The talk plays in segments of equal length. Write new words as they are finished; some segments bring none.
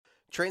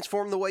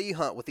Transform the way you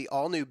hunt with the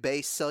all-new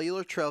Base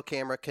cellular trail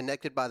camera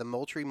connected by the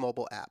Moultrie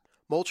mobile app.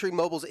 Moultrie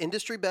Mobile's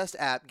industry-best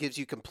app gives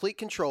you complete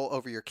control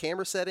over your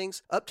camera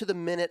settings,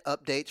 up-to-the-minute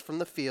updates from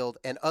the field,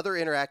 and other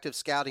interactive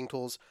scouting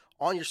tools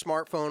on your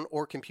smartphone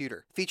or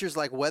computer. Features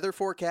like weather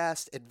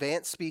forecast,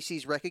 advanced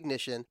species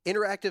recognition,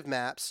 interactive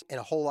maps, and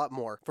a whole lot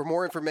more. For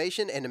more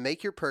information and to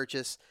make your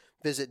purchase,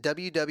 visit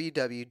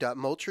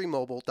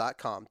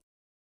www.moultriemobile.com.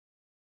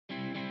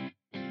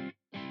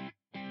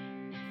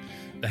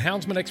 The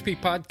Houndsman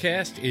XP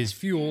podcast is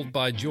fueled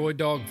by Joy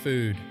Dog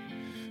Food.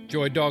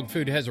 Joy Dog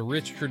Food has a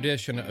rich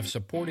tradition of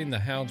supporting the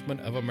Houndsman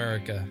of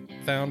America.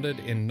 Founded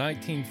in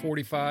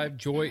 1945,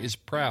 Joy is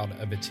proud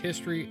of its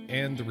history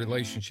and the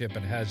relationship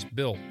it has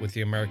built with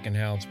the American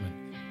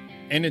Houndsman.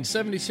 And in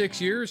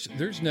 76 years,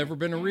 there's never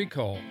been a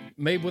recall.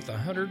 Made with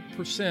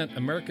 100%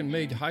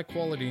 American-made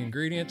high-quality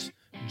ingredients,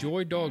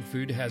 Joy Dog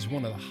Food has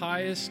one of the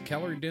highest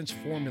calorie-dense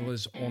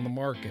formulas on the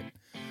market.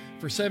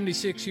 For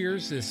 76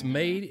 years, this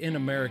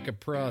made-in-America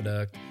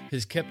product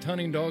has kept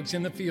hunting dogs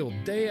in the field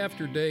day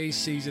after day,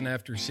 season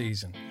after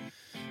season.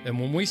 And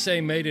when we say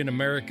made in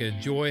America,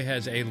 Joy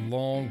has a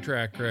long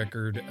track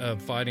record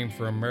of fighting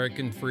for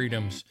American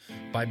freedoms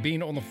by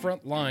being on the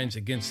front lines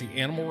against the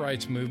animal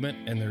rights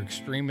movement and their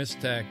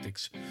extremist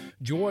tactics.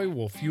 Joy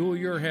will fuel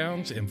your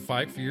hounds and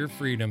fight for your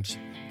freedoms,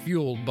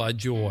 fueled by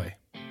Joy.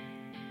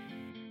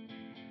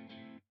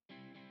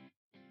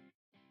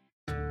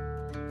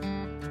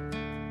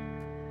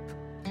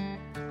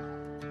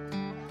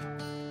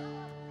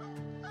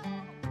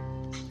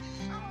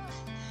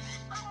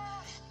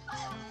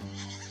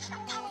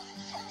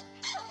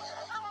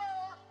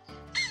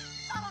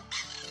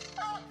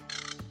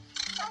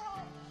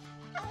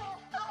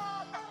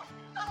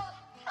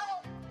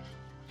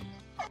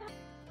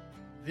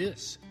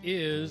 This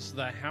is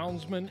the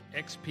Houndsman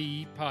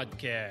XP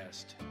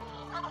podcast.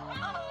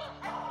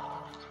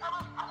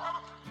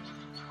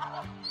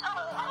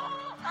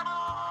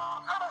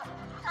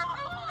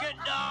 Good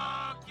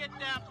dog, get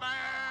that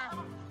bear.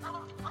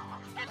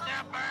 Get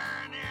that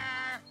bear in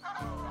here.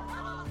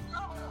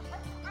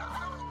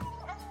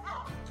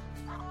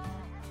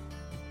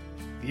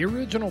 The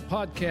original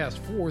podcast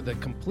for the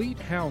complete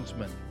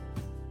Houndsman.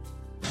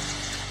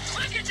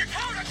 Look at your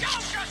coat of go,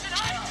 Justin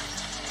Hyde.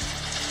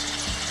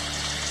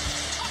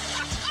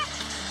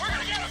 We're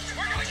gonna get him!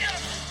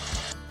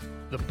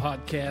 The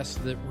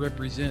podcast that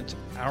represents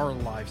our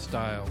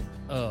lifestyle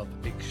of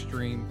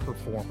extreme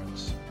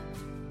performance.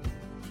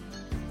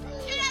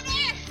 Get up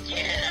there!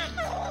 Get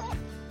him!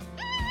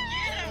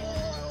 Get him!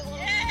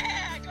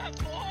 Yeah, good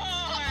boy! Good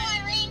boy,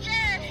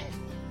 Ranger!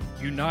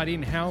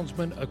 Uniting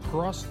houndsmen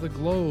across the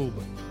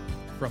globe,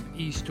 from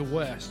east to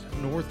west,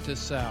 north to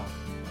south.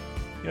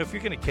 You know, if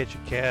you're going to catch a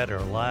cat or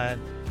a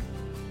lion,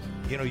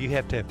 you know, you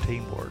have to have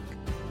teamwork.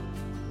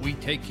 We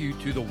take you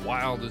to the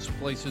wildest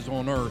places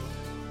on earth.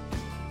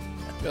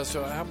 Yeah,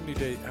 so how many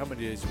days a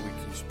week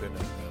you spend in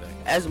that?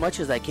 As much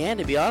as I can,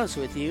 to be honest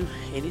with you.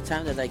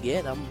 Anytime that I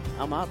get,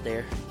 I'm out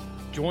there.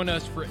 Join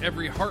us for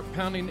every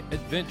heart-pounding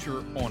adventure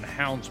on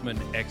Houndsman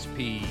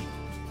XP.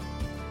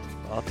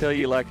 I'll tell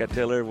you like I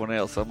tell everyone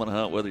else, I'm going to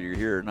hunt whether you're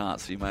here or not,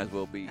 so you might as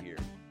well be here.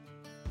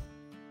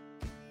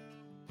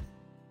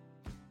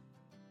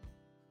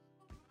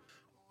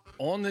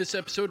 On this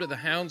episode of the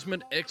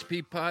Houndsman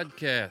XP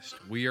podcast,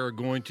 we are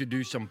going to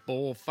do some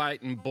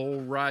bullfighting,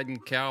 bull riding,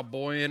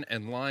 cowboying,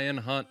 and lion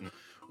hunting.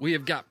 We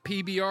have got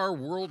PBR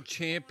world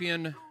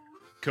champion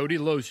Cody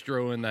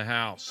Lostro in the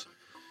house.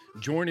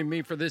 Joining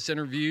me for this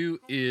interview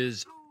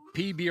is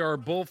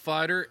PBR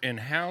bullfighter and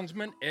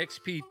Houndsman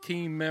XP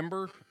team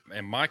member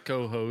and my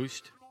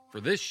co-host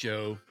for this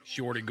show,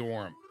 Shorty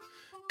Gorham.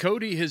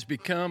 Cody has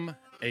become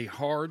a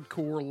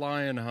hardcore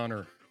lion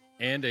hunter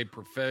and a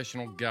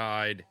professional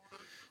guide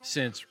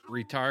since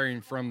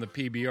retiring from the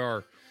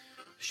PBR.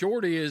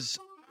 Shorty is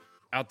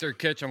out there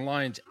catching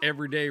lions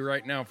every day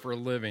right now for a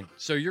living.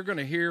 So you're going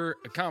to hear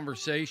a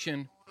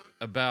conversation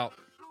about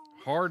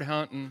hard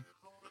hunting,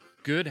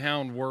 good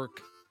hound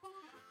work,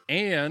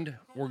 and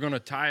we're going to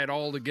tie it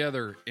all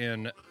together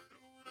in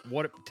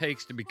what it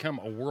takes to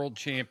become a world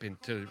champion,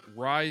 to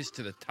rise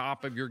to the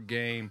top of your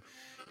game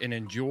and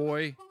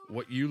enjoy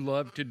what you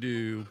love to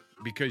do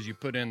because you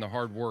put in the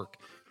hard work.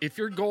 If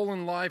your goal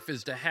in life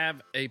is to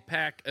have a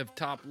pack of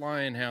top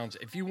lion hounds,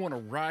 if you want to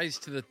rise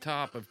to the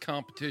top of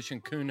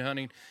competition coon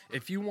hunting,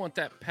 if you want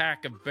that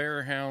pack of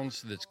bear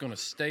hounds that's going to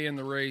stay in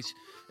the race,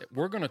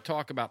 we're going to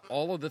talk about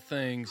all of the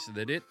things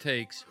that it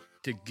takes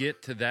to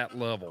get to that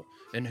level.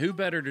 And who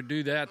better to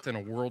do that than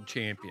a world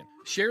champion?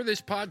 Share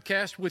this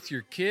podcast with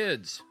your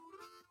kids.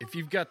 If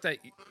you've got that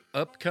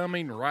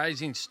upcoming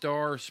rising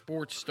star,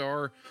 sports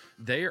star,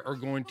 they are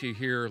going to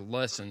hear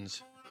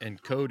lessons and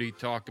Cody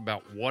talk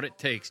about what it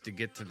takes to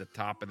get to the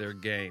top of their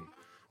game.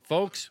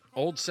 Folks,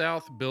 Old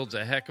South builds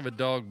a heck of a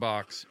dog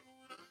box,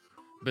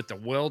 but the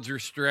welds are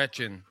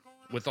stretching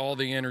with all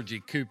the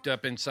energy cooped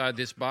up inside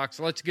this box.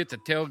 Let's get the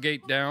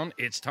tailgate down.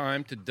 It's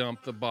time to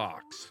dump the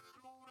box.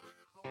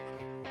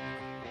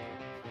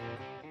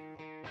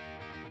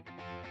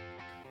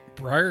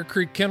 Briar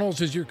Creek Kennels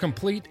is your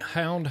complete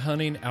hound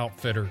hunting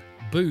outfitter.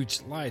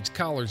 boots, lights,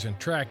 collars, and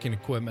tracking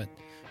equipment,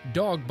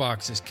 dog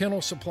boxes,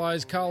 kennel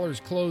supplies, collars,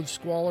 clothes,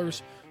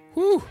 squallers.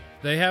 Whew,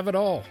 they have it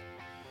all.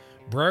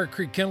 Briar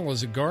Creek Kennel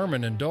is a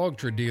Garmin and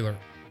Dogtra dealer.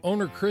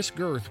 Owner Chris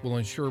Girth will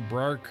ensure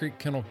Briar Creek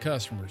Kennel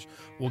customers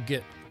will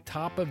get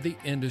top of the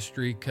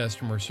industry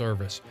customer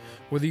service.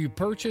 Whether you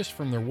purchase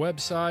from their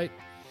website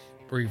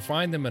or you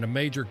find them at a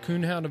major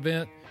coonhound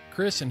event,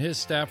 Chris and his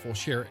staff will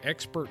share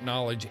expert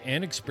knowledge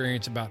and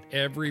experience about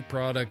every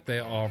product they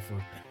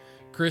offer.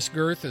 Chris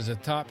Girth is a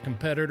top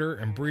competitor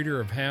and breeder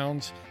of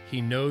hounds.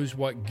 He knows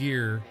what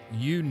gear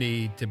you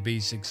need to be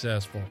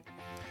successful.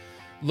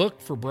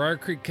 Look for Briar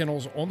Creek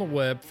Kennels on the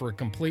web for a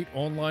complete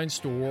online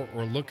store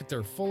or look at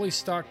their fully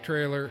stocked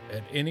trailer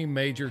at any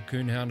major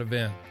coonhound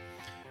event.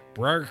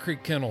 Briar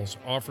Creek Kennels,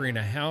 offering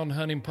a hound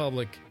hunting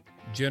public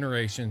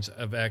generations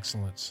of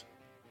excellence.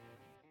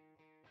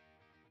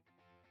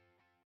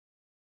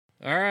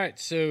 All right,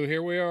 so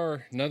here we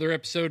are, another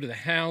episode of the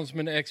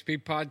Houndsman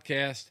XP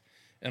podcast,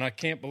 and I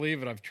can't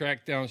believe it. I've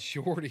tracked down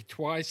Shorty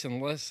twice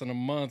in less than a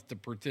month to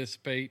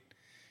participate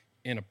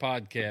in a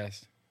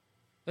podcast.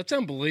 That's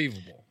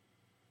unbelievable.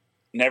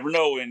 Never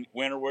know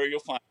when or where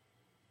you'll find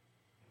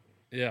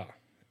it. Yeah.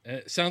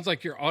 It sounds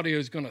like your audio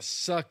is going to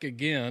suck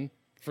again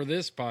for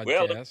this podcast.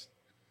 Well,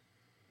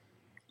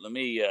 let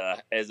me,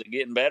 is it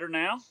getting better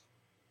now?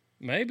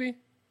 Maybe.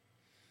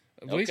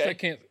 At least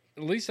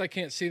I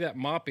can't see that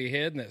moppy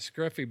head and that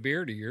scruffy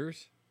beard of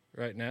yours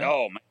right now.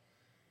 Oh, man.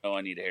 Oh,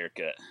 I need a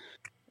haircut.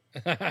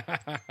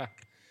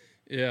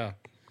 Yeah.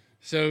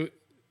 So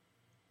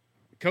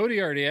Cody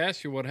already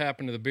asked you what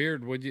happened to the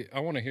beard. Would you?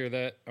 I want to hear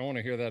that. I want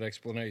to hear that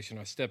explanation.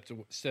 I stepped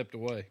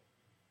away.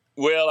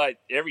 Well,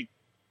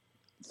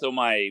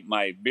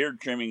 my beard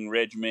trimming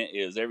regimen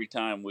is every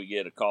time we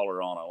get a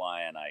caller on a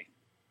lion, I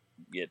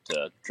get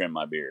to trim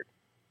my beard.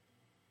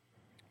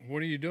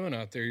 What are you doing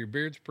out there? Your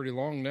beard's pretty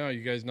long now.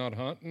 You guys not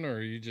hunting,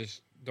 or you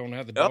just don't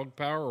have the dog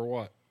power, or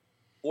what?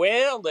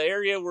 Well, the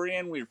area we're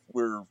in, we're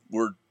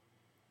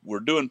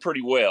doing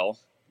pretty well.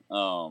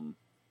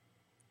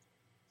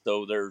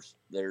 So there's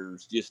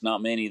just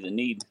not many that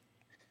need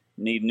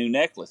new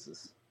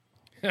necklaces.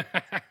 I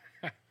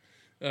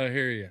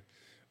hear you.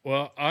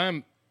 Well,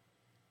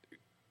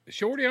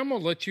 Shorty, I'm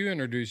going to let you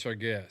introduce our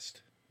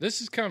guest.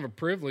 This is kind of a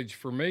privilege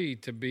for me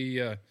to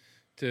be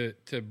to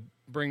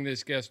bring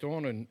this guest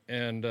on,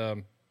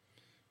 and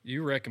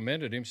you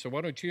recommended him, so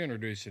why don't you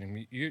introduce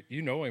him?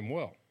 You know him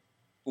well.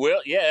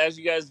 Well, yeah, as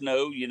you guys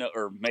know,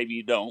 or maybe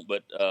you don't,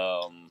 but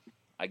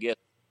I guess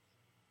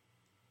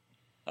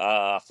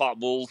I fought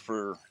bulls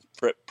for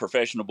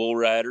professional bull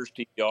riders,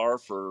 TR,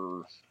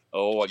 for,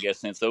 I guess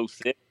since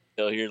 06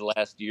 till here the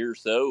last year or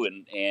so,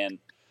 and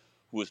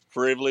was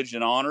privileged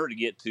and honored to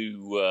get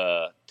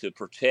to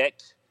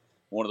protect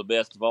one of the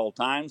best of all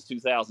times,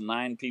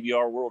 2009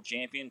 PBR world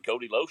champion,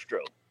 Cody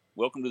Lostro.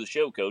 Welcome to the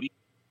show, Cody.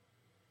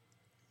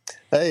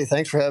 Hey,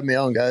 thanks for having me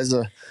on, guys.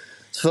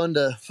 It's fun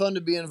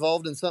to be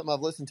involved in something I've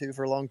listened to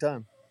for a long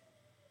time.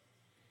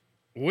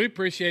 We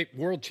appreciate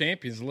world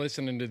champions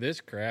listening to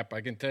this crap. I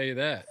can tell you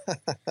that.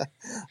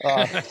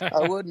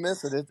 I wouldn't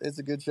miss it. It's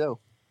a good show.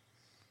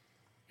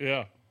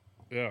 Yeah.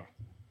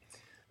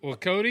 Well,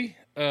 Cody,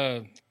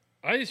 I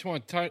just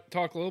want to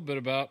talk a little bit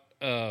about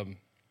the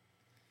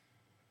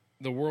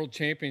world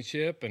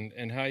championship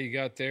and how you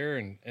got there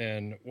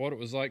and what it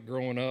was like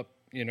growing up,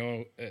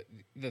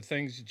 the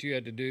things that you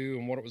had to do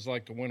and what it was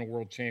like to win a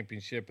world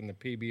championship in the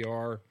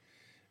PBR.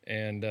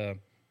 And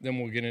then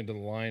we'll get into the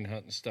lion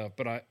hunting stuff.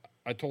 But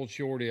I told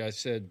Shorty, I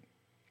said,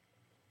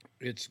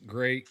 it's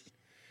great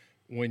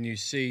when you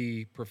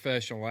see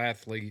professional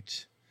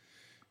athletes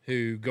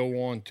who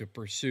go on to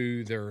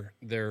pursue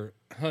their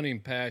hunting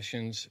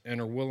passions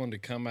and are willing to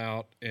come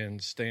out and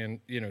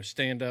stand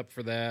up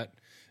for that,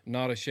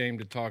 not ashamed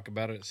to talk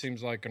about it. It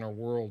seems like in our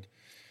world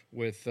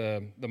with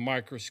the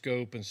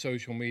microscope and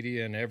social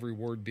media and every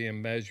word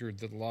being measured,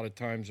 that a lot of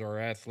times our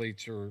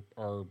athletes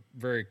are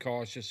very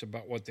cautious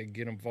about what they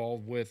get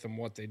involved with and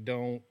what they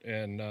don't.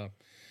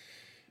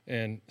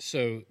 And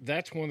so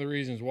that's one of the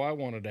reasons why I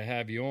wanted to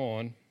have you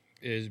on,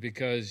 is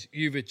because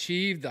you've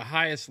achieved the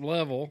highest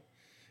level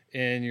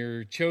in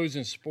your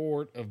chosen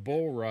sport of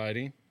bull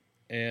riding,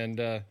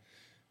 and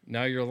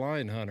now you're a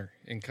lion hunter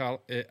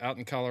out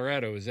in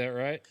Colorado. Is that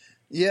right?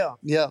 Yeah,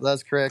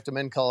 that's correct. I'm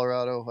in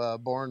Colorado,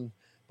 born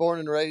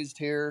and raised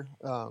here.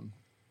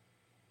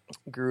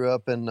 Grew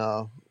up in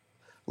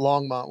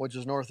Longmont, which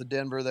is north of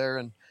Denver there,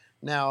 and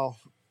now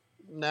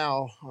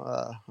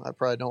I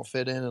probably don't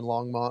fit in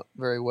Longmont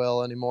very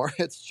well anymore.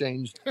 It's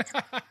changed.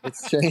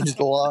 It's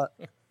changed a lot.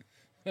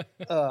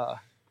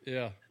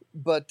 Yeah.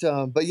 But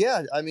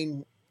yeah, I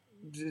mean,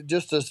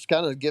 just to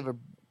kind of give an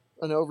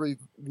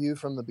overview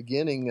from the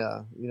beginning,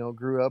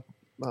 grew up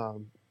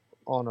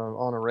on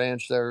a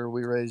ranch there.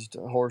 We raised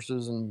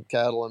horses and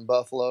cattle and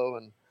buffalo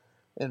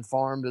and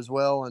farmed as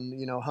well. And,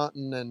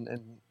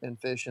 hunting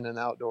and fishing and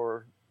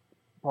outdoor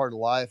part of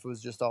life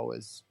was just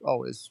always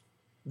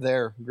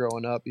there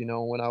growing up.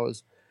 When I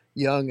was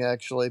young,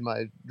 actually,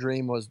 my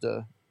dream was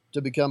to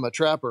become a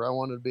trapper. I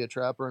wanted to be a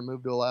trapper and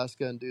move to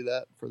Alaska and do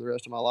that for the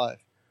rest of my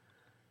life.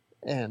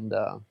 And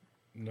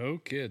No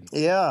kidding.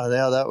 Yeah,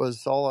 that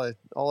was all I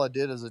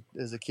did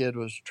as a kid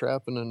was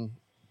trapping and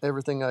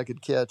everything I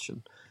could catch.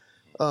 And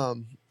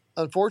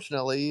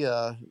unfortunately,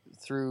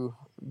 through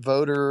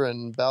voter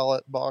and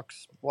ballot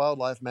box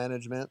wildlife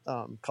management,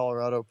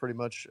 Colorado pretty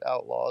much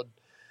outlawed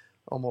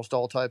almost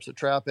all types of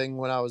trapping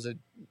when I was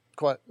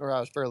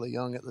fairly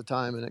young at the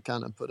time, and it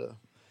kind of put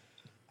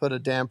a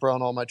damper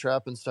on all my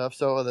trapping stuff.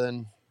 So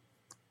then,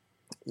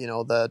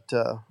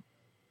 that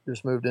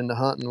just moved into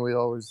hunting. We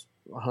always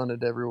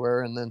hunted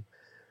everywhere, and then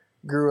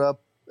grew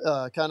up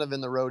kind of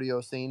in the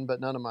rodeo scene, but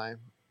none of my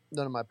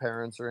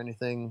parents or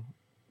anything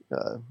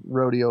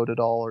rodeoed at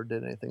all or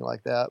did anything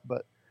like that.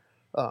 But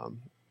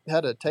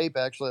had a tape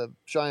actually of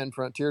Cheyenne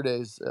Frontier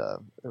Days.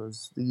 It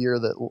was the year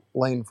that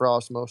Lane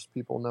Frost, most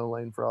people know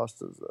Lane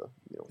Frost as a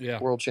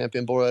world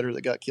champion bull rider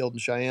that got killed in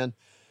Cheyenne,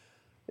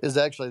 is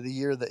actually the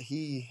year that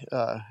he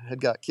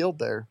had got killed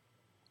there.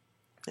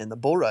 And the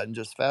bull riding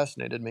just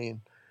fascinated me.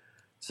 And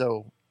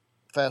so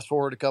fast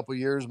forward a couple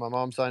years, my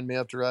mom signed me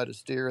up to ride a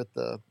steer at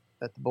the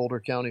Boulder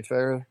County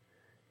Fair.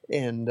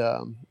 And I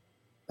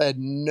had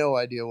no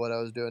idea what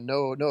I was doing.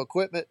 No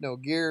equipment, no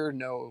gear,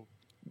 no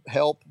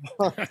help.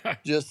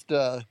 just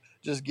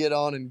get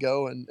on and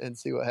go and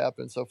see what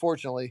happens. So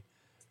fortunately,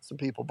 some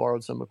people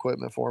borrowed some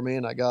equipment for me,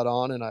 and I got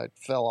on and I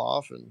fell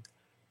off, and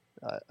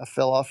I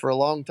fell off for a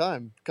long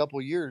time, a couple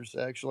years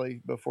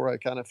actually, before I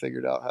kind of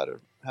figured out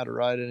how to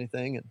ride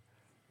anything. And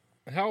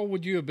how old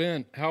would you have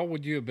been? How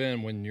would you have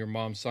been when your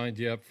mom signed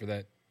you up for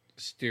that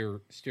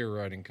steer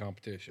riding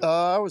competition?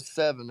 I was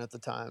 7 at the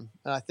time,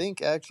 and I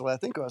think I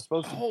was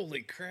supposed to.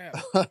 Holy crap!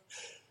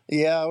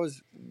 Yeah, I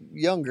was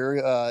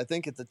younger. I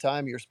think at the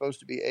time you're supposed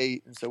to be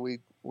 8, and so we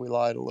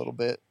lied a little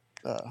bit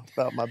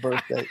about my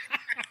birth date,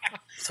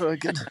 so I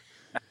could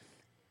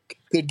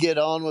get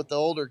on with the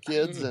older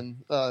kids,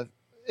 and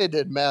it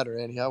didn't matter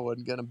any. I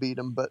wasn't going to beat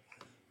them, but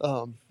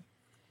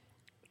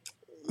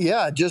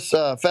just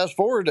fast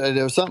forward.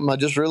 It was something I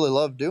just really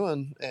loved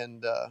doing,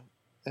 and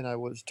I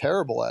was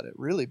terrible at it,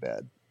 really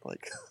bad,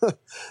 like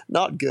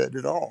not good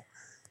at all.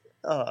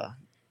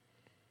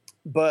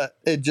 But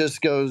it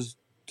just goes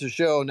to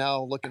show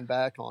now, looking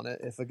back on it,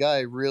 if a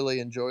guy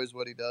really enjoys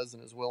what he does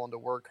and is willing to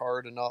work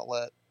hard and not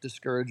let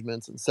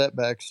discouragements and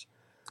setbacks,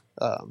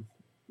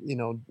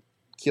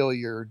 kill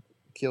your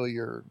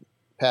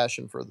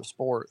passion for the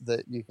sport,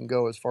 that you can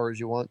go as far as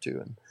you want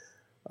to. And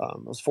I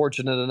was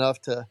fortunate enough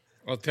to.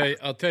 I'll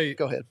tell you.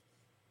 Go ahead.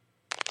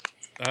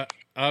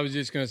 I was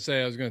just going to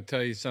say, I was going to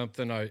tell you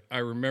something. I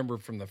remember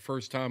from the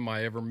first time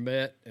I ever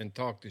met and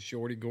talked to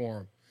Shorty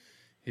Gorham.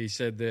 He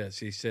said this.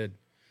 He said,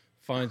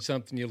 "Find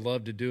something you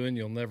love to do, and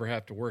you'll never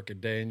have to work a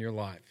day in your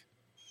life."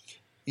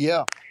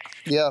 Yeah,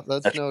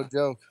 that's no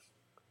joke.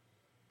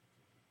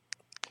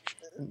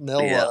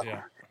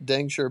 They'll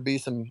dang sure be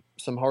some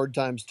hard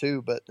times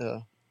too, but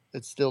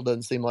it still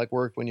doesn't seem like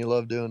work when you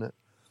love doing it.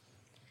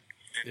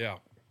 Yeah.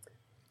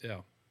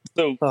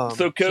 So Cody,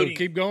 so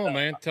keep going,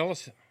 man. Tell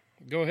us.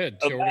 Go ahead,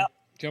 Shorty.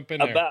 Jump in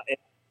there.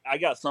 I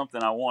got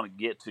something I want to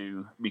get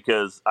to,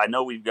 because I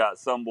know we've got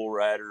some bull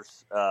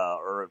riders,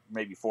 or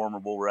maybe former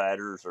bull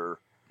riders, or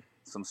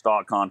some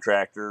stock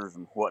contractors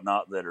and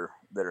whatnot that are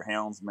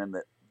houndsmen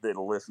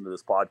that'll listen to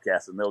this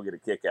podcast, and they'll get a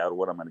kick out of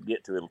what I'm going to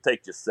get to. It'll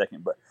take just a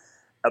second, but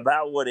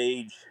about what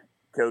age,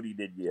 Cody,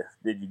 did you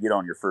get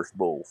on your first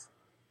bulls?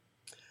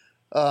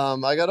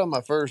 I got on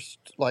my first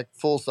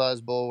full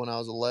size bull when I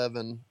was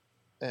 11,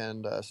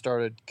 and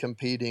started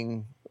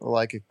competing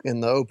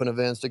in the open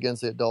events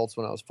against the adults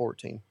when I was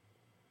 14.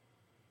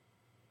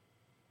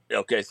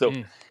 Okay, so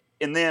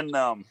and then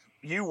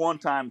you one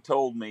time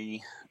told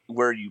me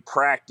where you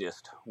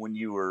practiced when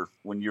you were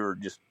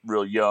just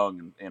real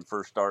young and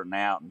first starting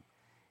out,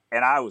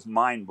 and I was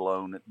mind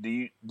blown. Do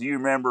you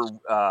remember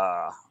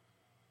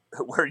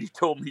where you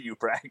told me you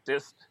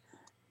practiced?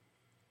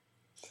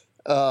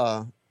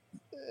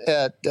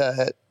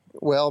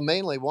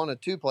 Mainly one of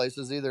two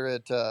places, either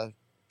at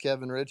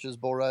Kevin Rich's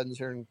bull ridings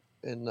here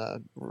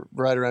in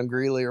right around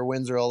Greeley or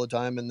Windsor all the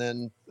time, and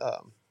then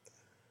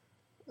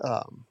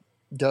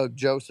Doug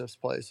Joseph's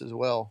place as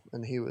well,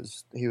 and he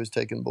was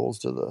taking bulls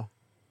to the.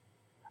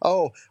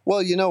 Oh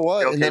well, you know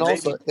what? Okay, and then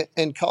also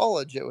in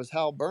college it was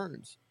Hal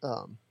Burns.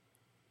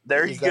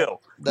 There you go.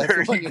 That's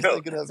there what you you're go.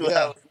 thinking of.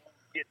 That's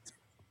Yeah,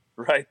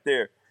 right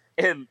there.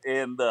 And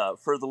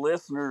for the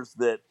listeners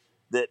that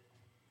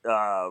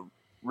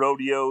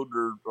rodeoed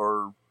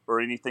or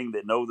anything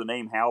that know the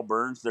name Hal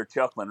Burns, they're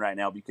chuckling right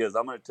now, because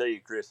I'm going to tell you,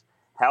 Chris,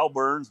 Hal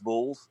Burns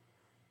bulls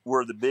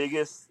were the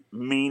biggest,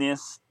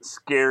 meanest,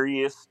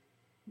 scariest,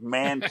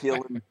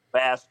 man-killing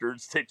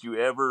bastards that you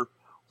ever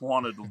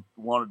wanted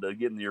to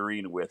get in the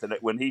arena with. And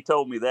when he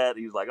told me that,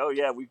 he was like, "Oh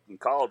yeah, in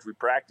college we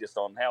practiced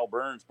on Hal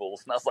Burns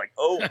bulls," and I was like,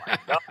 "Oh my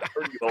God, I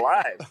heard you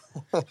alive."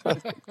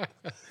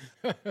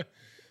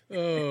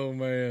 Oh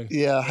man,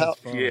 yeah,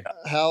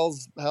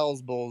 Hal's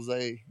bulls,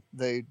 they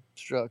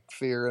struck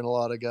fear in a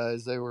lot of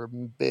guys. They were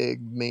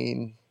big,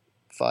 mean,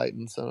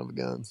 fighting son of a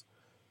guns.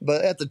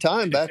 But at the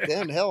time, back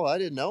then, hell, I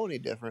didn't know any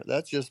different.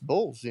 That's just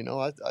bulls,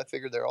 I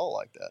figured they're all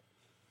like that.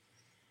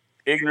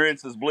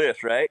 Ignorance is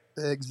bliss, right?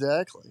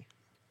 Exactly.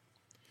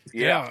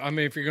 Yeah, I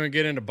mean, if you're going to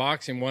get into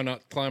boxing, why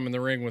not climb in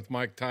the ring with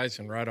Mike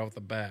Tyson right off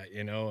the bat,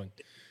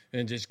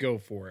 and just go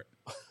for it.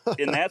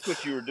 And that's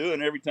what you were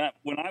doing every time.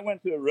 When I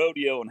went to a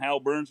rodeo and Hal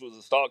Burns was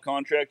a stock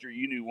contractor,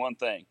 you knew one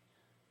thing: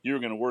 you were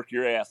going to work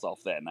your ass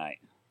off that night.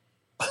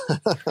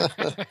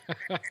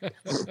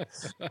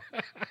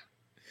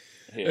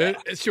 Yeah.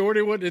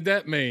 Shorty, what did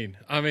that mean?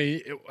 I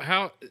mean,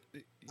 how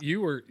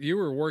you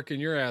were working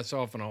your ass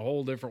off in a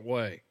whole different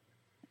way.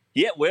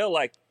 Yeah, well,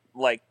 like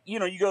you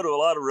go to a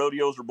lot of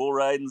rodeos or bull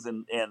ridings,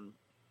 and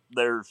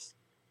there's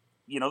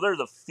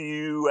a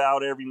few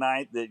out every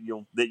night that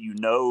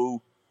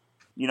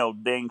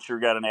dang sure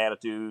got an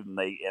attitude, and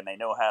they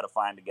know how to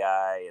find a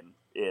guy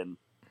and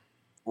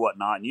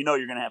whatnot. And you're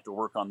going to have to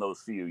work on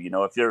those few.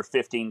 If there's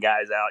 15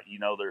 guys out,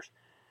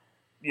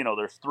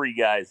 there's 3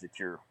 guys that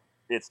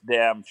it's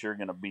damn sure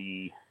going to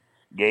be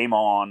game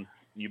on.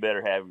 You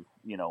better have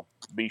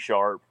be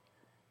sharp,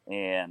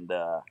 and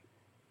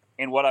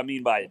what I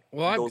mean by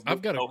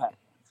I've got to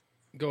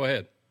go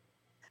ahead.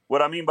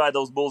 What I mean by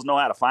those bulls know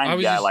how to find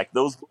a guy, like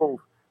those bulls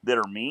that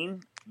are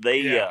mean,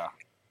 they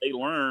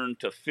learn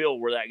to feel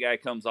where that guy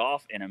comes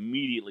off and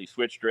immediately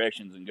switch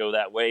directions and go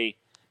that way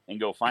and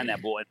go find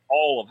that bull. And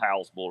all of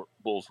Hal's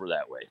bulls were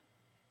that way.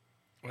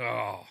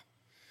 Oh,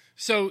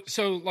 so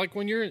like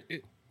when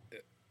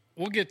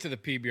we'll get to the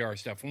PBR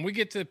stuff. When we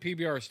get to the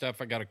PBR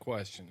stuff, I got a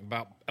question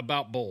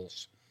about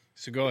bulls.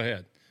 So go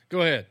ahead,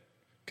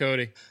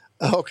 Cody.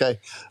 Okay.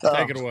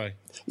 Take it away.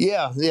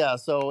 Yeah.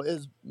 So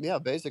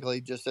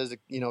basically just as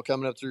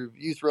coming up through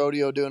youth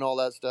rodeo, doing all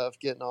that stuff,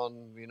 getting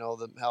on,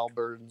 the Hal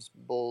Burns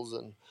bulls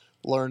and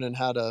learning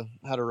how to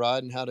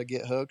ride and how to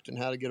get hooked and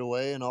how to get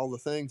away and all the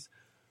things,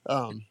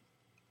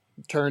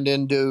 turned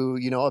into,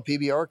 a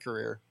PBR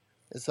career.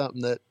 It's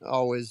something that I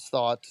always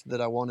thought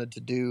that I wanted to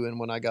do. And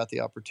when I got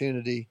the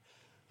opportunity,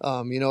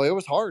 it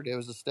was hard. It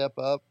was a step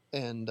up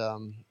and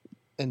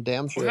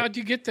damn sure. Well, how'd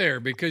you get there?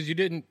 Because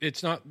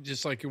it's not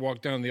just like you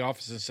walk down to the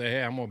office and say,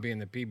 hey, I'm going to be in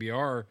the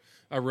PBR.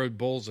 I rode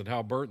bulls at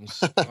Hal Burton's.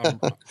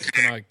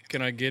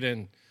 Can I get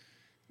in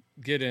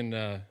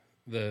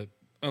the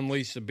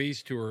Unleash the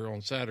Beast tour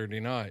on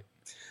Saturday night?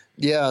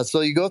 Yeah.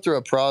 So you go through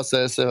a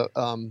process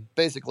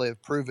basically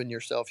of proving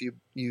yourself.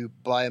 You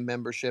buy a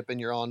membership and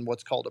you're on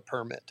what's called a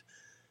permit.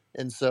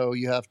 And so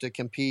you have to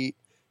compete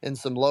in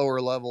some lower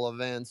level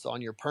events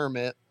on your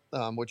permit,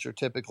 which are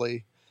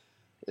typically,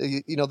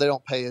 they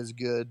don't pay as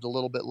good, a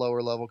little bit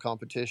lower level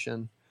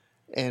competition.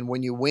 And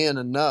when you win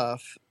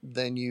enough,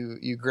 then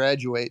you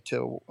graduate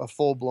to a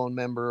full-blown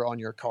member on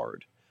your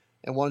card.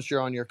 And once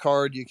you're on your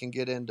card, you can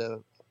get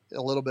into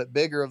a little bit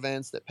bigger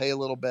events that pay a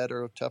little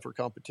better, tougher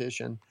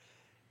competition.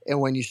 And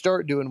when you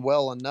start doing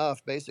well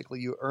enough,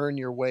 basically you earn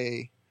your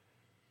way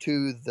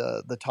to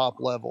the top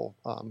level.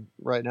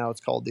 Right now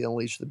it's called the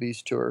Unleash the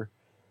Beast Tour.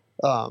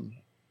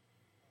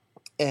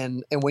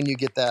 And when you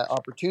get that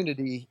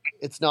opportunity,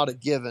 it's not a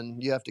given.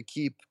 You have to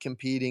keep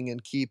competing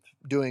and keep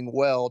doing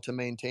well to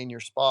maintain your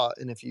spot.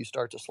 And if you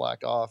start to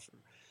slack off,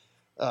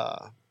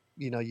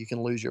 you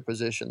can lose your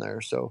position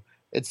there. So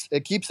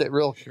it keeps it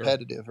real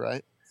competitive,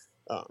 right?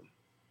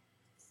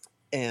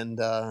 And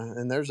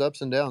there's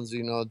ups and downs.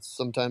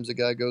 Sometimes a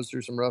guy goes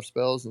through some rough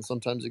spells, and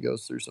sometimes he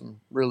goes through some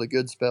really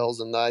good spells.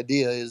 And the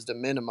idea is to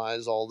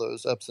minimize all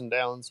those ups and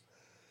downs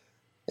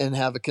and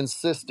have a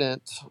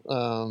consistent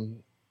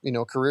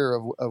career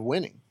of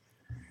winning.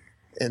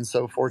 And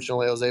so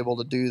fortunately I was able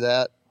to do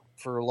that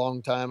for a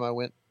long time. I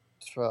went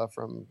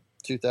from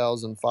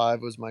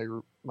 2005 was my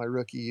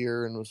rookie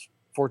year, and was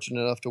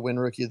fortunate enough to win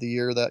Rookie of the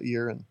Year that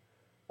year, and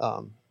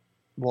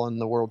won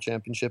the World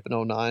Championship in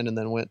 2009, and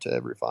then went to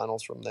every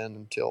finals from then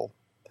until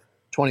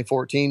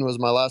 2014 was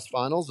my last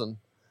finals, and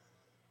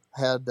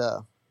had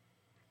I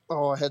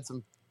had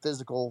some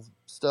physical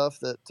stuff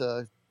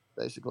that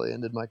basically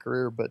ended my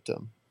career, but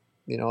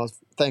I was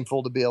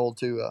thankful to be able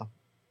to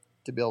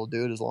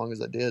do it as long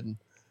as I did. And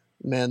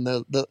man,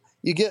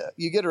 you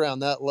get around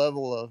that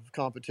level of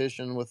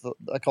competition with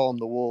I call them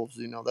the wolves.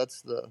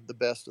 That's the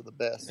best of the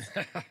best.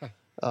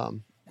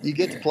 You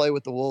get to play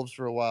with the wolves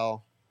for a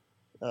while.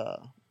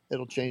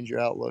 It'll change your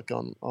outlook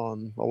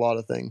on a lot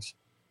of things.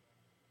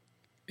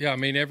 Yeah, I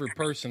mean, every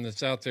person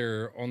that's out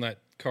there on that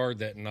card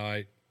that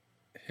night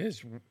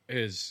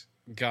has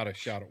got a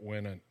shot at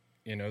winning.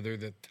 They're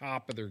the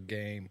top of their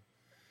game.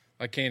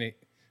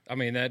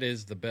 That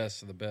is the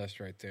best of the best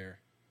right there.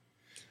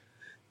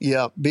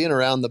 Yeah, being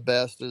around the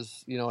best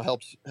is,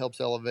 helps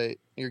elevate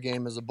your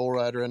game as a bull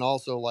rider, and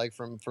also like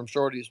from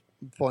Shorty's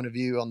point of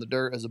view on the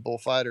dirt as a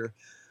bullfighter.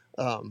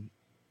 When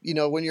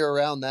you're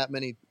around that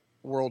many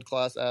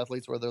world-class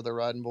athletes, whether they're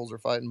riding bulls or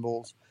fighting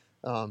bulls,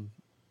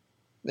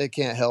 it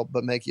can't help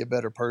but make you a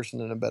better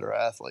person and a better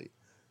athlete.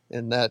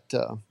 And that,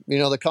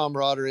 the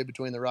camaraderie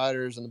between the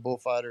riders and the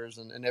bullfighters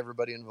and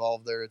everybody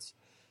involved there,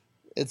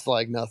 it's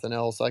like nothing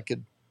else. I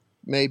could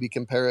maybe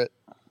compare it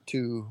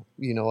to,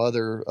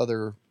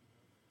 other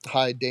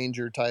high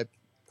danger type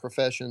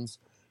professions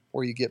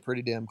where you get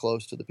pretty damn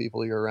close to the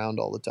people you're around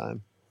all the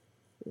time.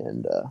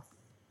 And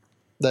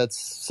that's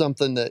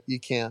something that you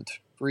can't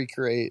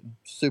recreate.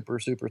 Super,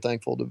 super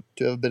thankful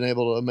to have been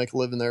able to make a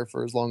living there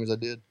for as long as I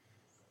did.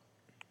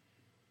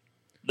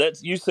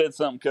 You said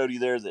something, Cody,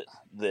 there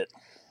that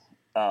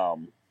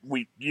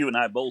you and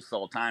I both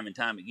saw time and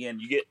time again.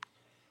 You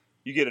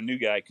get a new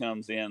guy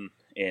comes in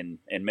and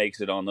makes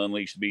it on the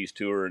Unleashed Beast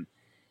tour,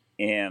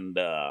 and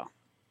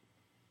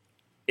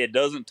it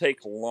doesn't take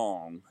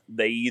long.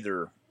 They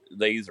either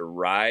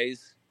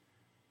rise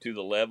to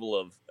the level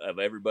of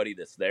everybody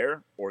that's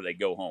there, or they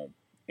go home.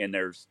 And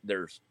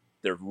there's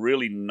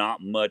really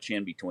not much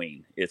in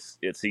between. It's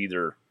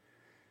either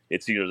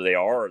they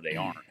are or they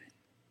aren't.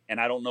 And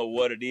I don't know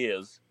what it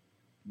is,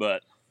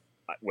 but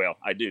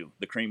I do.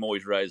 The cream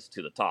always rises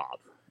to the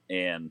top.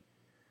 And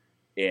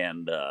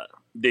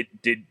do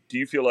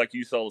you feel like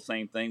you saw the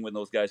same thing when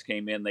those guys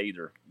came in? They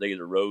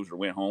either rose or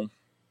went home.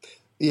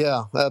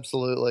 Yeah,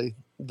 absolutely.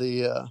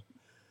 There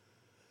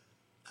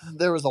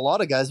was a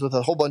lot of guys with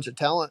a whole bunch of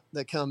talent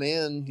that come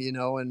in,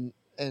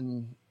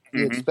 and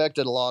you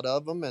expected a lot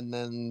of them, and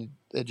then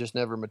it just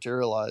never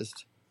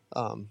materialized.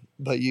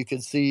 But you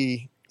could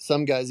see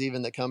some guys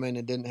even that come in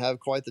and didn't have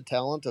quite the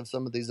talent of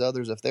some of these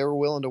others. If they were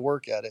willing to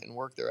work at it and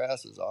work their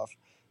asses off,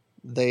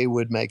 they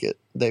would make it.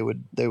 They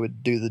would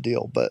do the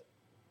deal. But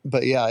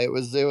yeah, it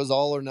was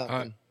all or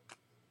nothing.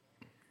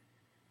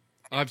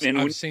 I've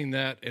seen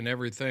that in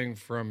everything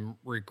from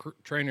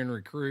training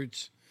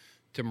recruits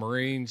to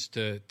Marines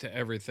to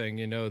everything.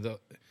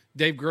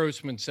 Dave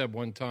Grossman said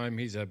one time,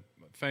 he's a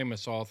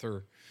famous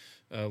author,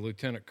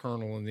 lieutenant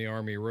colonel in the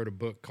Army, wrote a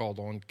book called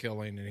On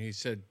Killing, and he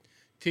said,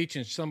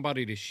 teaching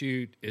somebody to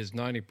shoot is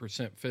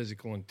 90%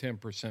 physical and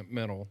 10%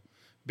 mental.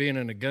 Being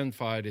in a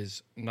gunfight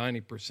is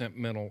 90%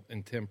 mental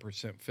and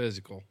 10%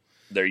 physical.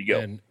 There you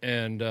go.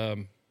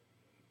 And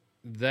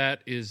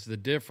that is the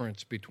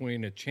difference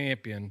between a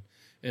champion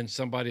and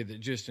somebody that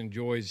just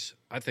enjoys,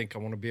 I think I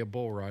want to be a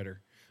bull rider.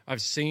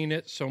 I've seen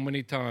it so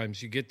many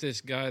times. You get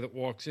this guy that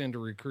walks into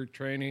recruit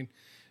training,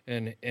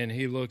 and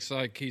he looks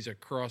like he's a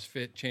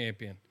CrossFit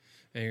champion.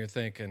 And you're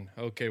thinking,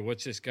 okay,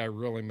 what's this guy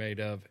really made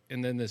of?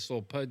 And then this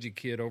little pudgy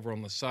kid over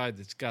on the side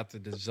that's got the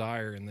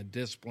desire and the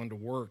discipline to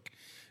work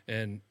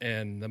and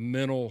the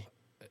mental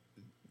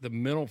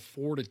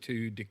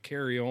fortitude to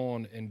carry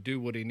on and do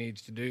what he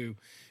needs to do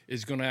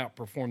is going to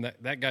outperform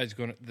that. That guy's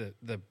going to,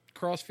 the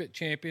CrossFit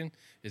champion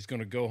is going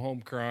to go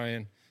home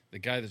crying. The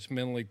guy that's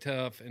mentally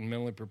tough and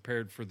mentally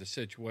prepared for the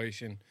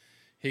situation,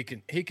 he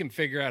can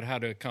figure out how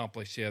to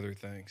accomplish the other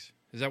things.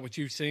 Is that what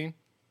you've seen?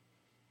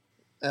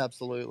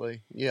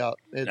 Absolutely. Yeah.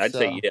 I'd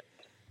say yeah.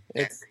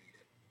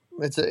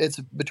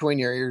 It's between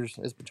your ears.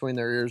 It's between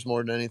their ears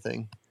more than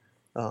anything.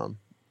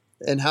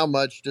 And how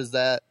much does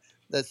that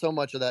so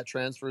much of that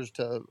transfers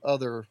to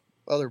other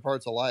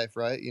parts of life,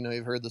 right?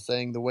 You've heard the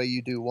saying, the way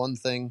you do one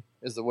thing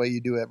is the way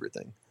you do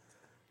everything.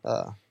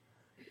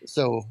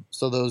 So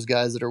those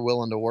guys that are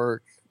willing to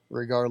work,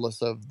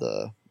 regardless of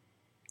the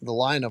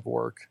line of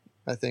work,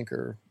 I think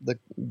are the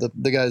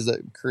guys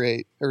that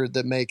create or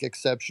that make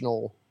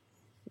exceptional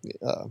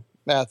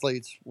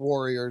athletes,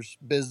 warriors,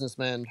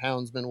 businessmen,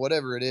 houndsmen,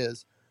 whatever it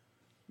is.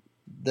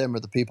 Them are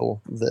the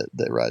people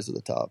that rise to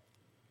the top.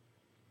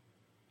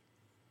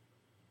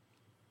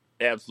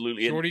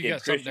 Absolutely. Shorty, you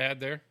got something to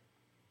add there?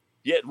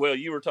 Yeah, well,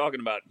 you were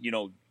talking about, in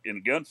a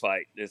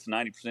gunfight, it's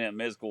 90%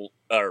 physical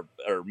or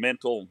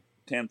mental,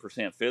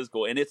 10%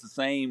 physical. And it's the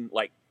same,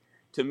 like,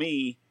 to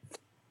me,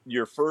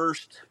 your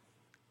first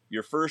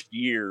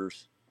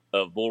years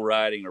of bull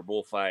riding or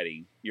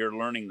bullfighting, you're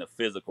learning the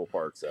physical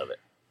parts of it.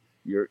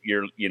 You're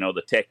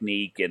the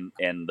technique and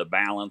the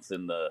balance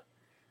and the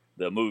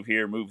move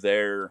here, move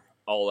there,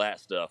 all that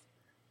stuff.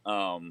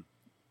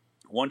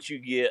 Once you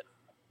get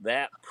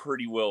that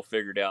pretty well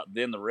figured out,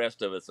 then the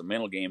rest of it's a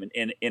mental game.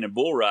 And in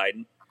bull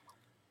riding,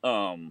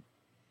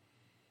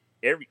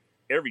 every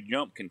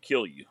jump can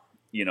kill you.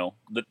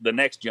 The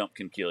next jump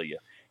can kill you,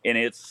 and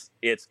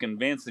it's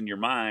convincing your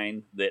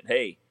mind that,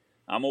 hey,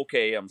 I'm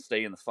okay, I'm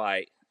staying in the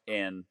fight,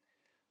 and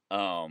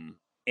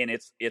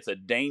it's a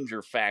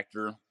danger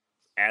factor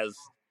as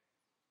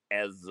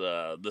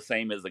the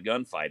same as the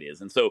gunfight is.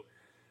 And so,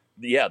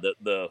 yeah,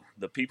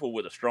 the people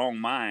with a strong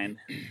mind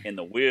and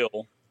the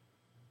will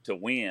to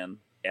win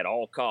at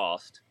all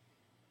cost,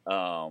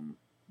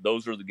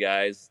 those are the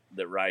guys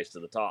that rise to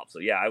the top. So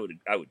yeah, I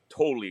would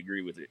totally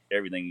agree with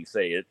everything you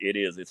say.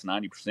 It's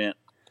 90%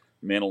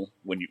 mental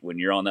when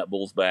you're on that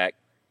bull's back,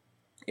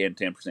 and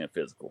 10%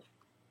 physical.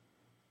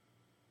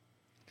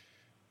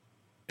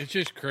 It's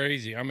just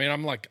crazy. I mean,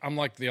 I'm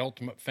like the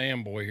ultimate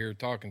fanboy here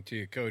talking to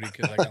you, Cody,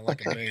 because I got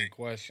like a million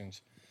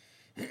questions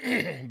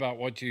about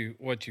what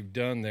you've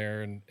done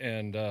there,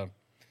 and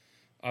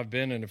I've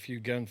been in a few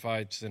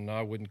gunfights, and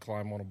I wouldn't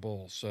climb on a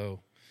bull. So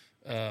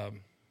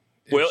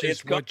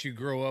it's what you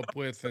grow up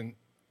with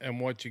and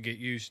what you get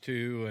used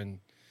to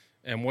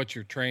and what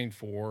you're trained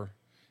for,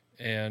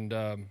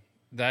 and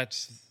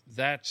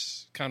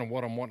that's kind of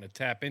what I'm wanting to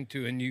tap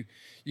into. And you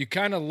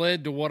kind of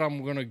led to what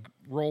I'm going to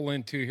roll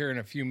into here in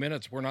a few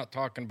minutes. We're not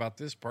talking about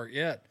this part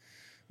yet,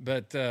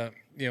 but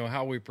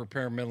how we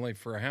prepare mentally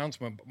for a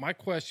houndsman. But my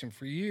question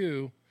for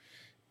you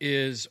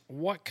is,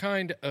 what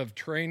kind of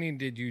training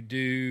did you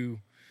do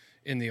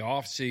in the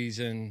off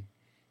season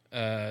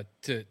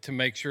to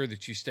make sure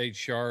that you stayed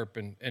sharp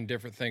and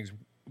different things.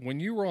 When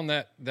you were on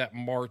that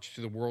march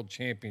to the World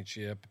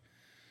Championship,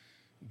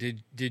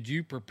 did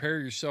you prepare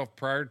yourself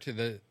prior to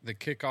the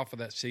kickoff of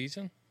that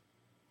season?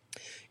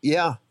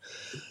 Yeah.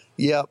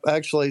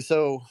 Actually,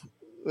 so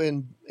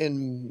in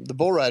the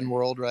bull riding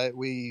world, right,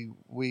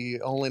 we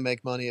only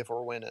make money if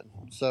we're winning.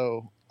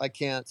 So I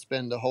can't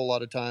spend a whole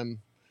lot of time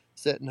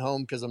sitting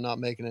home because I'm not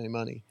making any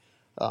money.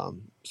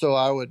 So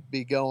I would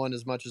be going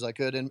as much as I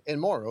could,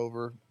 and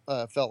moreover,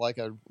 felt like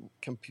I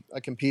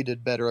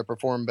competed better, I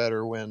performed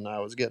better when I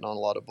was getting on a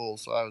lot of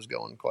bulls, so I was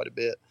going quite a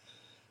bit.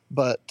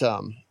 But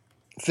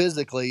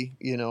physically,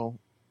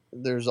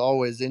 there's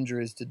always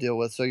injuries to deal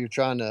with, so you're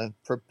trying to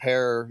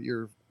prepare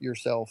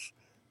yourself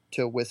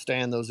to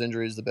withstand those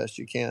injuries the best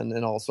you can,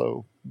 and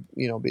also,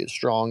 be as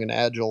strong and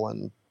agile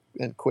and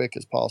quick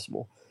as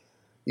possible.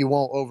 You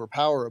won't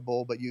overpower a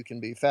bull, but you can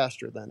be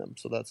faster than him.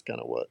 So that's kind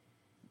of what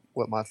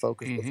my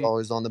focus was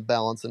always on, the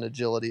balance and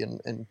agility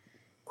and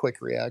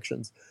quick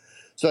reactions.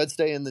 So I'd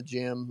stay in the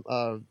gym,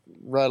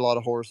 ride a lot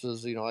of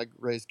horses. I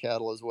raised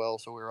cattle as well,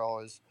 so we were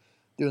always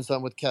doing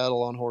something with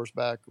cattle on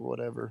horseback or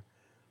whatever.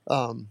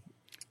 Did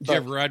you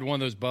ever ride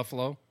one of those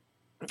buffalo?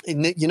 I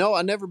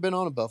never been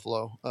on a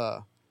buffalo.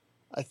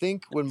 I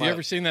think when you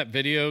ever seen that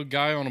video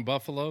guy on a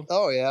buffalo?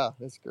 Oh yeah,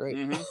 that's great.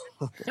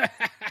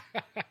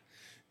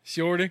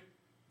 Shorty?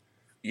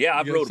 Yeah,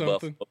 I've rode a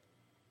buffalo.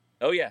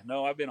 Oh yeah,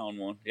 no, I've been on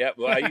one. Yeah,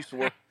 well, I used to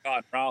work at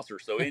Cotton Rosser,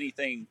 so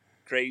anything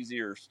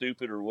crazy or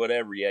stupid or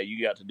whatever, yeah, you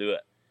got to do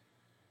it.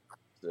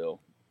 So,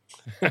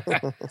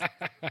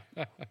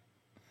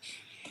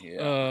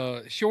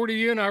 yeah. Shorty,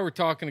 you and I were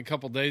talking a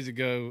couple days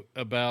ago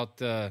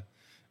about a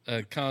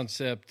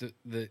concept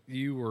that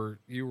you were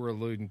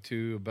alluding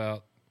to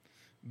about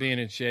being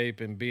in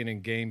shape and being in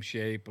game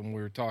shape, and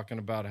we were talking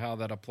about how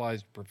that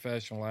applies to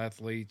professional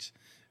athletes,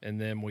 and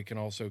then we can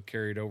also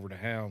carry it over to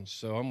hounds.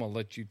 So I'm going to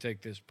let you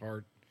take this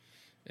part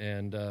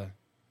and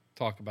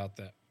talk about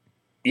that.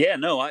 Yeah,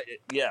 no,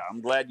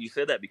 I'm glad you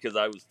said that, because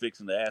I was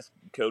fixing to ask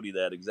Cody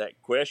that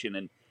exact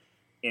question.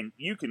 And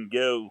you can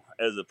go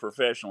as a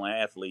professional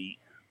athlete,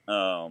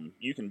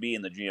 you can be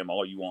in the gym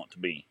all you want to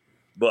be,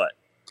 but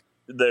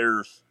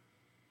there's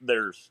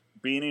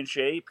being in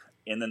shape,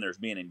 and then there's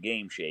being in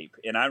game shape.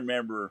 And I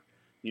remember,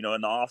 in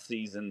the off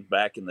season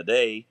back in the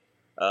day,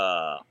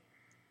 I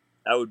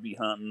would be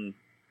hunting,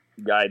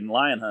 guiding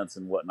lion hunts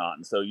and whatnot.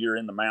 And so you're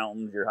in the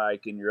mountains, you're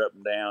hiking, you're up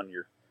and down,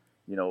 you're,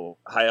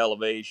 high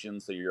elevation,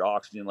 so your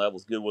oxygen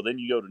level's good. Well, then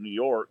you go to New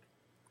York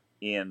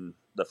in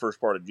the first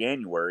part of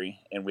January,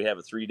 and we have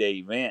a 3-day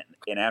event.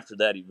 And after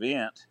that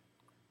event,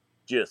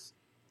 just,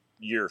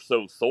 you're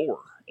so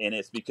sore. And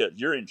it's because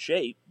you're in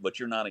shape, but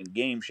you're not in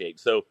game shape.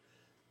 So,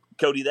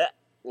 Cody, that,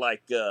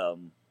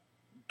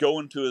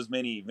 going to as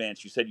many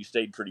events, you said you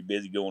stayed pretty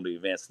busy going to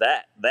events,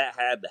 that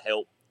had to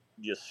help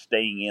just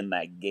staying in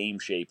that game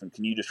shape. And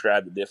can you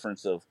describe the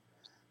difference of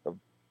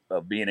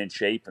being in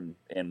shape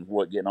and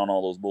what getting on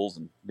all those bulls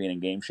and being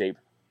in game shape?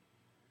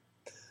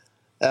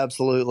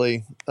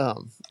 Absolutely.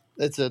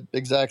 It's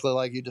exactly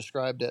like you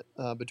described it,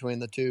 between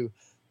the two.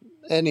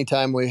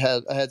 Anytime I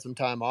had some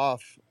time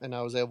off and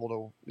I was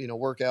able to,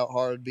 work out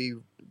hard, be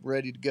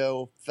ready to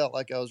go, felt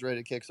like I was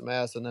ready to kick some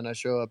ass. And then I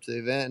show up to the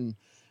event, and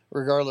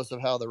regardless of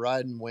how the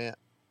riding went,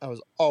 I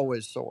was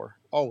always sore,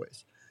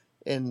 always.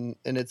 And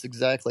it's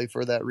exactly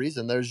for that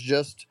reason. There's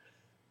just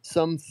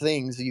some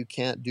things you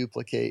can't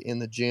duplicate in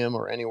the gym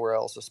or anywhere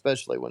else,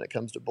 especially when it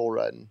comes to bull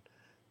riding,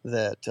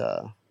 that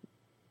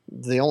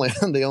the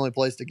only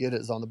place to get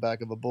it is on the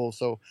back of a bull.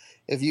 So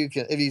if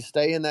you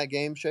stay in that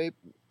game shape,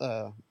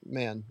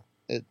 man,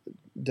 it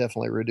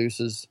definitely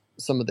reduces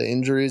some of the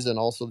injuries and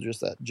also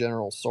just that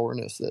general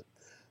soreness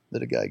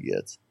that a guy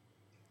gets.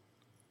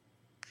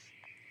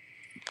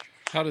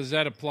 How does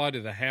that apply to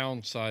the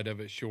hound side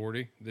of it,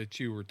 Shorty, that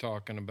you were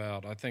talking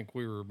about? I think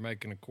we were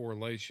making a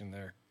correlation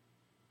there.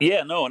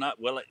 Yeah, no,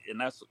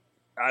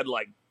 I'd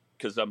like,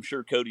 because I'm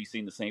sure Cody's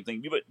seen the same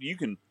thing. But you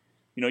can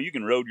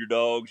road your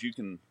dogs, you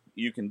can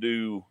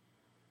do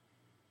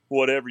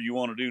whatever you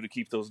want to do to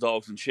keep those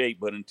dogs in shape.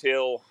 But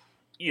until,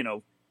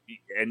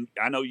 and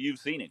I know you've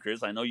seen it,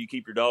 Chris, I know you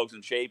keep your dogs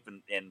in shape,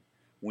 and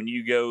when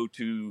you go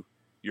to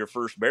your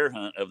first bear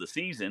hunt of the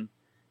season,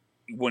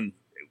 when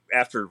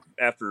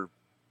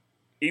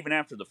even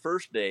after the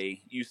first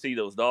day, you see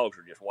those dogs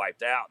are just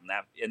wiped out,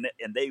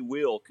 and they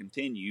will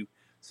continue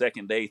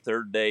second day,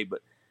 third day, but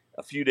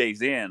a few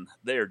days in,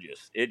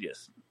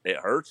 it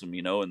hurts them,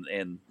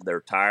 and they're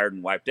tired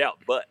and wiped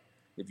out. But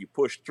if you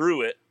push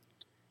through it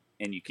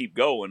and you keep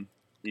going,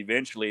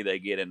 eventually they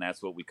get in.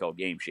 That's what we call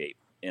game shape,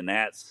 and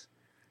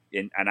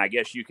I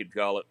guess you could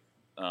call it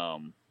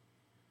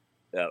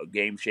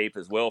game shape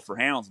as well for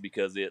hounds,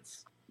 because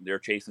they're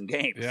chasing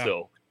game. Yeah.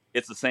 So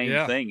it's the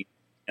same thing.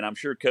 And I'm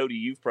sure, Cody,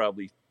 you've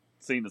probably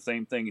seen the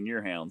same thing in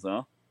your hounds,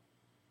 huh?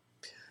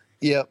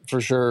 Yeah,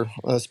 for sure.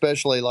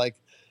 Especially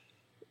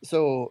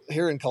so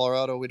here in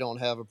Colorado, we don't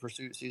have a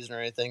pursuit season or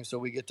anything, so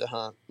we get to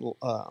hunt.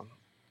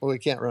 We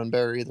can't run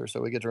bear either,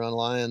 so we get to run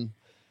lion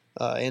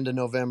end of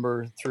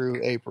November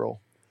through April.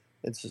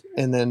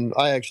 And then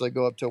I actually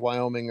go up to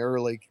Wyoming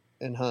early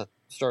and hunt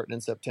starting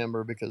in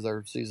September because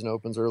their season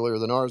opens earlier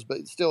than ours.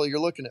 But still, you're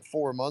looking at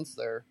 4 months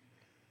there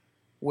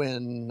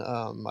when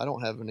I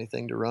don't have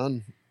anything to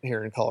run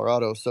here in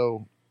Colorado.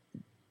 So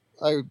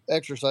I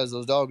exercise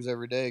those dogs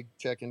every day,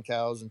 checking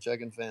cows and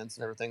checking fence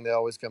and everything. They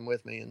always come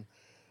with me, and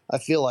I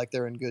feel like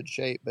they're in good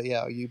shape. But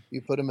yeah, you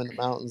put them in the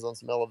mountains on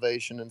some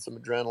elevation and some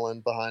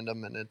adrenaline behind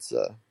them, and it's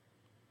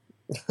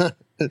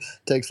it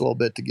takes a little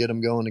bit to get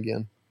them going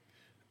again.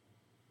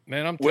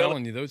 Man, I'm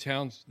telling you, those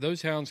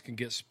hounds can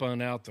get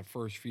spun out the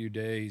first few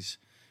days,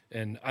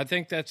 and I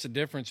think that's the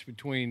difference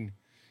between,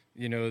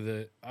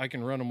 I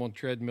can run them on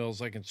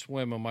treadmills, I can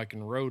swim them, I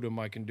can road them,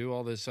 I can do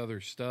all this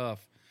other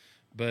stuff,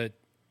 but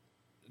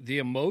the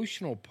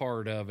emotional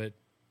part of it,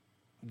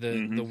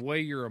 the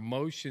way your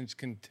emotions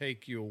can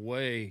take you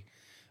away,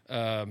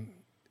 and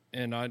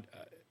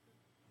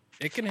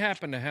it can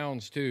happen to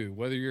hounds too,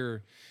 whether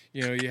you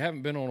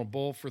haven't been on a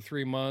bull for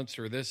 3 months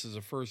or this is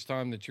the first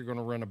time that you're going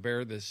to run a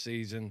bear this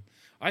season.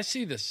 I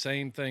see the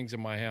same things in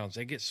my hounds.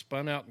 They get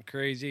spun out and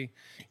crazy.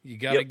 You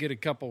got to get a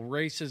couple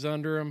races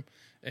under them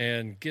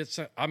and get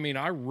some. I mean,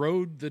 I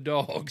rode the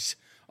dogs.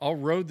 I'll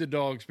rode the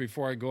dogs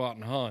before I go out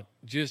and hunt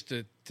just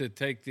to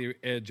take the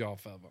edge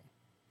off of them.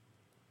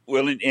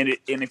 Well, and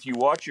if you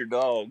watch your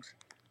dogs,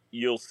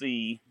 you'll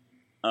see,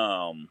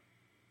 you're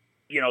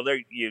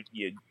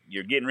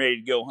getting ready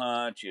to go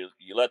hunt. You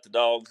let the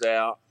dogs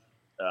out.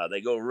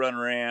 They go run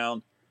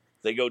around.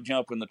 They go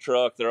jump in the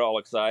truck. They're all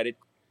excited.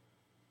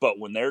 But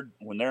when they're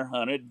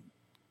hunted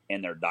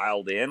and they're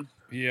dialed in,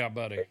 yeah,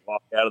 buddy, they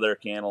walk out of their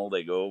kennel.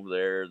 They go over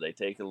there. They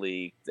take a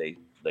leak. They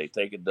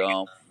take a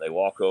dump. They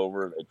walk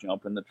over. They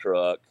jump in the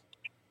truck.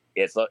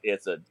 It's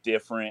a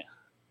different,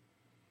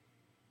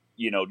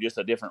 just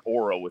a different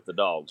aura with the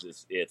dogs.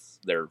 That's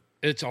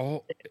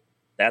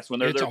when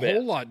they're it's their a best.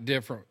 Whole lot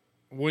different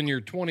when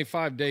you're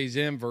 25 days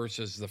in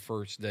versus the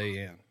first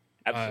day in.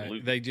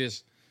 Absolutely.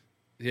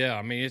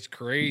 It's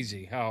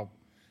crazy how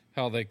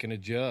they can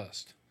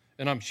adjust.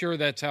 And I'm sure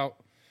that's how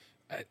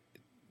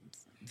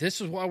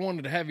this is why I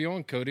wanted to have you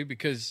on, Cody,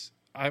 because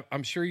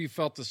I'm sure you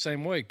felt the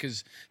same way.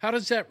 Because how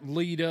does that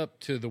lead up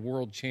to the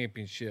World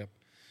Championship?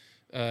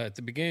 At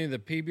the beginning of the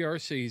PBR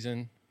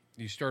season,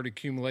 you start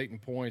accumulating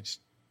points.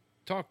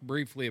 Talk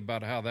briefly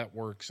about how that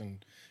works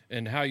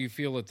and how you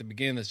feel at the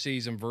beginning of the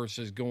season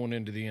versus going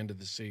into the end of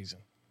the season.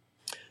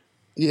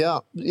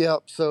 Yeah.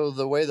 So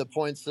the way the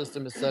point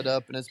system is set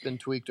up, and it's been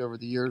tweaked over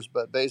the years,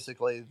 but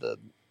basically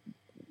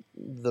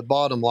the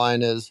bottom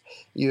line is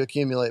you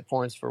accumulate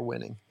points for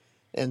winning.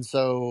 And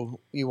so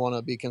you want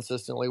to be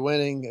consistently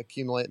winning,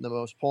 accumulating the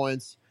most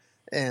points.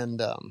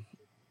 And,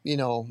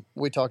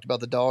 we talked about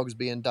the dogs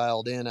being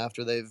dialed in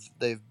after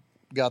they've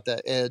got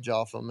that edge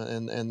off them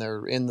and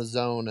they're in the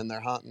zone and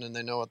they're hunting and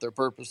they know what their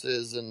purpose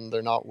is and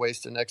they're not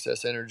wasting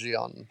excess energy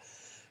on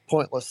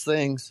pointless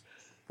things.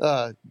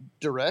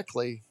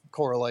 Directly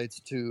correlates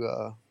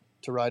to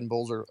riding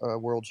bulls or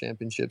World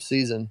Championship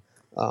season.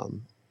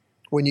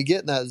 When you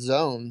get in that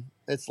zone,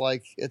 it's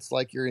like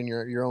you're in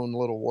your own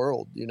little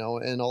world,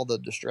 and all the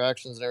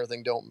distractions and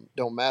everything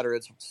don't matter.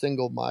 It's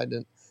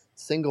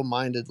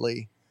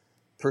single-mindedly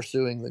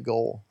pursuing the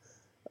goal.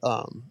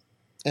 And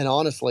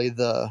honestly,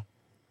 the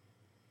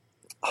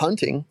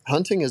hunting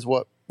is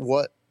what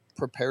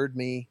prepared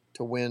me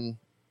to win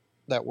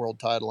that world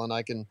title. And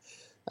I can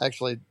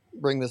actually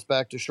bring this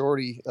back to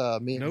Shorty.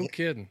 No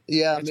kidding.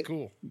 Yeah. That's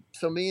cool.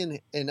 So me in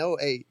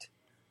 2008,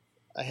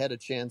 I had a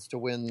chance to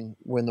win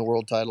the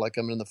world title. I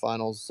come in the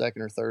finals,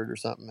 second or third or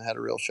something. I had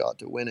a real shot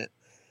to win it.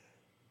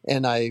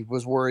 And I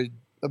was worried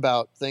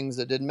about things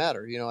that didn't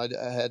matter.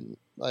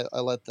 I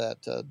let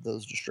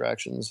those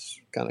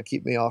distractions kind of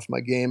keep me off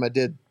my game. I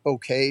did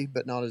okay,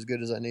 but not as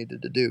good as I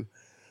needed to do.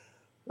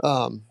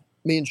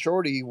 Me and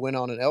Shorty went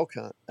on an elk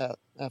hunt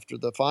after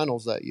the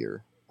finals that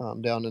year,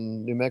 down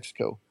in New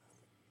Mexico.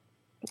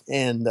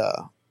 And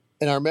I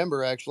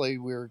remember actually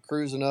we were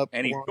cruising up.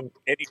 And he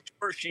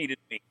short sheeted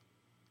me.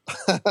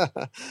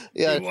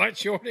 Yeah. You what,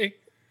 Shorty?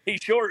 He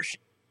short sheeted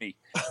me.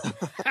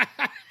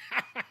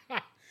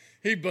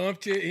 He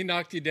bumped you. He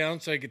knocked you down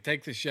so he could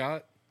take the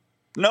shot.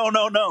 No.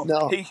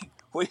 No.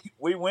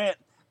 We went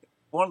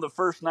one of the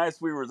first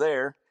nights we were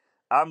there.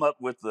 I'm up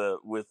with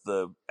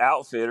the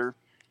outfitter,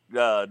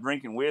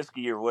 drinking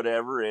whiskey or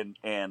whatever,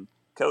 and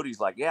Cody's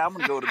like, "Yeah, I'm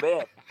gonna go to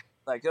bed."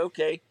 Like,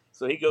 okay.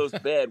 So he goes to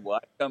bed. Well, I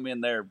come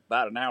in there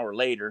about an hour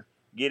later,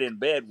 get in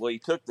bed. Well, he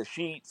took the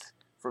sheets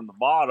from the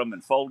bottom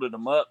and folded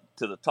them up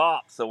to the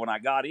top. So when I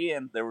got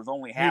in, there was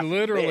only half. He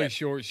literally the bed.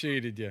 short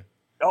sheeted you.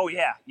 Oh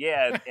yeah.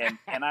 And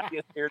I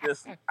just hear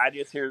this. Oh,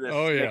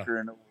 yeah.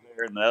 snickering over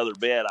there in the other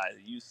bed.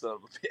 You son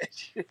of a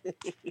bitch.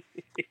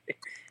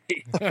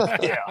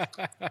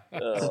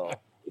 Yeah.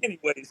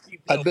 Anyways,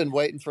 keep going. I'd been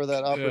waiting for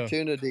that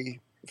opportunity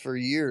for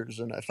years,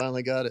 and I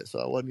finally got it, so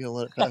I wasn't going to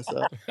let it pass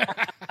up.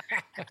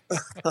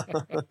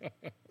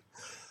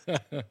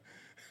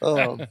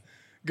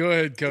 Go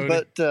ahead,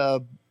 Cody.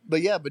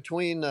 But yeah,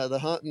 between the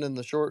hunting and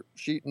the short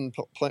sheeting,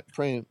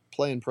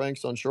 playing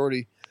pranks on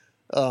Shorty,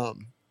 I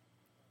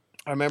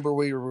remember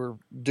we were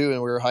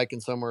hiking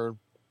somewhere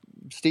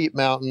steep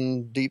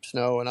mountain, deep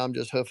snow, and I'm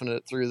just hoofing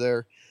it through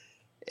there.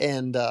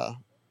 And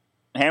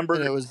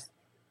Hamburger. and it was,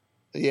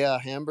 yeah,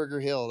 Hamburger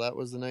Hill. That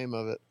was the name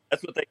of it.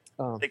 That's what they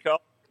call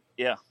it.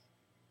 Yeah.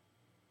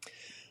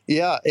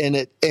 Yeah, and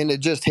it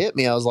just hit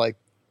me. I was like,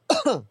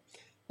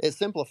 it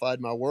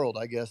simplified my world,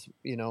 I guess.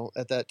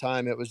 At that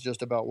time, it was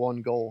just about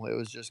one goal. It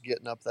was just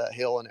getting up that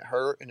hill, and it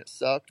hurt and it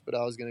sucked, but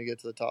I was going to get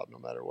to the top no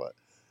matter what.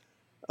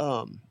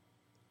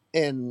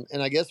 And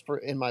I guess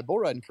in my bull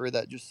riding career,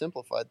 that just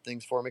simplified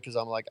things for me, because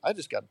I'm like, I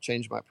just got to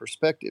change my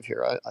perspective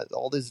here.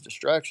 All these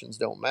distractions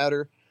don't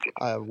matter.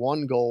 I have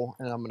one goal,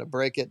 and I'm going to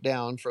break it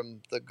down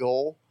from the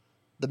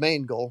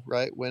main goal,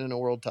 right? Winning a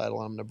world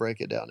title. I'm going to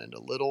break it down into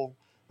little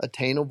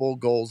attainable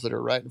goals that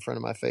are right in front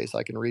of my face.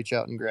 I can reach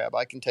out and grab.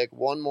 I can take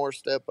one more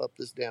step up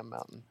this damn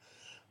mountain.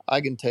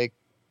 I can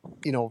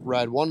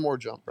ride one more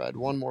jump, ride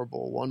one more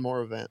bull, one more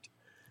event.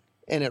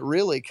 And it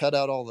really cut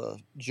out all the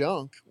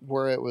junk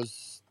where it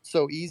was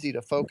so easy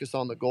to focus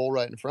on the goal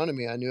right in front of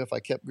me. I knew if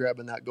I kept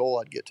grabbing that goal,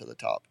 I'd get to the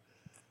top.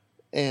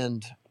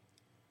 And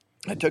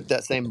I took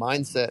that same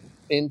mindset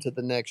into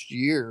the next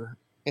year,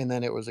 and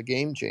then it was a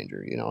game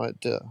changer.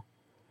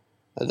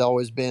 I'd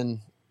always been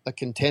a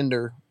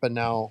contender, but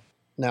now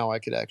I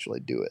could actually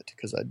do it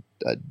because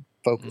I'd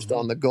focused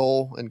on the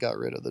goal and got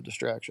rid of the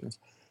distractions.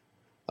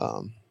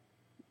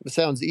 It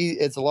sounds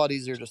it's a lot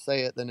easier to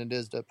say it than it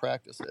is to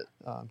practice it.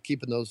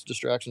 Keeping those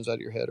distractions out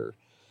of your head, or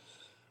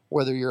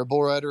whether you're a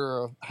bull rider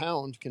or a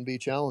hound, can be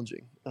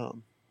challenging.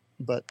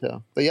 But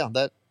yeah,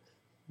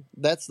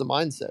 that's the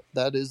mindset.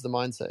 That is the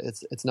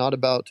mindset. It's not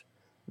about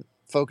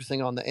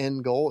focusing on the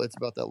end goal. It's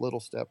about that little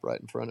step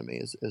right in front of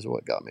me is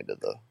what got me to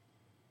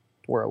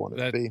where I wanted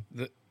to be.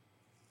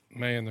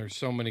 Man, there's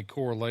so many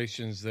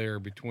correlations there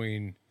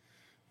between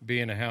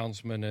being a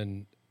houndsman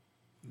and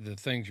the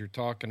things you're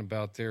talking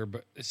about there.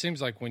 But it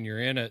seems like when you're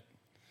in it,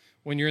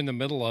 when you're in the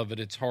middle of it,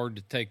 it's hard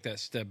to take that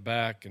step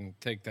back and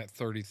take that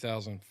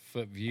 30,000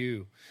 foot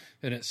view.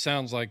 And it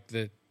sounds like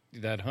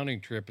that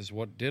hunting trip is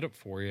what did it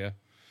for you.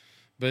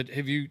 But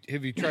have you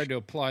tried to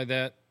apply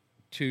that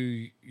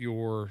to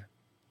your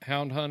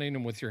hound hunting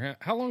and with your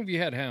how long have you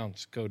had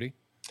hounds, Cody?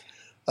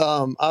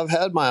 I've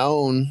had my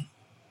own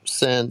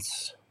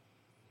since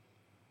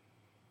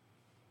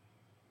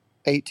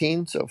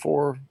 18, so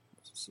four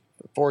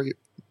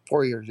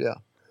years, yeah.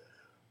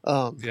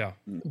 Yeah.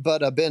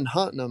 But I've been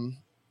hunting them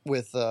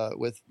with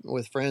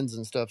friends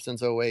and stuff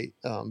since 2008.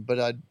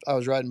 But I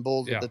was riding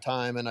bulls at the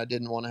time, and I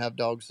didn't want to have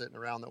dogs sitting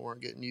around that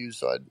weren't getting used,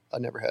 so I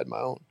never had my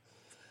own.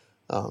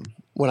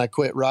 When I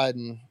quit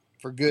riding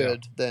for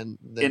good, then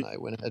I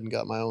went ahead and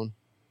got my own.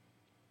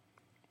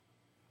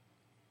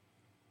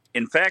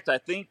 In fact, I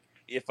think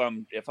if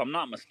I'm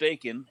not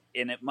mistaken,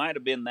 and it might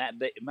have been that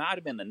day, it might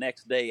have been the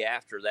next day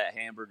after that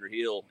Hamburger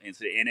Hill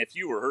incident. And if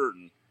you were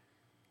hurting,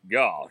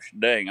 gosh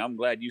dang, I'm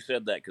glad you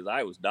said that, because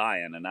I was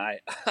dying, and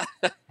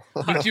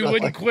but you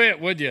wouldn't quit,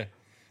 would you?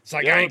 It's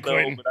like, I ain't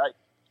quitting.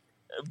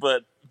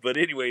 But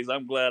anyways,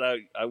 I'm glad I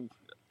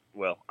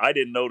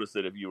didn't notice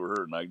it if you were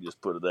hurting. I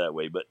just put it that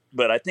way.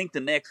 But I think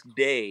the next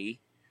day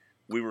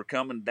we were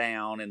coming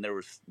down, and there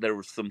was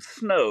some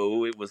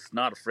snow. It was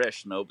not a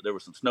fresh snow, but there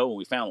was some snow, and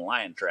we found a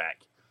lion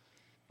track.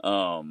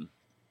 And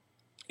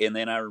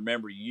then I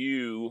remember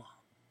you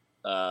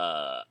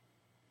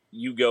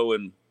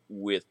going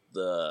with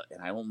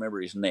and I don't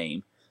remember his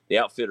name, the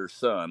outfitter's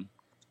son,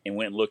 and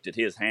went and looked at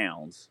his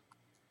hounds,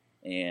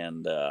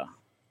 and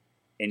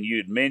you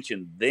had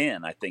mentioned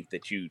then, I think,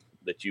 that you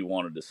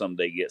wanted to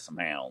someday get some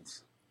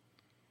hounds.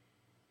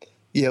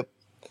 Yep.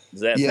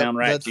 Does that sound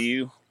right to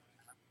you?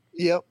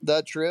 Yep,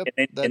 that trip.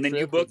 And then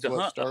you booked a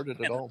hunt. Started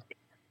it all.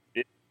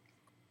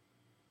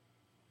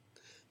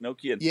 No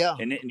kidding. Yeah.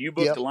 And then you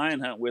booked a lion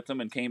hunt with them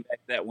and came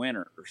back that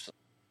winter or something.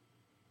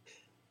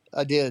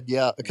 I did,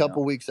 yeah. A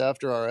couple weeks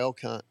after our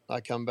elk hunt, I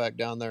come back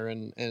down there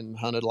and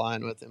hunted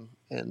lion with him,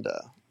 and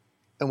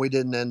we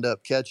didn't end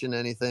up catching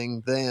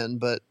anything then,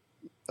 but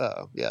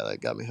that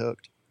got me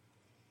hooked.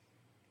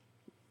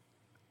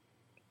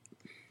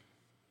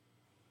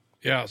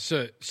 Yeah,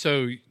 so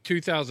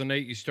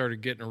 2008 you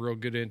started getting a real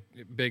good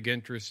big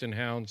interest in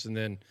hounds, and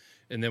then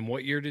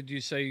what year did you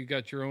say you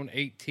got your own?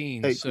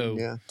 18. So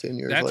yeah, 10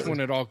 years that's later.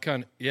 when it all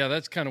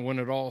that's kind of when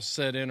it all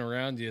set in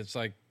around you. It's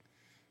like,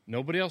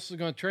 nobody else is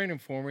going to train them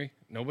for me.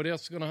 Nobody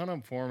else is going to hunt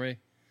them for me.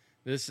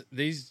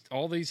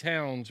 All these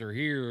hounds are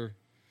here,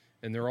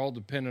 and they're all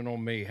dependent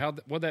on me.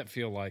 What'd that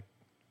feel like?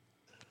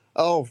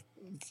 Oh,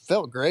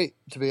 felt great,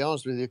 to be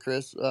honest with you,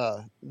 Chris.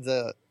 At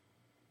the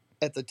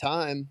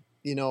time,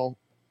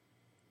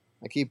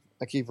 I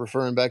keep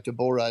referring back to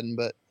bull riding,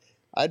 but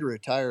I'd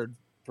retired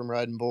from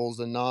riding bulls,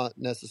 and not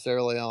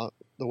necessarily on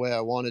the way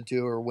I wanted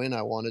to or when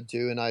I wanted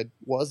to, and I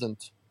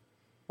wasn't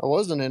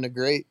in a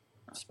great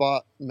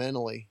spot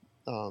mentally.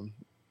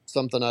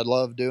 Something I'd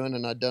loved doing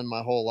and I'd done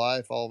my whole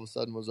life all of a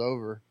sudden was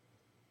over,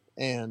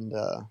 and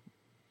I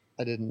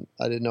didn't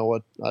know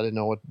what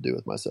to do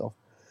with myself.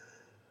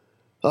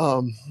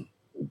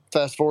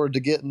 Fast forward to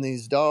getting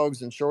these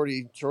dogs, and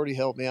Shorty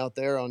helped me out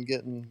there on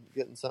getting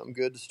something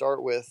good to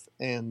start with,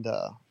 and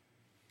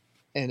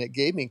and it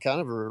gave me kind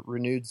of a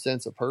renewed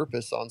sense of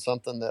purpose on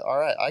something that, all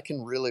right, I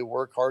can really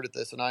work hard at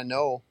this. And I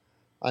know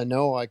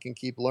I can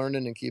keep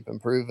learning and keep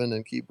improving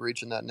and keep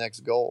reaching that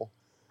next goal.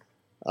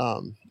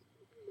 And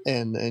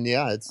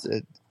yeah,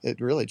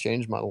 it really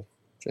changed my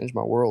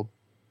world.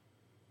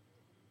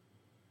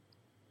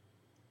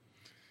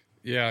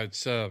 Yeah,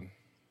 it's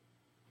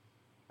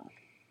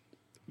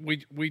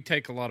we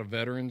take a lot of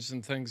veterans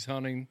and things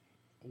hunting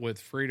with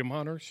Freedom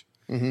Hunters,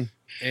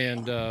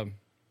 and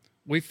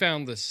we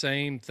found the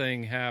same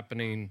thing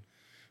happening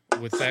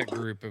with that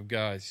group of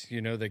guys.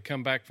 You know, they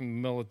come back from the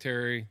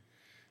military,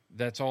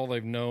 that's all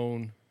they've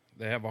known.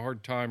 They have a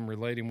hard time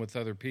relating with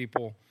other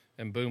people,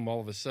 and boom, all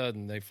of a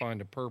sudden they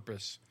find a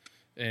purpose,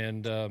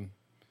 and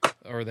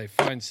or they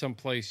find some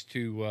place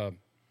to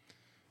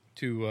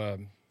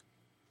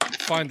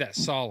find that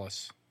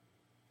solace,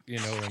 you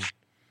know, and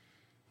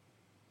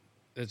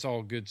it's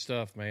all good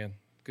stuff, man.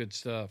 Good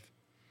stuff.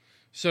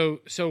 So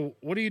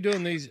what are you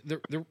doing these?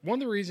 One of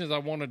the reasons I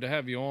wanted to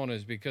have you on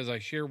is because I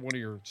shared one of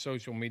your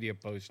social media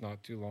posts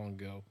not too long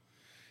ago,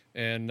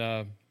 and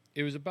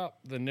it was about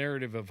the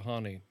narrative of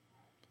hunting.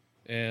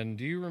 And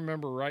do you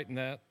remember writing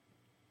that?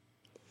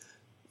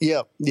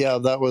 Yeah,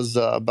 that was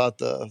about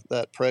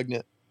that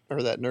pregnant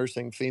or that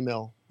nursing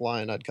female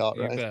lion I'd caught,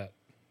 right?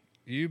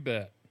 You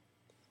bet.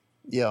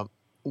 Yeah.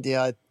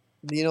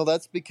 You know,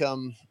 that's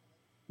become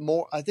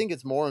more. I think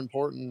it's more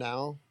important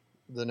now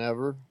than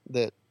ever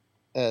that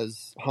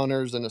as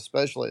hunters and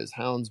especially as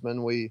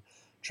houndsmen, we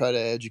try to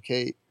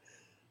educate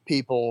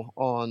people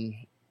on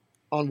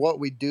what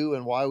we do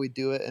and why we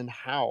do it and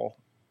how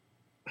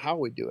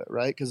we do it,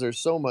 right? Because there's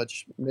so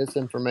much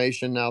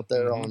misinformation out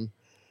there on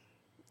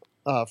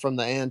from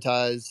the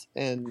antis,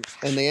 and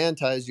the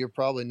antis, you're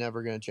probably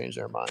never going to change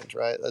their minds,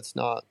 right? It's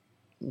not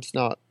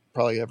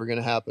probably ever going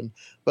to happen.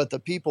 But the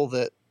people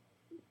that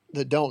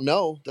don't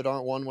know, that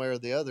aren't one way or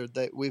the other,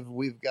 that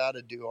we've got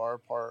to do our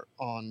part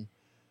on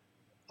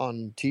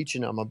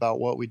teaching them about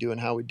what we do and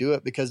how we do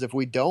it. Because if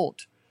we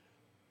don't,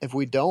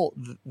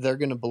 they're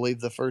going to believe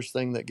the first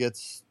thing that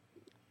gets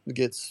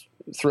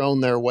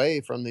thrown their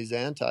way from these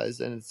antis,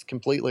 and it's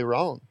completely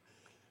wrong.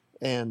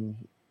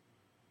 And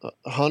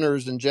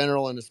hunters in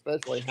general, and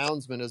especially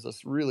houndsmen, is a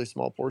really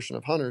small portion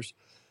of hunters.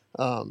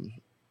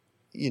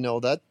 You know,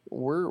 that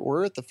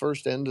we're at the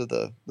first end of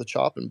the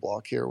chopping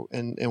block here,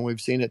 and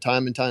we've seen it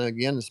time and time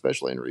again,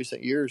 especially in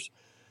recent years,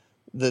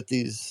 that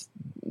these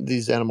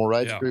animal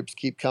rights groups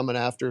keep coming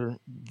after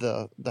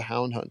the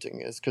hound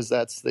hunting, is because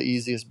that's the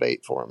easiest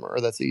bait for them, or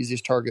that's the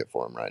easiest target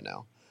for them right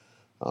now.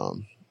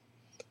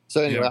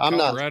 So anyway,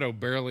 Colorado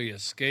barely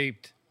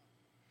escaped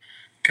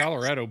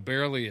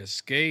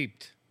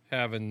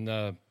having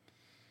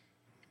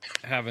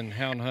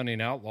hound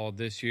hunting outlawed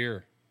this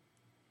year,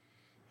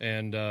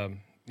 and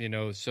you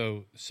know,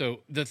 so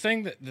the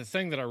thing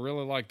that I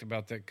really liked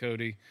about that,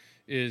 Cody,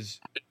 is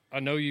I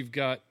know you've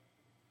got,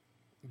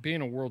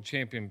 being a world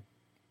champion,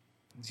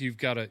 you've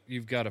got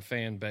a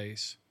fan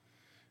base,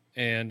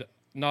 and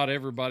not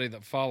everybody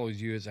that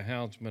follows you is a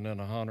houndsman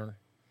and a hunter,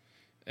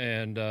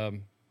 and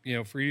you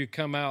know, for you to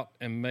come out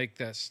and make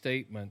that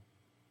statement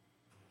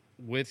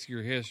with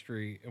your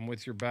history and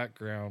with your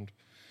background,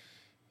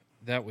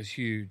 that was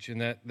huge, and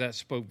that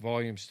spoke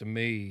volumes to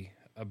me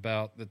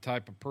about the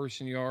type of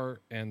person you are,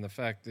 and the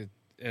fact that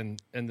and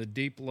the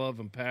deep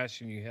love and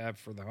passion you have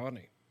for the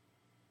hunting.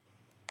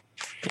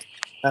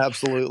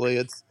 Absolutely.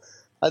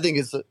 I think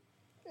it's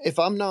if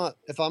I'm not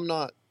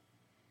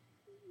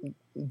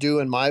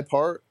doing my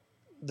part,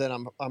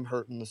 then I'm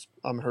hurting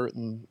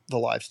the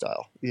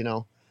lifestyle, you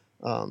know.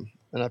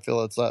 And I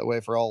feel it's that way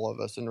for all of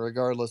us. And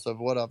regardless of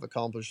what I've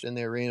accomplished in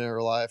the arena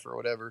or life or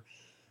whatever,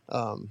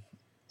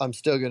 I'm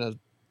still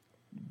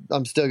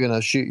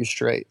gonna shoot you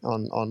straight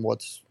on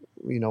what's,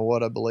 you know,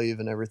 what I believe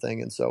and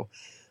everything. And so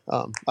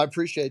I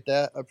appreciate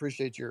that. I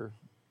appreciate your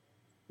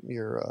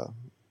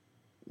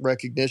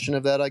recognition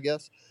of that, I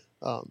guess.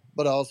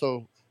 But I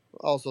also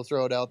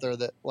throw it out there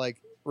that,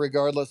 like,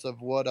 regardless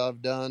of what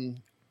I've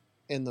done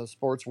in the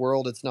sports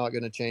world, it's not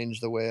going to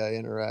change the way I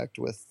interact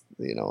with,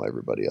 you know,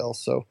 everybody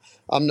else. So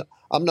I'm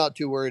not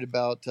too worried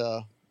about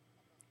I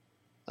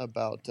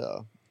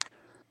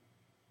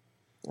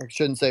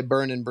shouldn't say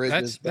burning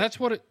bridges. That's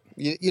what it.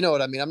 You know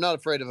what I mean? I'm not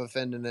afraid of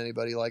offending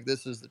anybody. Like,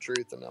 this is the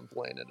truth, and I'm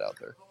playing it out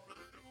there.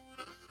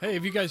 Hey,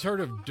 have you guys heard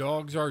of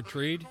Dogs Are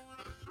Treed?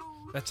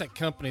 That's that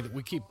company that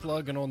we keep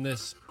plugging on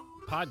this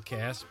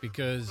podcast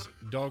because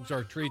Dogs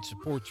Are Treed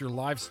supports your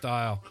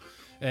lifestyle.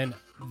 And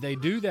they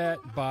do that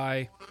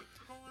by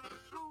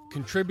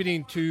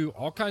contributing to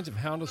all kinds of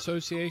hound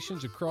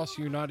associations across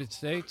the United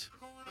States.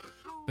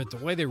 But the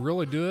way they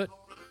really do it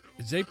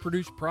is they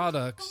produce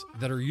products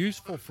that are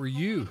useful for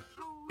you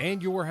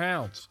and your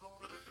hounds.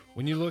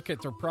 When you look at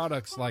their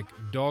products like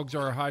Dogs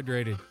Are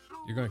Hydrated,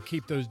 you're going to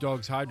keep those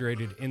dogs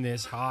hydrated in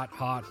this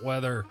hot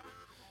weather.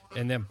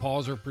 And then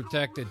paws are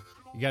protected.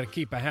 You got to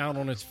keep a hound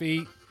on his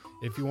feet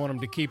if you want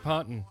him to keep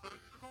hunting.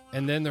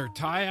 And then their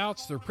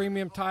tie-outs, their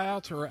premium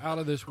tie-outs are out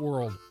of this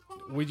world.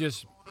 We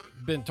just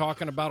been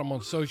talking about them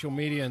on social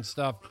media and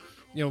stuff.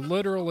 You know,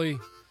 literally,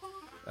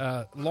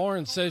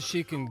 Lauren says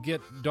she can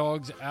get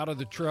dogs out of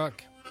the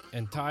truck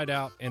and tied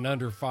out in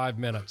under 5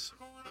 minutes.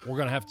 We're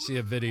going to have to see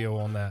a video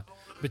on that.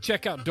 But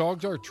check out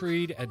Dogs Are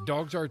Treed at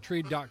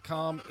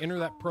dogsaretreed.com. Enter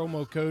that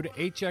promo code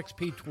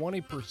HXP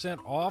 20%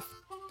 off.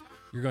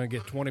 You're going to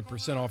get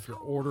 20% off your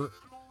order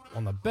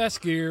on the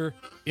best gear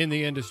in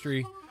the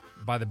industry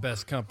by the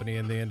best company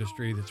in the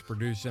industry that's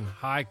producing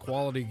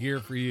high-quality gear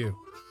for you.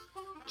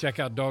 Check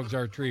out Dogs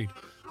Are Treed.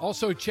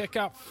 Also, check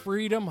out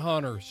Freedom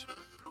Hunters.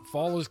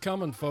 Fall is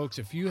coming, folks.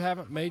 If you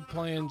haven't made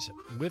plans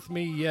with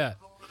me yet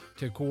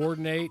to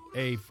coordinate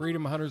a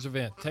Freedom Hunters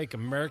event, take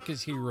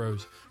America's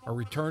heroes, our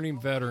returning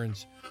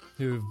veterans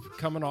who've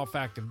coming off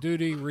active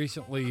duty,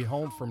 recently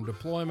home from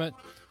deployment,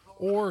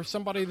 or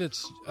somebody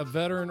that's a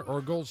veteran or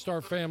a Gold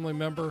Star family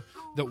member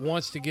that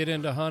wants to get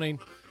into hunting,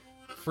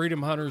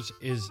 Freedom Hunters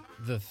is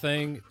the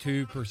thing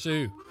to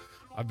pursue.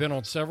 I've been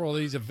on several of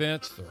these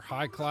events. They're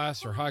high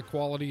class, they're high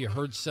quality. You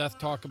heard Seth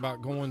talk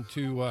about going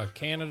to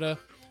Canada,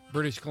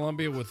 British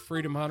Columbia with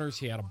Freedom Hunters.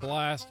 He had a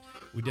blast.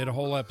 We did a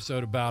whole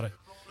episode about it.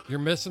 You're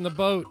missing the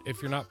boat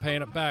if you're not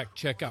paying it back.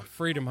 Check out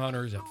Freedom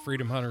Hunters at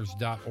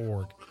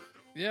freedomhunters.org.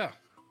 Yeah,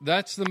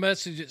 that's the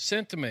message it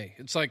sent to me.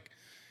 It's like,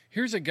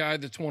 here's a guy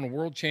that's won a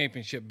world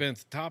championship, been at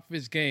the top of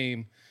his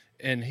game,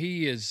 and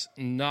he is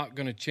not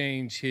going to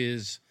change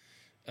his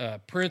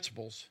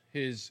principles,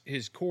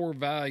 his core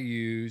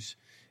values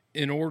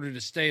in order to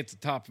stay at the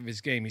top of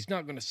his game. He's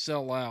not going to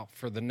sell out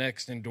for the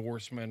next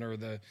endorsement or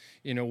the,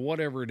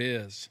 whatever it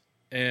is.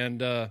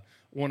 And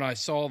when I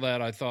saw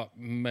that, I thought,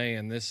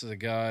 man, this is a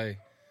guy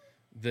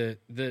that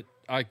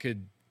I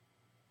could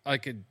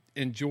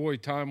enjoy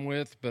time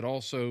with, but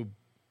also,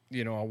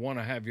 I want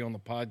to have you on the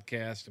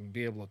podcast and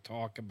be able to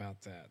talk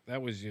about that.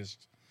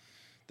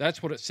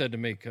 That's what it said to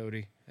me,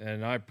 Cody.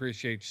 And I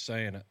appreciate you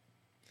saying it.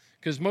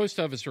 Because most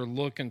of us are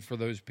looking for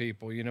those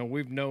people.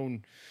 We've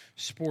known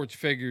sports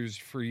figures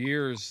for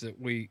years that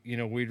we'd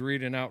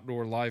read an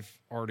Outdoor Life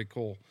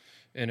article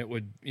and it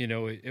would,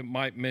 it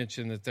might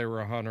mention that they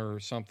were a hunter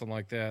or something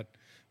like that.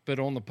 But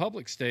on the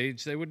public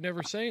stage, they would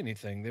never say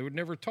anything. They would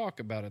never talk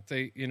about it.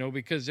 They,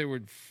 because they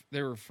were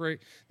afraid.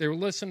 They were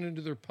listening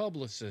to their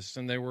publicists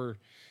and they were,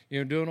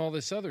 doing all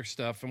this other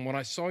stuff. And when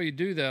I saw you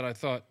do that, I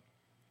thought,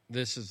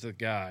 this is the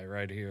guy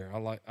right here.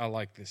 I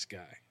like this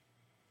guy.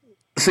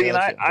 See, and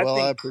I think,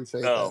 I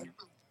appreciate that.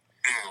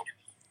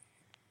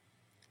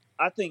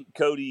 I think,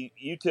 Cody,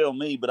 you tell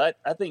me, but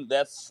I think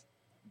that's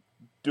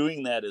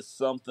doing that is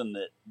something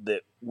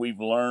that we've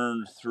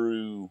learned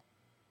through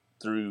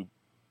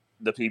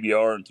the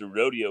PBR and through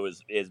rodeo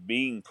is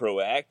being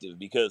proactive,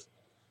 because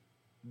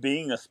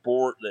being a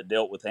sport that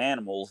dealt with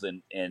animals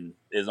and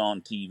is on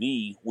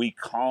TV, we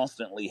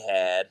constantly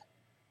had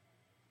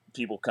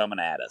people coming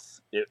at us.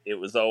 It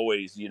was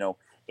always,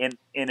 and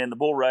in the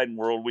bull riding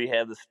world, we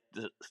have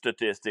the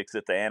statistics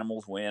that the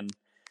animals win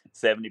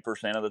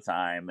 70% of the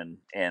time, and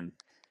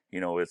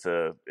it's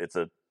a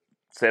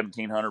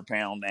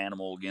 1,700-pound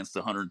animal against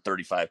a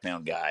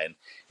 135-pound guy,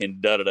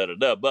 and da da da da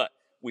da. But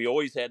we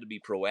always had to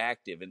be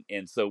proactive,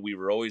 and so we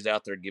were always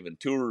out there giving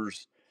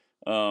tours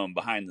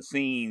behind the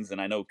scenes. And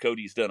I know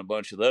Cody's done a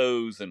bunch of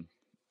those, and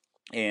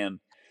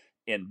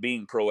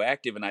being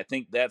proactive. And I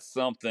think that's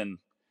something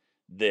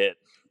that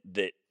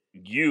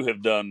you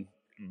have done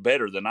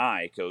better than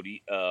I,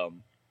 Cody,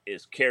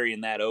 is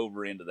carrying that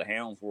over into the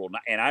hounds world.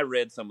 And I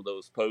read some of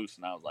those posts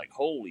and I was like,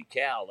 holy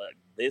cow,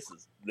 this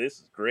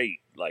is great.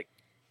 Like,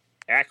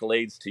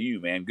 accolades to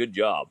you, man. Good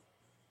job.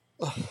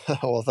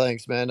 Well,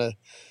 thanks, man.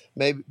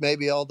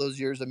 Maybe all those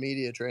years of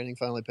media training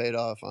finally paid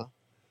off, huh?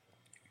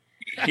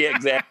 Yeah,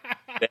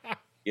 exactly.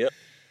 Yep.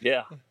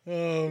 Yeah.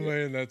 Oh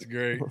man, that's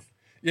great.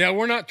 Yeah,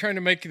 we're not trying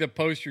to make you the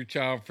poster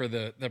child for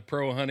the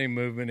pro hunting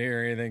movement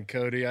here or anything,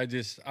 Cody. I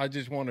just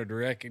wanted to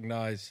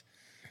recognize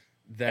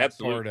that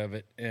Absolutely. part of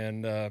it,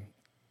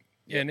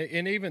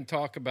 and even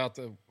talk about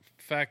the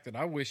fact that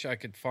I wish I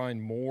could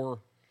find more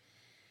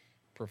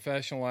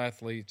professional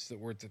athletes that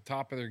were at the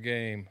top of their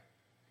game.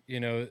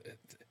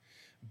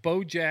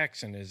 Bo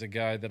Jackson is a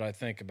guy that I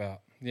think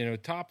about.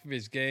 Top of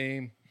his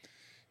game.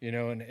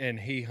 And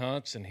he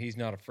hunts, and he's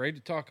not afraid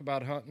to talk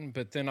about hunting.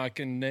 But then I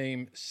can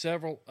name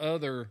several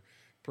other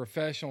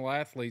professional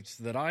athletes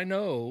that I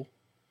know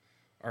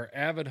are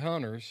avid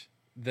hunters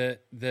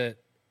that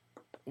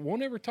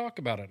won't ever talk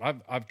about it.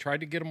 I've tried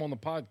to get them on the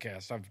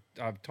podcast.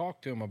 I've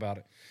talked to them about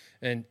it,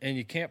 and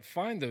you can't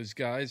find those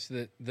guys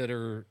that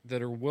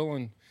are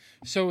willing.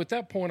 So at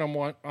that point,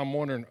 I'm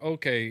wondering,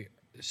 okay,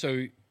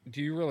 so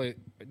do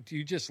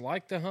you just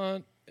like to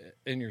hunt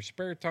in your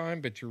spare time,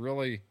 but you're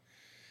really,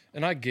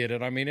 and I get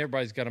it. I mean,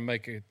 everybody's got to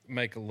make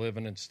a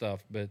living and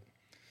stuff, but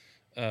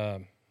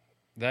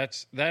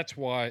that's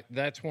why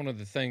that's one of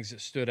the things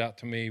that stood out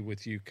to me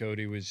with you,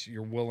 Cody, was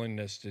your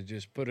willingness to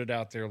just put it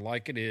out there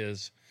like it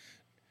is,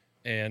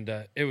 and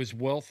it was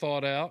well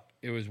thought out,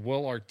 it was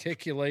well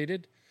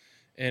articulated,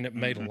 and it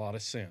made a lot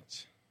of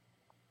sense.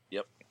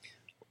 Yep.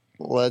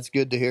 Well, that's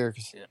good to hear,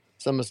 because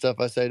some of the stuff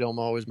I say don't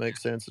always make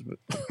sense.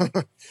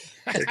 But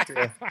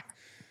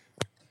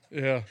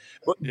yeah,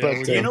 but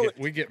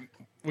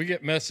we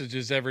get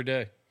messages every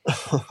day.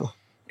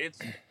 it's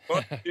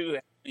fun too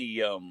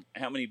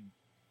how many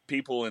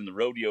people in the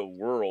rodeo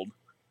world,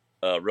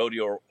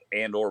 rodeo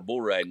and or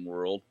bull riding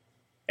world,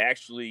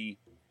 actually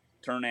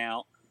turn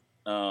out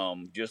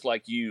just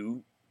like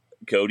you,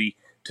 Cody,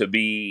 to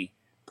be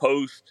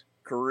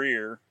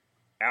post-career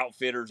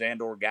outfitters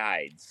and or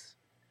guides.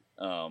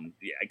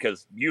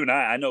 Because you and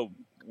I know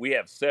we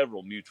have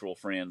several mutual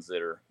friends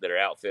that are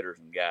outfitters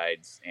and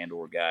guides and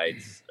or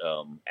guides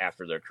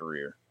after their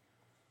career.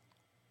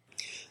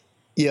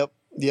 Yep,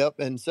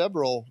 and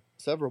several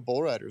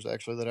bull riders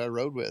actually that I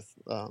rode with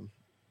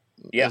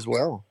as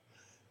well.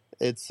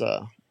 It's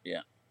I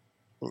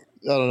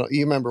don't know.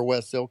 You remember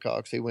Wes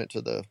Silcox? He went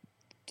to the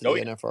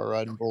NFR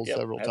Riding Bulls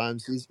several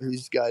times.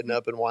 He's guiding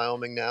up in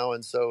Wyoming now,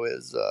 and so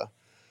is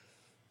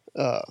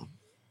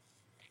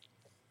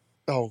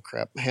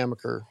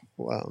Hammaker.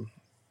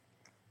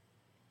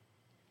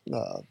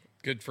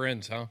 Good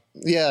friends, huh?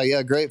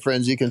 Yeah, great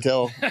friends. You can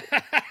tell.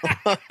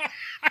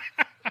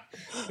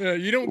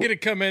 You don't get to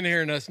come in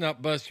here and us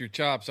not bust your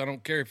chops. I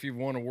don't care if you've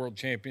won a world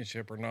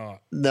championship or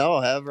not.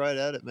 No, have right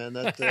at it, man.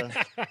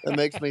 That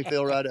makes me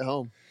feel right at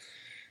home.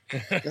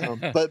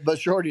 But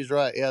Shorty's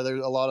right. Yeah,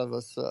 there's a lot of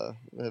us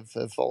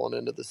have fallen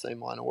into the same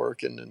line of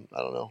work, and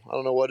I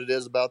don't know what it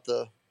is about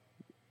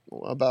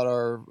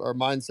our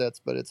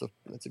mindsets, but it's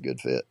a good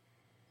fit.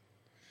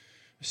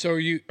 So are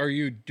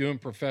you doing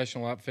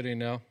professional outfitting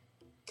now?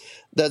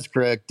 That's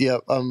correct.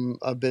 Yep.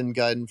 I've been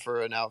guiding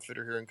for an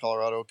outfitter here in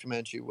Colorado,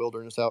 Comanche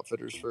Wilderness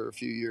Outfitters, for a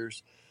few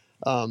years.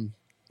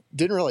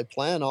 Didn't really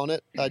plan on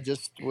it. I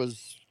just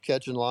was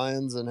catching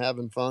lions and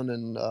having fun,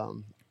 and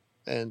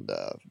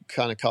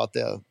kind of caught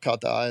the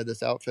eye of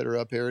this outfitter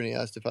up here, and he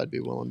asked if I'd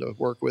be willing to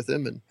work with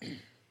him,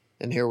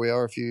 and here we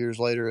are a few years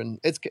later, and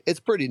it's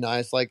pretty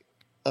nice. Like,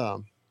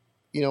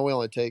 we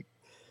only take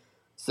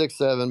 6,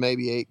 7,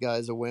 maybe 8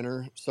 guys a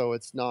winter, so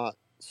it's not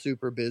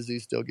super busy.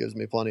 Still gives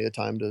me plenty of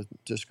time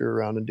to screw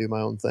around and do my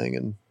own thing,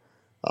 and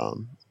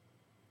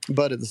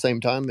but at the same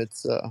time,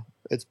 it's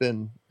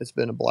been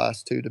a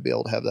blast too to be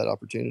able to have that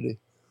opportunity.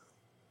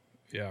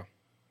 Yeah.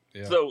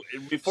 So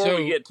before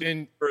we get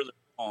further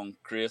on,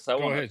 Chris, I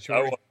want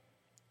to.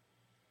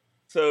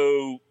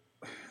 So,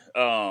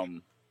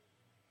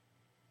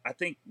 I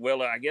think.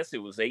 Well, I guess it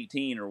was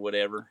 18 or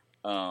whatever.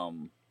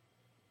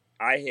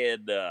 I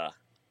had,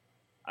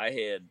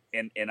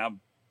 and I'm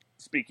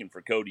speaking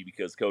for Cody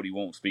because Cody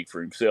won't speak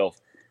for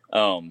himself.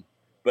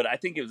 But I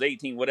think it was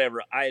 18,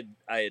 whatever. I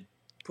had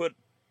put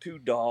 2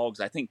 dogs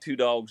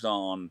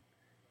on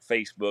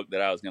Facebook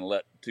that I was going to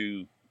let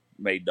 2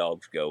 maid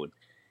dogs go.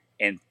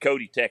 And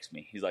Cody texted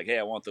me. He's like, "Hey,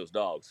 I want those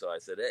dogs." So I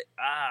said,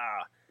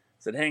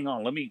 "Hang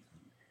on, let me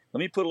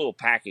put a little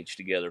package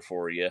together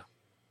for you.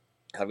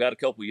 I've got a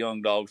couple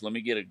young dogs. Let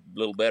me get a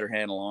little better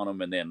handle on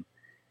them, and then,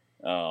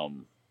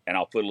 and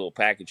I'll put a little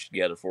package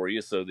together for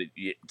you so that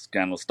it's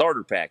kind of a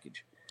starter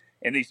package."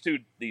 And these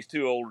two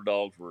older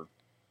dogs were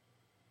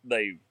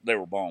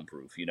bomb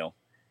proof,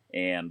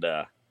 And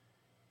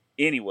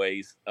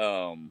anyways,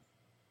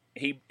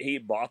 he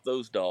bought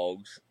those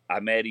dogs.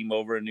 I met him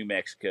over in New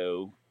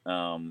Mexico.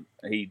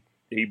 He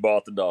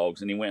bought the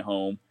dogs and he went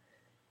home,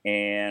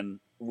 and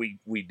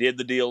we did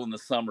the deal in the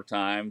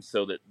summertime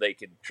so that they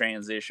could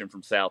transition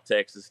from South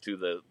Texas to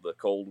the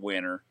cold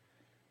winter,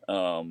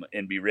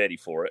 and be ready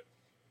for it.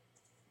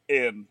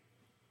 And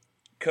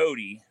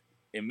Cody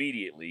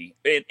immediately,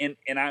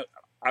 and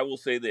I will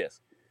say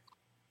this,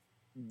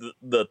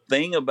 the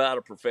thing about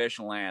a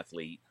professional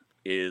athlete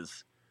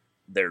is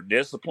they're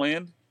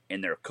disciplined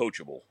and they're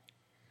coachable.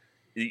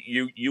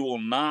 You will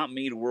not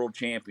meet a world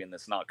champion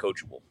that's not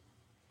coachable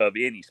of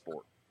any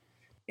sport.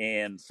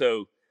 And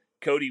so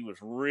Cody was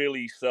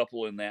really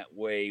supple in that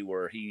way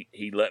where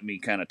he let me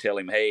kind of tell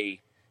him,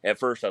 hey, at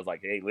first I was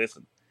like, hey,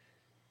 listen,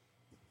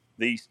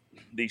 these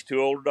 2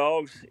 older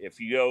dogs, if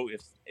you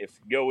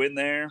go in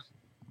there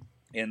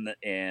and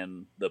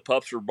the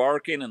pups are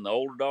barking and the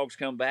older dogs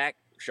come back,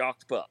 shock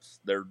the pups.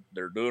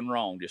 They're doing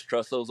wrong. Just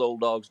trust those old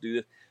dogs do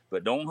this.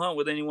 But don't hunt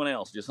with anyone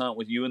else. Just hunt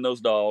with you and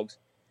those dogs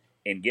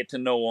and get to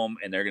know them,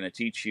 and they're going to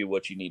teach you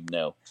what you need to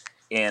know.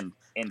 And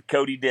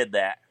Cody did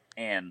that.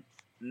 And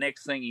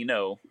next thing you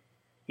know,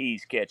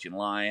 he's catching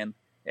lion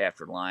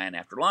after lion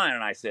after lion.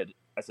 And I said,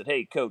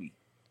 hey, Cody,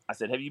 I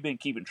said, have you been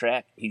keeping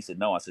track? He said,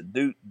 no. I said,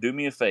 do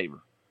me a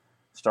favor.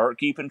 Start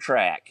keeping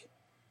track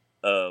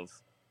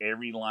of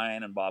every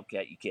lion and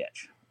bobcat you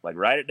catch. Like,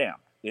 write it down.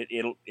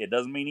 It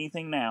doesn't mean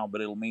anything now,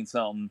 but it'll mean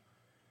something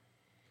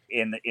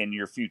in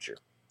your future.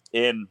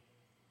 And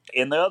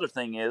the other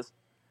thing is,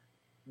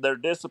 they're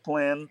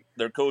disciplined,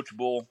 they're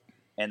coachable,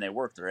 and they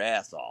work their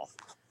ass off.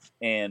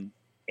 And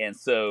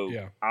so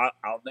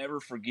I'll never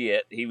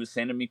forget, he was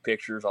sending me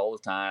pictures all the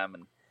time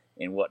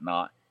and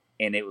whatnot.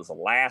 And it was the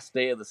last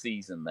day of the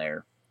season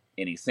there,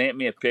 and he sent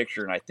me a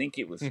picture, and I think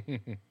it was a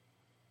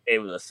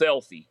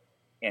selfie,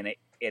 and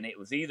it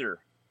was either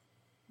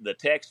the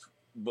text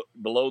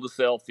below the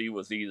selfie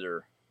was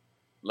either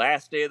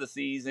last day of the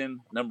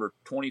season, number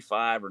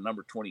 25 or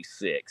number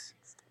 26.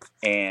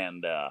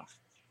 And I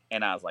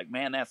was like,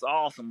 man, that's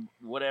awesome.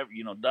 Whatever,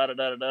 da da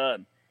da da da.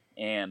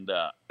 And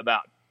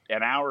about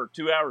an hour or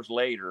 2 hours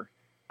later,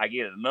 I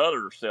get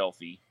another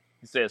selfie.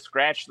 It says,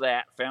 "Scratch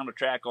that. Found a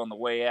track on the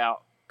way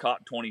out.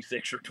 Caught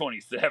 26 or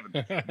 27."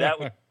 That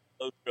was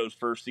Lotro's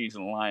first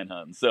season of lion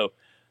hunting. So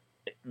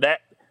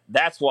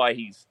that's why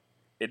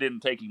it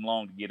didn't take him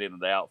long to get into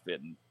the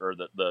outfitting or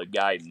the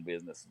guiding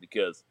business,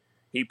 because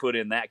he put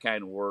in that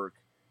kind of work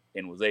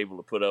and was able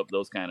to put up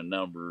those kind of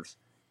numbers.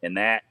 And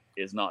that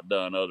is not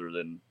done other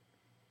than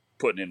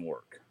putting in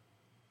work.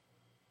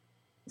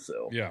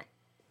 So, Yeah.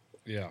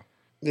 Yeah,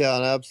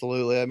 and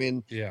absolutely. I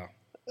mean, Yeah.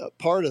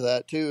 Part of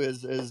that too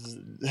is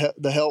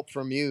the help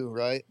from you,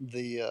 right?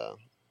 The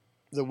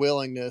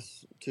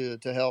willingness to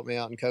help me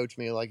out and coach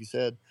me, like you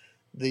said.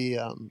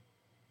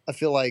 I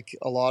feel like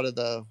a lot of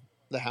the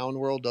hound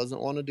world doesn't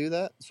want to do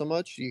that so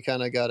much. You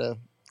kind of gotta.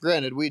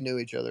 Granted, we knew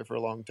each other for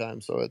a long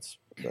time, so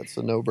that's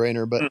a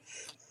no-brainer.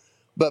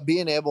 But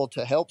being able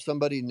to help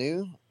somebody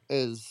new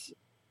is,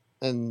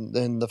 and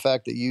the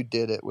fact that you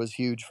did it was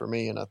huge for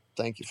me, and I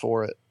thank you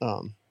for it.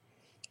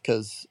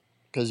 Because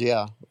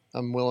yeah,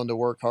 I'm willing to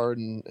work hard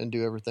and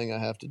do everything I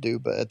have to do,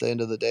 but at the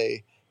end of the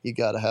day, you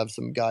got to have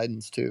some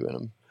guidance too, and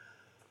I'm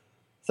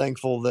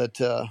thankful that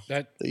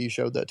you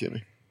showed that to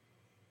me.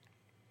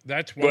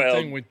 That's one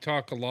thing we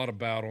talk a lot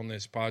about on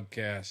this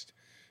podcast: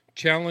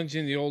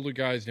 challenging the older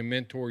guys to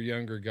mentor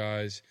younger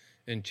guys,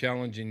 and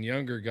challenging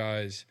younger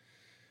guys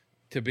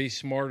to be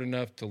smart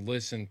enough to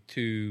listen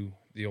to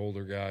the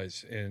older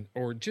guys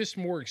or just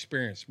more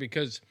experience.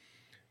 Because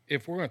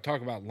if we're going to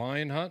talk about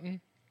lion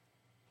hunting,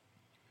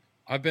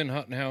 I've been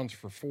hunting hounds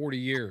for 40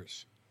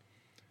 years.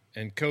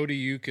 And Cody,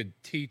 you could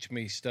teach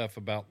me stuff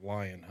about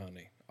lion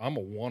hunting. I'm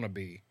a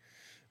wannabe.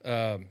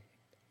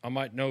 I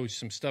might know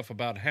some stuff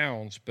about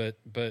hounds, but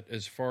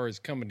as far as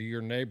coming to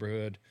your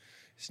neighborhood,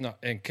 it's not,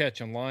 and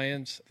catching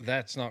lions,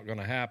 that's not going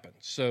to happen.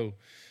 So,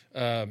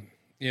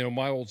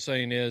 my old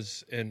saying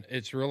is, and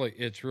it's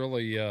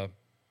really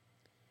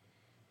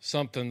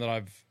something that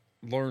I've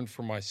learned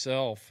for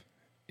myself,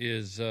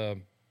 is the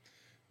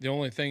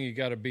only thing you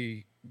got to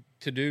be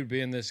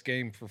in this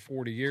game for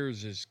 40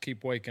 years is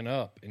keep waking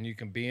up, and you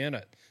can be in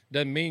it.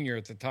 Doesn't mean you're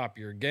at the top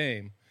of your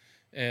game.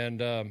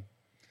 And,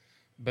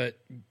 but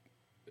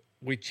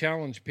we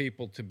challenge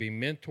people to be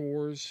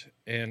mentors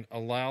and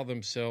allow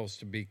themselves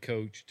to be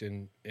coached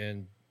and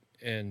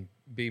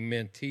be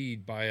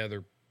menteed by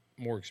other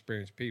more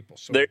experienced people.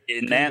 So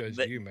kudos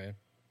to you, man.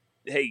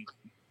 Hey,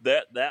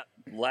 that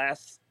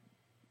last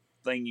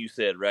thing you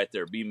said right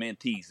there, be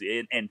mentees.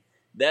 And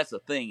that's the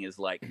thing, is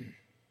like,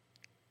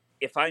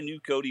 if I knew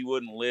Cody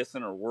wouldn't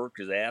listen or work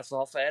his ass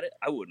off at it,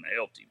 I wouldn't have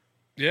helped him.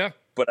 Yeah.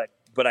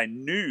 But I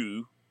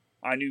knew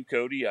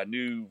Cody. I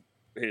knew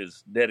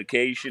his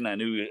dedication. I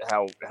knew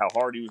how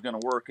hard he was going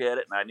to work at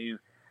it, and I knew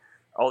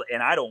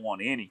and I don't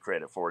want any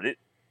credit for it.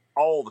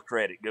 All the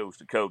credit goes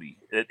to Cody.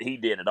 He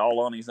did it all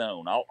on his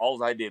own.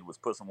 All I did was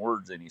put some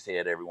words in his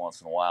head every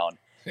once in a while,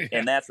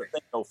 and that's the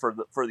thing though,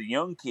 for the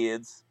young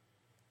kids.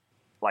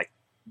 Like,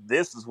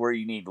 this is where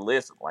you need to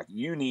listen. Like,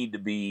 you need to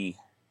be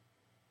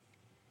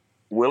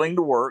willing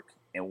to work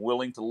and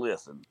willing to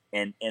listen,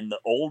 and the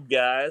old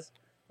guys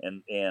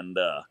and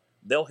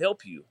they'll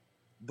help you.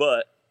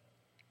 But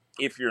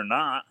if you're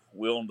not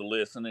willing to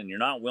listen and you're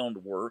not willing to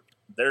work,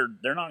 they're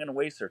not going to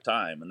waste their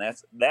time. And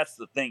that's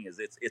the thing, is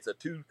it's a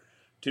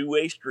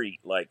two-way street.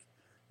 Like,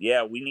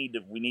 yeah, we need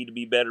to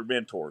be better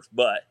mentors,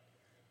 but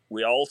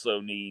we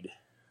also need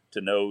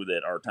to know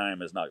that our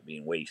time is not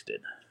being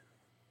wasted.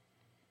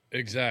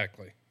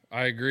 Exactly.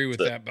 I agree with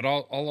that, but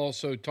I'll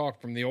also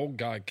talk from the old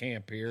guy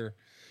camp here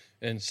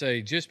and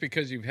say, just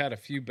because you've had a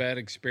few bad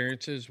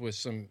experiences with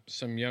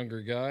some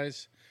younger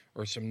guys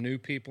or some new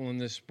people in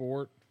this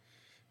sport,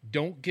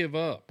 don't give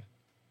up.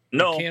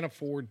 No. We can't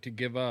afford to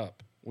give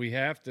up. We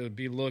have to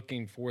be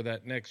looking for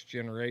that next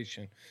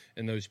generation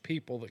and those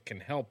people that can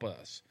help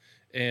us.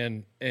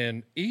 And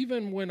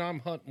even when I'm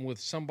hunting with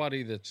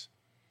somebody that's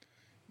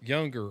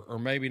younger or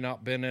maybe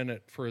not been in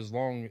it for as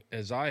long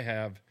as I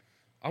have,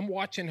 I'm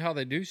watching how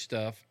they do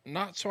stuff,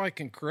 not so I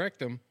can correct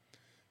them,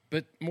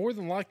 but more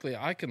than likely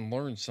I can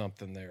learn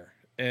something there.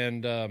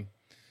 And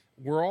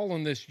we're all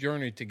in this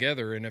journey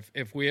together. And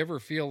if we ever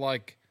feel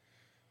like,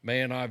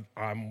 man,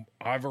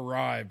 I've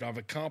arrived, I've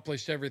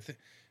accomplished everything,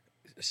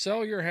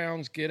 sell your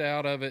hounds, get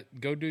out of it,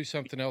 go do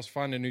something else,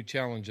 find a new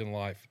challenge in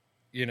life,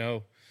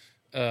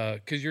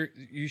 because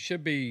you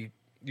should be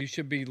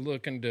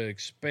looking to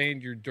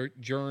expand your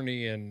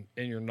journey and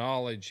your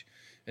knowledge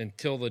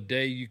until the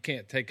day you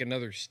can't take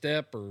another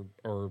step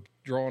or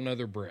draw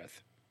another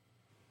breath.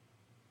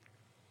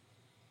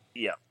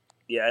 Yeah.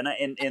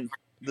 And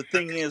the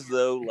thing is,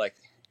 though, like,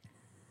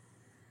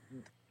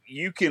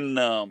 you can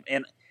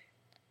and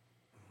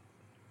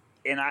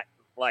I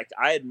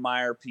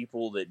admire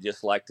people that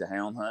just like to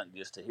hound hunt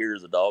just to hear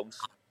the dogs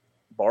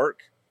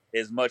bark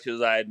as much as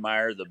I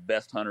admire the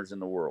best hunters in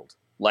the world.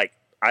 Like,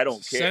 I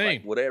don't care.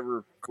 Like,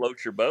 whatever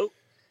floats your boat,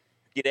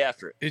 get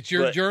after it. It's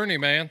your journey,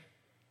 man.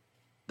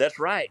 That's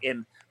right.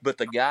 But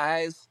the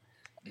guys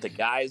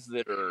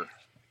that are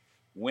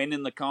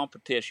winning the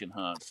competition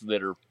hunts,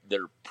 that are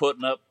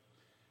putting up,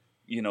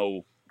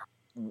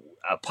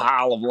 a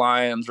pile of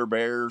lions or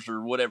bears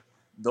or whatever,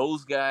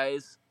 those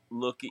guys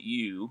look at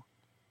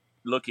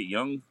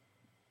young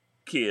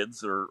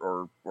kids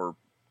or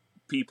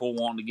people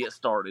wanting to get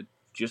started,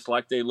 just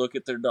like they look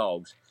at their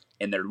dogs,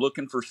 and they're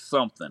looking for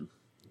something.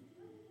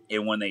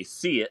 And when they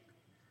see it,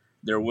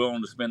 they're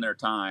willing to spend their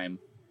time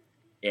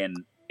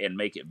and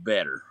make it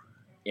better.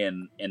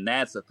 And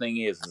that's the thing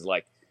is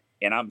like,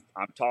 and I'm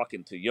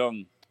talking to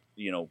young,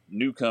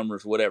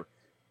 newcomers, whatever.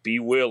 Be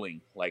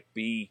willing, like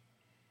be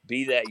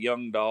that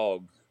young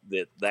dog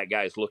that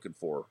guy's looking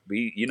for.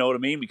 You know what I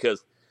mean?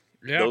 Because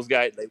those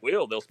guys,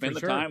 they'll spend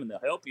the time and they'll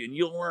help you, and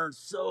you'll learn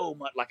so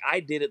much. Like I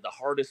did it the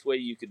hardest way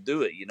you could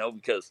do it,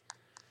 because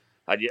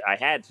I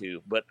had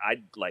to. But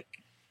I like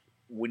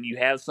when you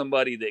have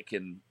somebody that's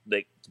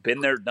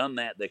been there, done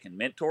that, that can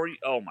mentor you.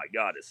 Oh my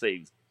God, it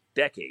saves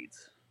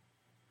decades.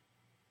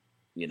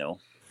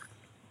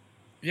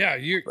 Yeah,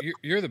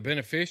 you're the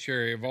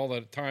beneficiary of all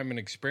that time and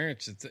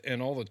experience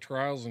and all the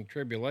trials and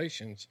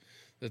tribulations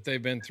that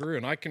they've been through.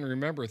 And I can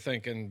remember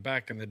thinking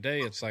back in the day,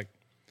 it's like,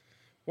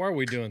 why are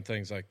we doing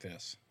things like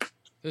this?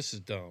 This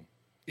is dumb,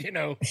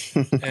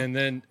 and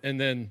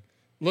then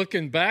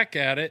looking back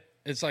at it,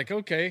 it's like,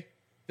 okay,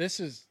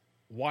 this is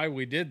why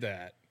we did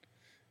that.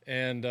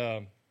 And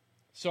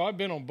so I've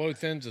been on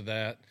both ends of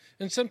that.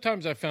 And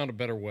sometimes I found a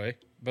better way,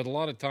 but a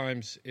lot of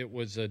times it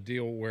was a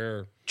deal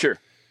where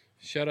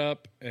shut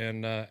up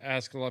and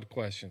ask a lot of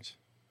questions.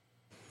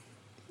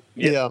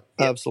 Yeah,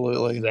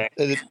 absolutely.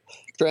 Exactly. It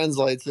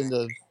translates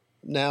into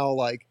now,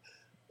 like,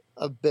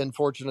 I've been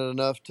fortunate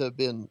enough to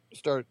the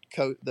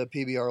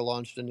PBR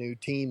launched a new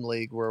team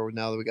league where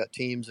now we got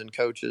teams and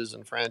coaches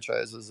and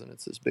franchises, and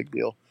it's this big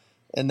deal.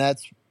 And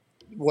that's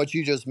what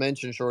you just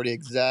mentioned, Shorty,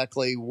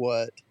 exactly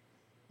what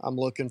I'm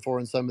looking for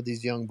in some of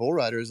these young bull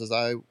riders is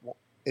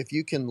if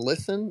you can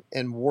listen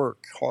and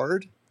work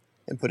hard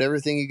and put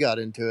everything you got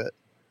into it,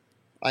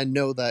 I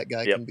know that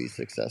guy can be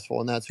successful,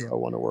 and that's who I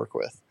want to work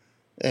with.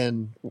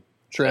 And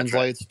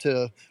translates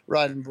to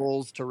riding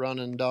bulls, to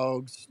running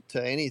dogs,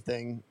 to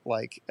anything,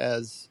 like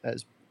as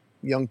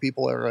young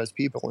people or as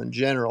people in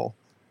general.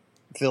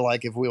 I feel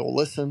like if we will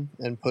listen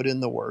and put in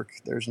the work,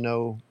 there's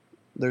no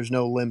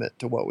limit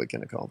to what we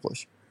can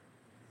accomplish.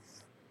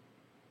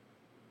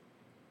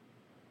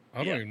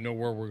 I don't even know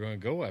where we're going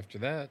to go after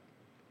that.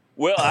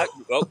 Well,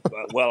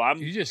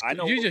 you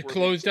just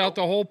closed out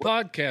the whole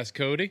podcast,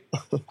 Cody.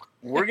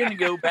 We're going to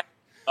go back.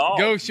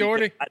 Go,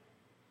 Shorty.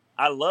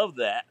 I love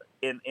that,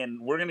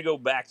 and we're going to go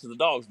back to the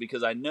dogs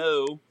because I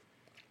know,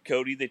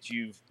 Cody, that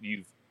you've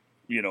you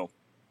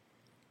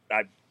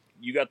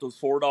got those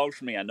 4 dogs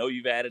for me. I know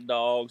you've added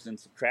dogs and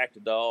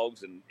subtracted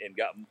dogs and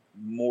got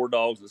more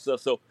dogs and stuff.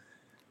 So,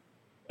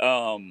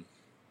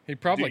 he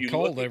probably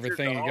culled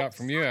everything he got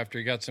from you after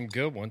he got some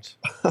good ones.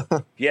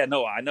 Yeah,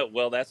 no, I know.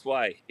 Well, that's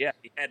why. Yeah,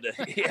 he had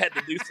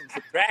to do some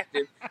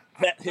subtracting.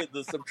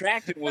 The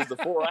subtracting was the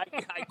 4 I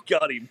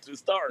got him to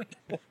start.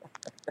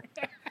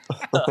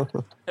 But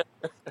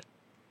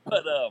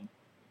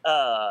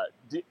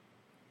do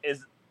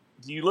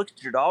you look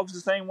at your dogs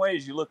the same way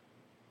as you look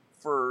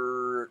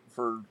for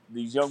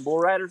these young bull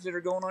riders that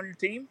are going on your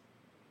team?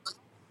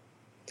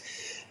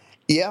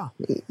 Yeah.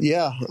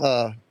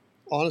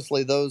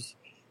 Honestly,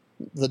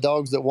 the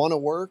dogs that want to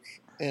work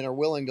and are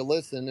willing to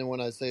listen. And when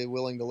I say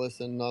willing to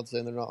listen, not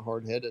saying they're not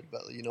hard-headed,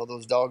 but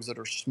those dogs that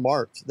are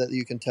smart, that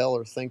you can tell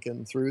are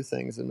thinking through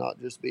things and not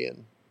just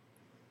being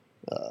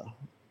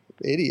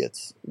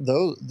idiots.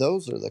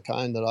 Those are the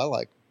kind that I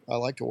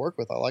like to work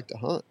with. I like to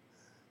hunt.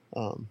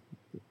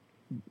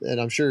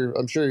 And I'm sure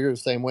you're the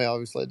same way.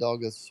 Obviously, a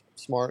dog that's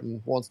smart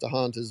and wants to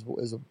hunt is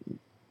a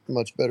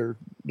much better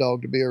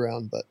dog to be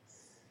around. But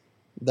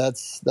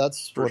that's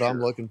what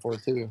I'm looking for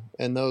too.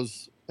 And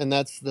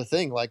that's the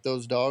thing. Like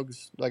those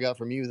dogs I got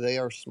from you, they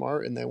are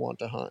smart and they want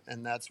to hunt,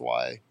 and that's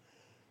why,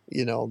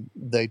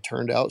 they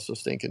turned out so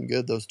stinking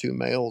good. Those 2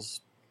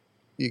 males,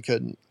 you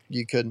couldn't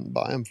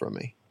buy them from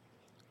me.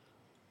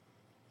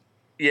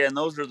 Yeah, and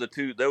those were the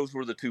 2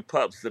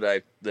 pups that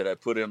I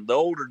put in. The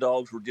older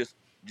dogs were just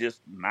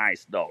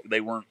nice dogs.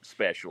 They weren't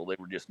special. They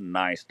were just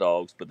nice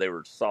dogs, but they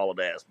were solid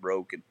ass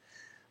broken.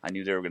 I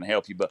knew they were going to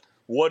help you. But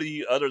what do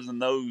you, other than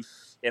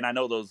those, and I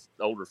know those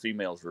older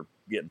females are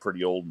getting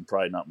pretty old and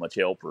probably not much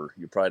help, or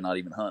you're probably not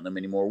even hunting them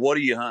anymore. What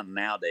are you hunting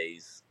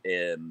nowadays?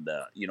 And,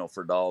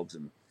 for dogs,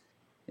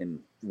 and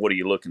what are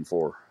you looking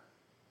for?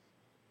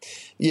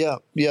 Yeah.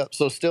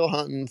 So still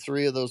hunting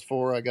 3 of those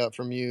 4 I got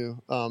from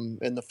you.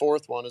 And the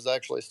 4th one is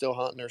actually still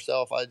hunting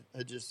herself. I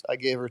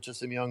gave her to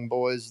some young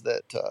boys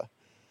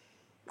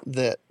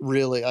that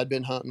really, I'd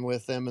been hunting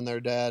with them and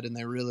their dad, and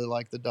they really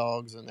liked the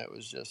dogs, and it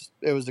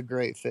was a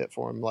great fit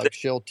for them. Like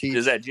she'll teach.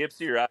 Is that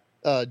Gypsy or?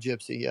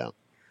 Gypsy, yeah.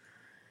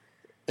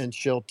 And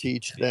she'll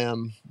teach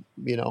them,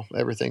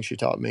 everything she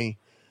taught me.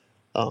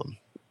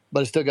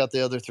 But I still got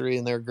the other 3,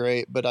 and they're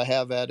great. But I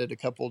have added a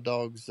couple of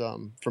dogs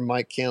from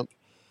Mike Kemp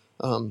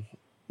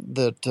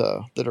that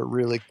are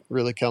really,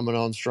 really coming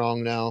on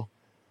strong now.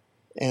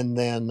 And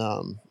then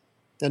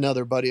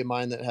another buddy of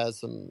mine that has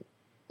some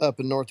up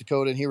in North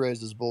Dakota, and he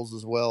raises bulls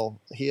as well.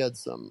 He had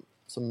some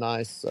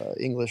nice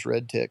English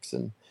red ticks,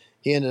 and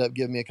he ended up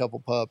giving me a couple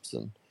pups.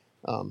 And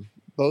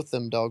both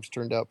them dogs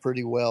turned out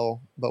pretty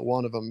well, but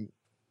one of them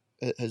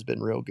has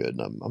been real good,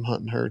 and I'm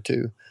hunting her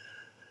too.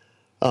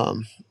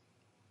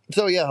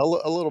 So yeah, a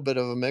little bit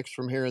of a mix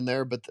from here and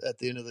there, but at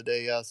the end of the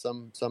day, yeah,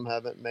 some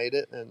haven't made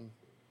it, and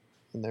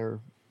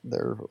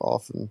they're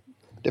off in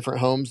different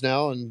homes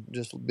now and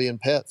just being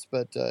pets.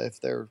 But if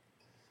they're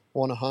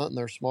want to hunt and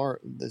they're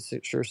smart,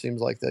 it sure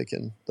seems like they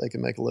can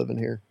make a living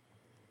here.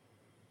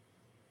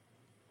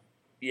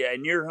 Yeah,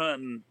 and you're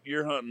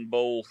hunting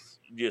both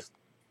just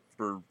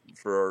for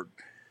our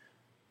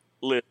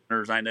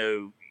listeners. I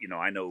know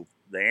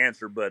the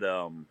answer, but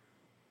a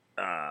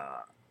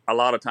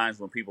lot of times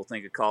when people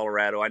think of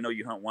Colorado, I know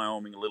you hunt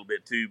Wyoming a little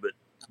bit too, but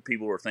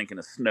people are thinking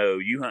of snow.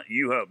 You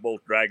hunt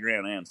both dry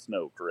ground and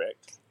snow,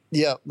 correct?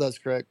 Yeah, that's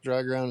correct.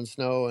 Dry ground and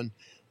snow. And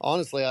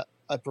honestly,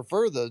 I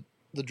prefer the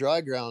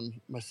dry ground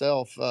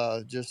myself.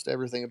 Just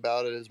everything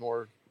about it is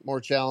more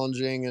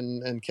challenging,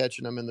 and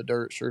catching them in the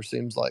dirt sure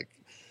seems like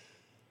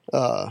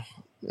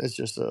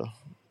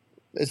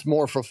it's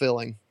more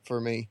fulfilling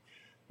for me.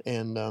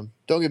 And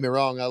don't get me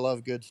wrong, I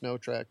love good snow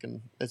track,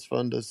 and it's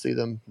fun to see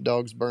them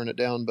dogs burn it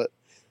down, but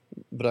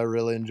I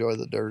really enjoy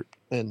the dirt.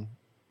 And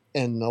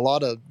a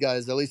lot of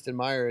guys, at least in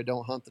my area,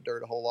 don't hunt the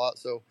dirt a whole lot.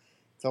 So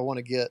if I want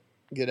to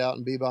get out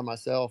and be by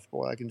myself,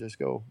 boy, I can just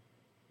go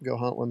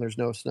hunt when there's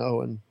no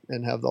snow and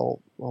have the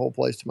whole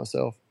place to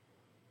myself.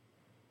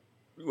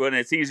 Well,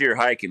 it's easier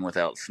hiking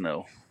without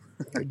snow.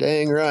 You're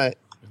dang right.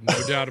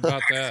 No doubt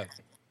about that.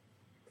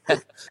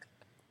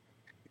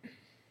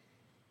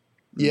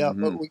 Yeah,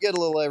 but we get a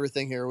little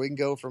everything here. We can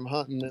go from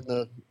hunting in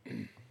the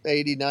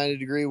 80, 90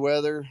 degree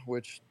weather,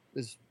 which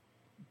is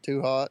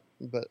too hot,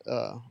 but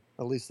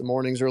at least the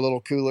mornings are a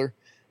little cooler,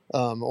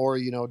 or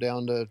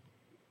down to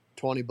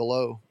 20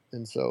 below,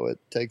 and so it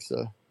takes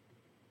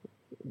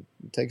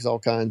all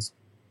kinds.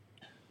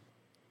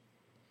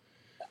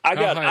 I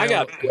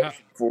got a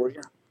question for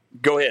you.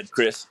 Go ahead,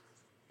 Chris.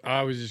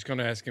 I was just going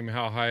to ask him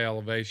how high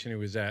elevation he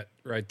was at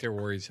right there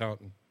where he's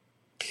hunting.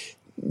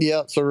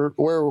 Yeah, so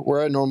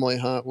where I normally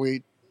hunt,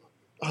 we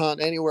hunt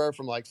anywhere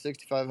from like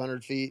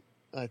 6,500 feet.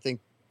 I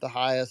think the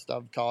highest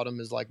I've caught them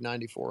is like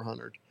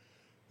 9,400.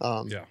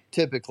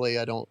 Typically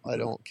I don't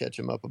catch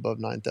them up above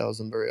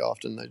 9,000 very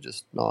often. They're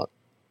just not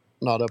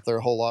up there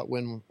a whole lot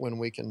when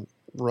we can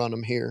run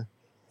them here.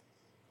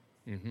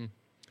 Mm-hmm.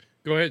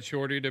 Go ahead,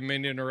 Shorty. Didn't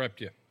mean to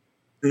interrupt you.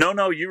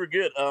 No, you were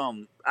good.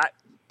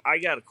 I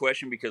got a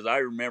question because I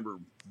remember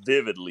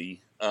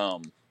vividly.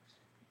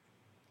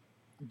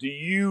 Do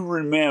you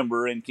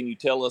remember, and can you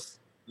tell us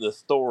the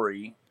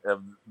story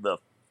of the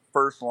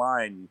first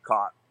lion you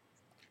caught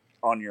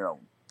on your own?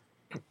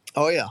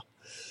 Oh yeah.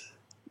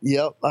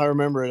 Yep, I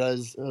remember it. I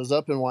was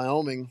up in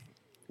Wyoming,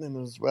 and it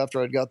was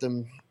after I'd got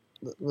them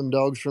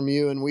dogs from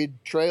you, and we'd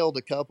trailed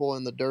a couple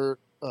in the dirt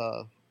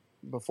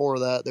before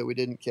that we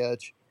didn't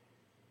catch.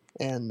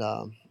 And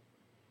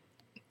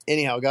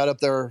anyhow, got up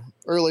there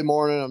early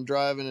morning. I'm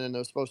driving, and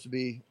the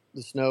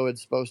snow had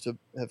supposed to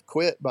have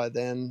quit by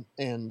then,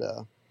 and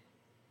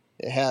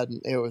it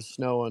hadn't. It was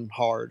snowing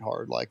hard,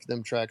 like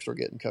them tracks were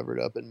getting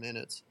covered up in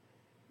minutes.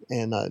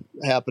 And I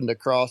happened to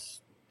cross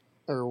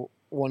the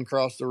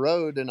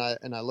road, and I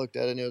looked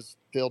at it, and it was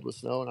filled with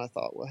snow, and I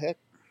thought, well, heck,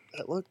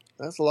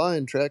 that's a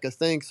lion track, I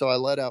think. So I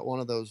let out one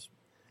of those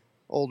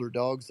older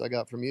dogs I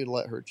got from you to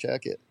let her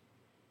check it.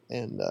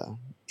 And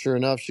sure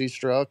enough, she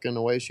struck, and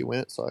away she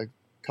went. So I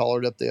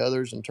collared up the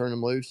others and turned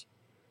them loose.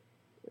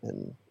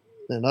 And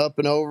then up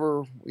and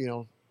over,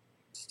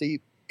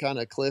 steep, kind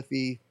of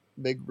cliffy,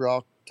 big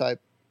rock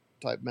type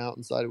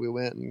mountainside we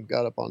went, and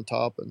got up on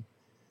top, and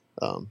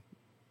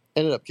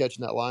ended up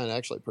catching that lion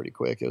actually pretty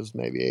quick. It was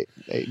maybe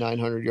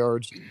 900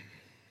 yards,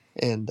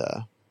 and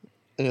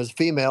it was a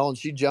female, and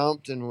she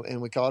jumped,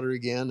 and we caught her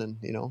again,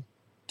 and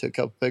took a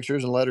couple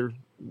pictures and let her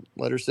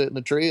sit in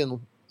the tree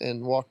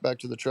and walked back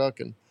to the truck.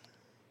 And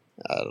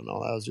I don't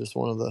know, that was just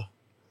one of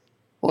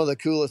the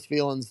coolest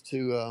feelings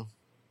to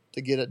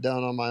get it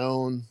done on my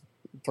own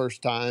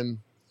first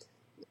time,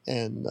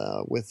 and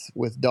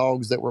with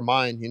dogs that were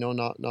mine,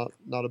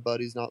 not a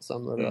buddy's, not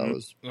something that I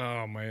was.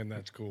 Oh man,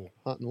 that's cool.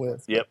 Hunting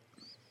with. Yep.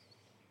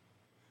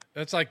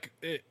 That's like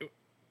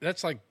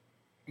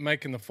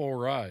making the full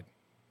ride.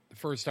 The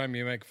first time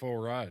you make a full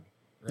ride.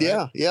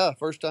 Right? Yeah.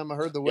 First time I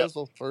heard the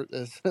whistle,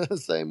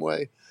 same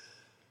way.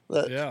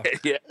 Yeah.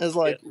 It's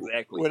like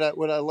exactly.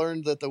 when I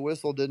learned that the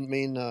whistle didn't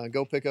mean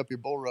go pick up your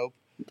bull rope.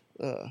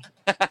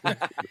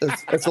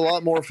 It's a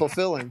lot more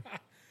fulfilling.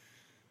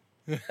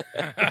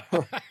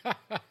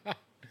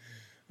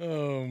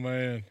 Oh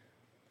man.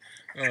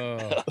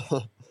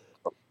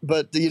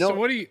 But so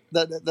what do you?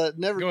 That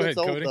never Go gets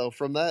ahead, old Cody. though.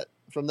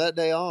 From that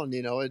day on,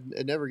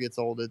 it never gets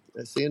old.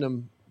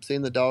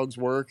 Seeing the dogs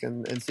work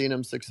and seeing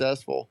them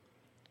successful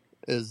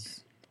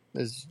is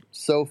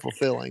so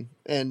fulfilling.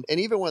 And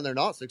even when they're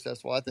not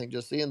successful, I think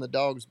just seeing the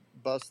dogs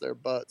bust their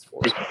butts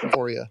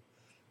for you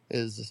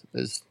is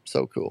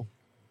so cool.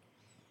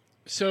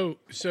 So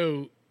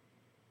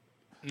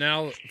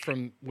now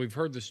we've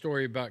heard the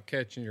story about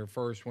catching your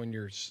first when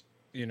you're,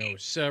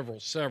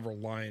 several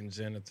lions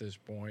in at this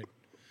point.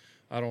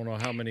 I don't know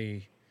how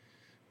many,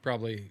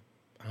 probably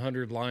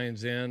 100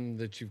 lions in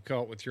that you've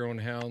caught with your own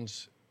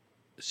hounds.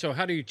 So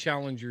how do you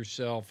challenge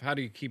yourself? How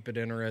do you keep it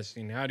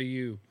interesting? How do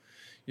you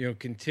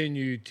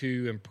continue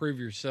to improve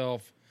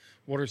yourself?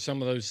 What are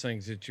some of those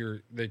things that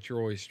you're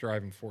always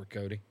striving for,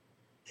 Cody?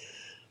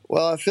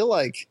 Well, I feel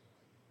like,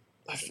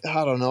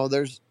 I don't know.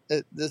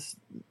 This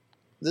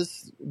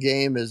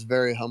game is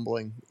very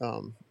humbling,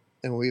 and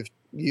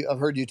I've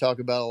heard you talk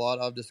about it a lot.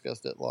 I've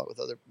discussed it a lot with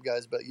other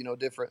guys, but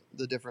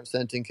the different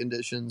scenting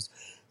conditions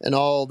and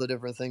all the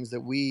different things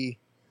that we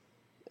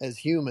as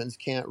humans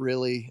can't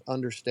really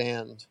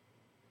understand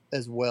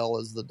as well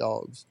as the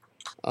dogs.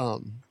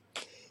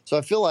 So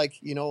I feel like,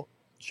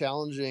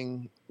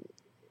 challenging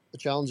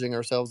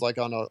ourselves, like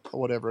on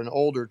an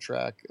older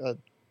track,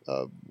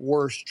 a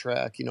worse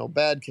track,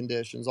 bad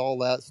conditions, all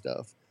that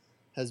stuff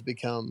has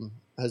become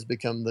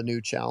the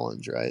new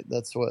challenge, right?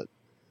 That's what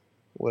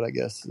I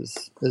guess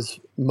is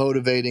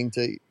motivating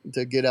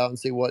to get out and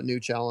see what new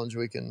challenge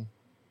we can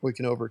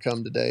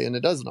overcome today. And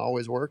it doesn't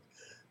always work,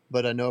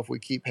 but I know if we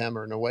keep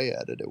hammering away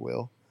at it, it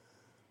will.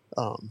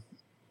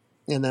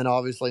 And then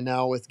obviously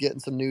now with getting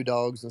some new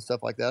dogs and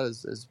stuff like that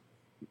is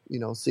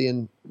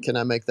seeing, can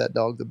I make that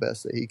dog the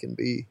best that he can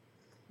be?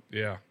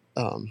 Yeah.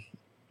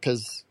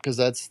 Cause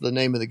that's the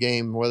name of the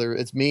game. Whether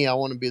it's me, I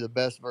want to be the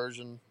best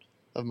version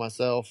of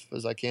myself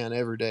as I can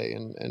every day.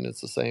 And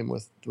it's the same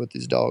with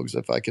these dogs.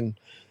 If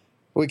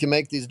we can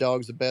make these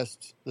dogs the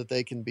best that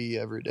they can be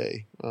every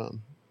day.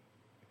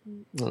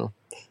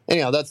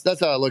 Anyhow, that's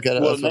how I look at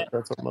it. Well,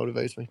 That's what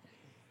motivates me.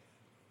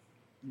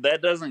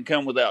 That doesn't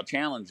come without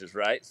challenges,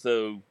 right?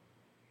 So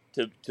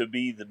to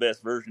be the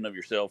best version of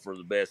yourself, or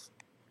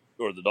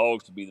the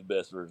dogs to be the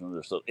best version of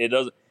themselves,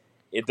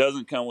 it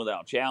doesn't come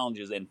without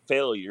challenges, and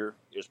failure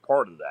is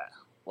part of that.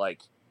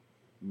 Like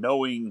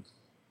knowing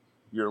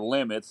your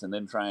limits and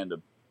then trying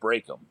to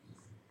break them.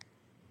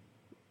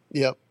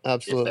 Yep,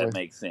 absolutely. If that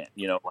makes sense,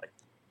 you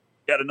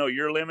got to know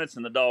your limits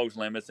and the dog's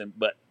limits,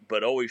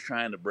 but always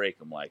trying to break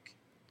them. Like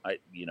I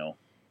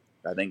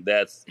think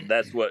that's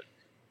what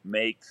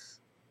makes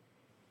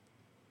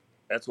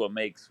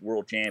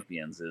world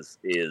champions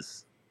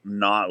is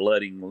not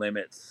letting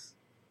limits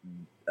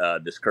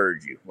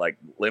discourage you. Like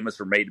limits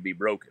are made to be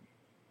broken.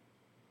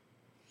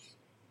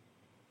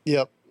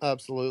 Yep,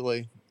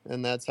 absolutely.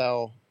 And that's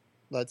how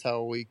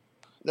we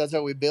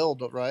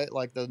build, right?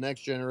 Like the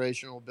next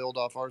generation will build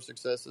off our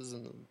successes,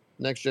 and the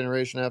next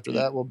generation after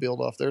that will build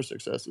off their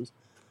successes.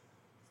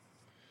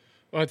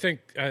 Well, I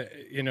think,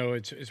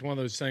 it's one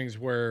of those things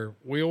where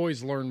we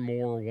always learn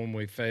more when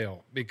we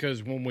fail,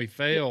 because when we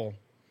fail,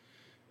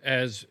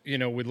 as we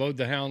load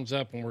the hounds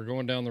up and we're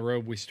going down the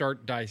road, we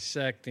start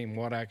dissecting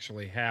what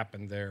actually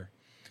happened there.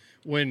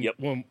 When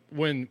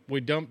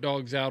we dump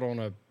dogs out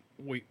on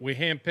we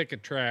hand pick a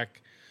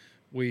track,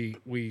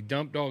 we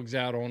dump dogs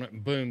out on it,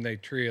 and boom, they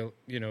tree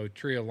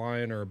a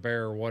lion or a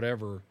bear or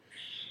whatever.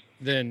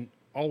 Then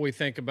all we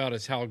think about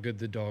is how good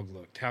the dog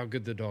looked,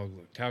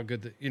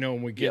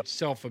 and we get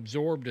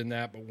self-absorbed in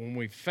that. But when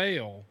we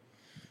fail,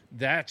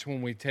 that's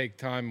when we take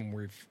time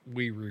and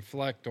we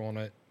reflect on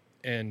it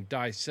and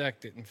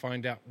dissect it and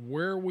find out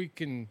where we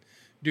can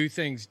do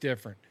things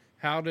different.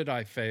 How did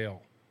I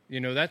fail?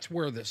 That's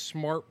where the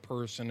smart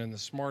person and the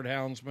smart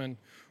houndsman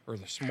or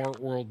the smart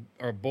world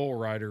or bull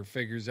rider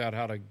figures out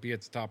how to be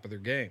at the top of their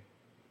game.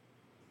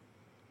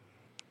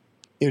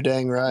 You're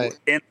dang right.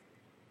 And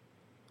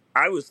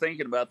I was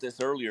thinking about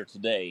this earlier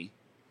today.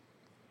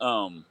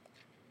 To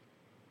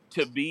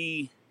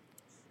be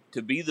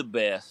the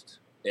best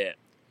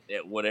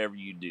at whatever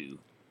you do,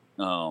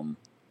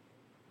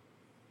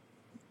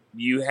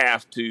 you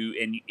have to,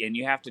 and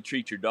you have to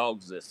treat your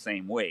dogs the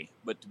same way.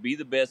 But to be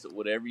the best at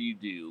whatever you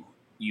do,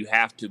 you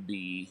have to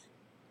be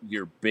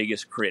your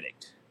biggest critic.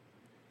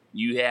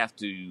 You have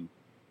to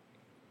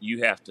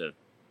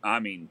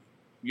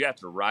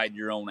ride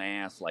your own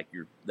ass, like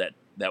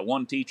that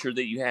one teacher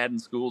that you had in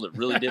school that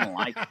really didn't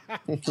like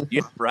you.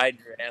 You have to ride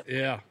your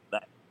ass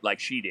like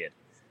she did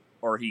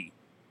or he.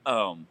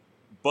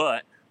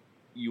 But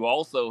you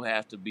also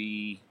have to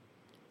be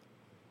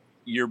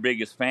your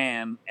biggest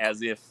fan,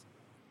 as if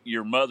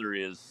your mother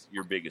is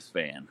your biggest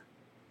fan.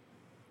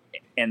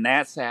 And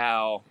that's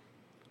how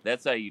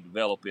you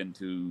develop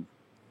into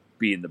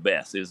being the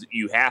best. Is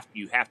you have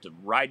to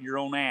ride your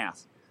own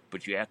ass,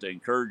 but you have to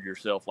encourage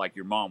yourself like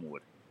your mom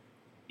would.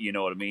 You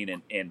know what I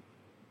mean?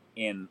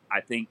 And I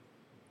think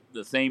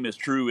the same is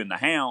true in the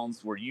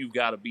hounds, where you've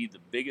got to be the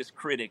biggest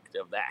critic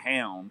of that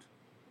hound,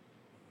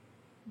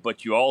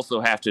 but you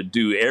also have to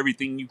do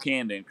everything you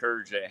can to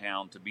encourage that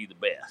hound to be the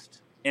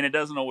best. And it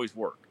doesn't always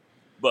work,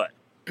 but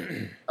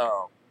I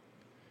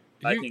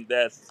think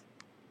that's.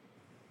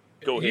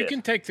 Go ahead. You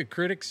can take the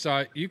critic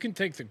side. You can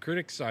take the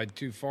critic side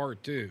too far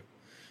too.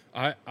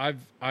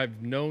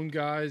 I've known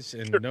guys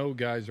and know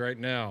guys right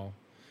now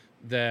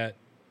that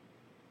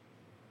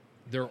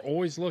they're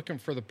always looking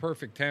for the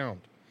perfect hound.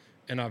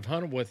 And I've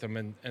hunted with them,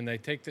 and they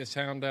take this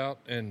hound out,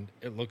 and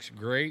it looks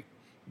great,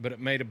 but it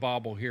made a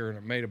bobble here and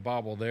it made a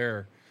bobble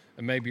there,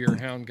 and maybe your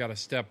hound got a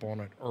step on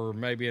it, or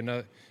maybe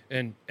another,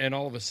 and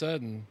all of a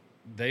sudden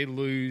they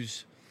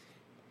lose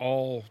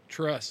all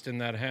trust in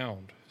that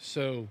hound.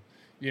 So,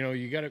 you know,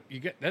 you got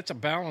that's a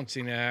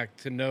balancing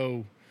act to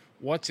know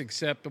what's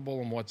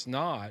acceptable and what's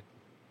not,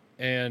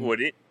 and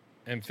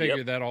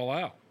figure that all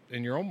out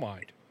in your own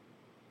mind.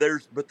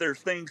 There's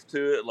things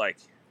to it, like,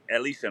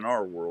 at least in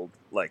our world,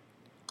 like,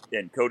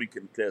 and Cody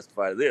can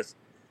testify to this,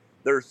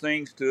 there's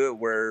things to it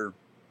where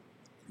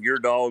your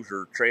dogs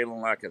are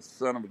trailing like a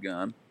son of a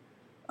gun.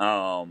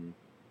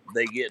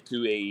 They get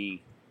to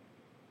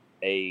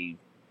a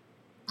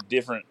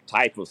different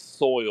type of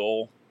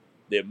soil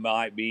that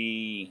might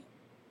be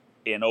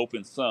in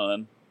open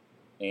sun,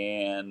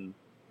 and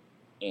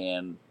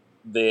then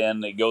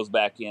it goes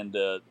back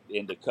into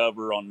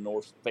cover on the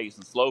north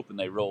facing slope, and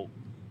they roll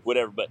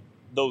whatever. But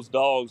those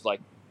dogs, like,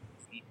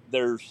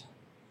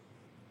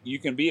 you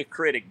can be a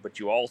critic, but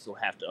you also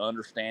have to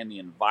understand the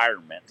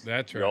environment.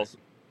 That's right. You also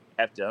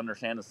have to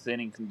understand the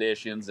sitting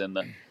conditions and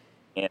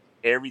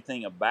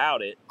everything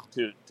about it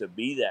to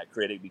be that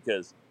critic,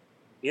 because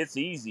it's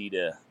easy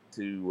to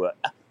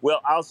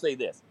well, I'll say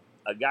this.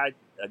 A guy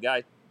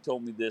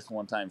told me this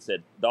one time,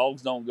 said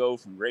dogs don't go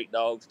from great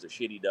dogs to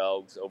shitty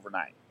dogs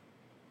overnight.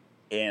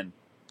 And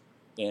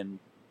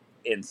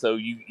so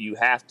you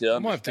have to understand.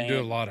 I'm going to have to do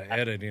a lot of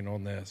editing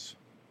on this.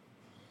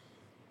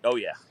 Oh,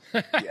 yeah.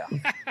 Yeah.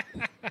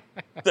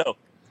 So,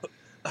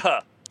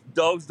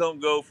 dogs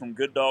don't go from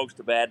good dogs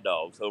to bad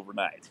dogs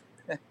overnight.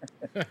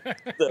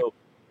 So,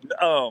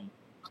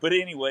 but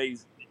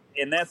anyways,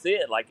 and that's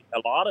it. Like,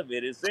 a lot of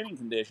it is sitting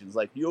conditions.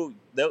 Like,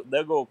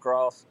 they'll go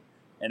across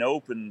an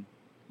open,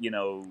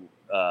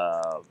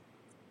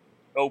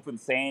 open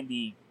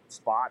sandy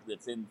spot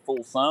that's in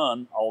full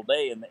sun all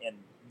day, and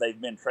they've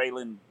been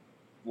trailing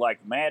like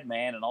a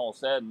madman, and all of a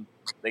sudden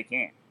they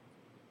can't.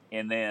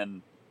 And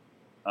then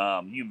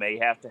you may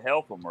have to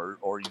help them,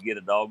 or you get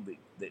a dog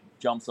that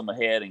jumps them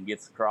ahead and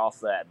gets across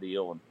that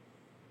deal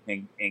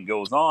and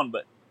goes on.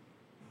 But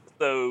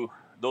so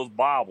those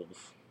bobbles,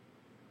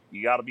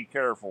 you got to be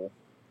careful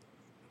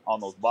on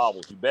those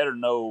bobbles. You better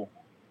know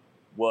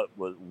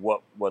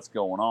what's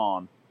going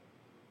on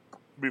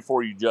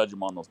before you judge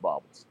them on those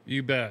bobbles.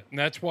 You bet. And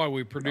that's why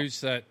we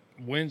produced that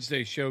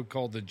Wednesday show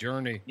called The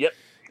Journey. Yep.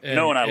 And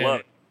I love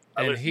it.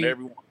 I listen to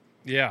everyone.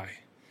 Yeah.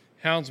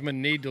 Houndsmen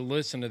need to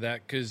listen to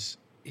that, because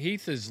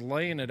Heath is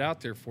laying it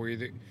out there for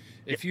you.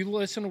 If you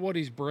listen to what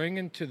he's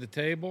bringing to the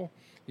table,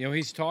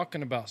 he's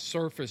talking about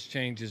surface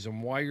changes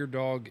and why your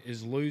dog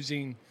is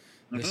losing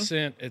the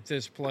scent at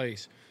this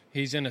place.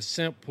 He's in a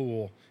scent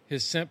pool.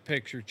 His scent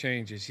picture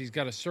changes. He's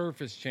got a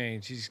surface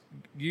change. He's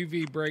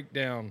UV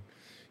breakdown,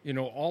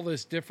 all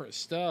this different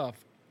stuff.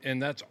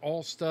 And that's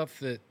all stuff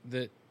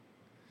that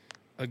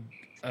a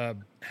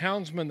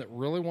houndsman that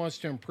really wants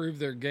to improve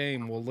their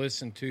game will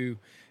listen to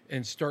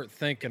and start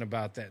thinking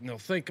about that. And they'll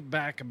think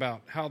back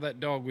about how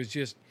that dog was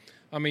just,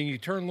 you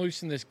turn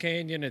loose in this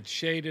canyon, it's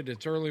shaded,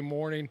 it's early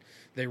morning,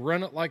 they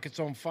run it like it's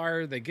on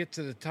fire, they get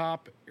to the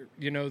top,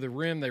 the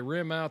rim, they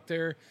rim out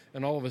there,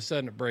 and all of a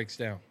sudden it breaks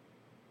down.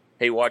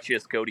 Hey, watch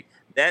this, Cody.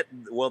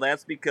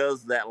 That's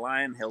because that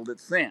lion held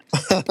its scent.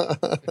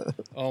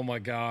 Oh my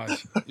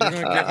gosh. You're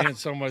going to get me in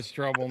so much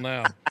trouble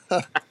now.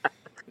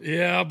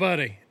 Yeah,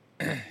 buddy.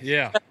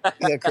 Yeah.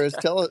 Yeah, Chris,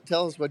 tell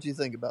us what you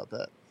think about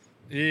that.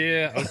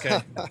 Yeah.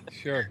 Okay.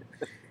 Sure.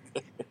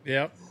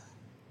 Yep.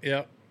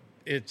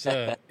 It's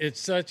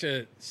such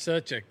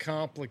a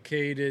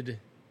complicated.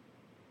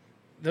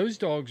 Those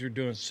dogs are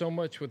doing so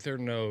much with their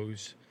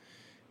nose,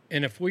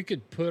 and if we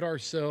could put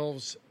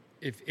ourselves,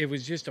 if it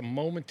was just a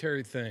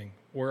momentary thing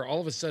where all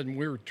of a sudden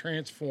we were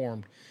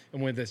transformed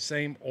and with the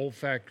same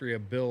olfactory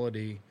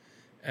ability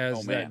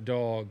as that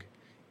dog,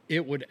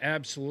 it would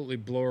absolutely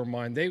blow our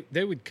mind.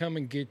 They would come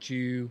and get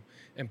you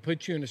and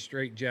put you in a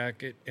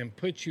straitjacket and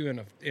put you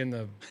in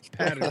the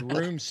padded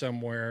room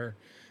somewhere.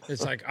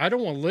 It's like, I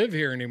don't want to live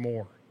here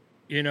anymore,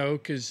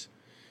 because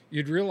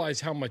you'd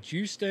realize how much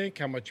you stink,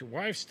 how much your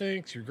wife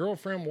stinks, your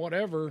girlfriend,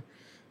 whatever.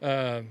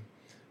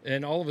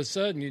 And all of a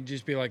sudden you'd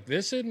just be like,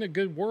 this isn't a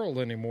good world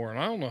anymore. And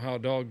I don't know how a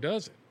dog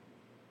does it.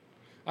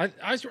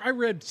 I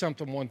read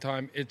something one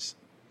time.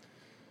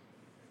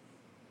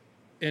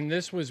 And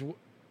this was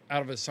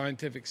out of a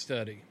scientific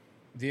study,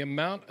 the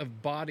amount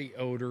of body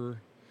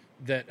odor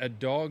that a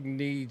dog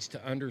needs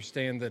to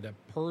understand that a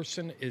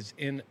person is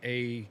in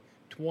a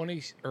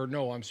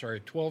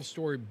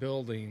 12-story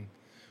building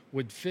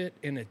would fit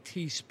in a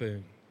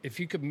teaspoon. If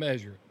you could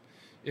measure it,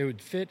 it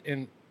would fit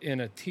in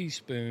a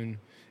teaspoon.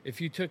 If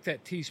you took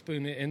that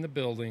teaspoon in the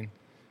building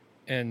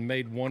and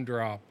made one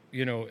drop,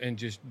 and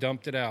just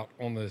dumped it out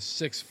on the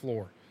 6th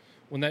floor,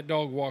 when that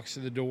dog walks to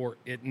the door,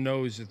 it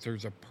knows that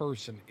there's a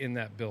person in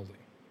that building.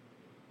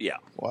 Yeah.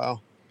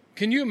 Wow.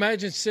 Can you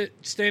imagine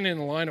standing in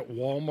the line at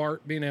Walmart,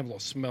 being able to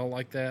smell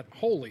like that?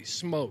 Holy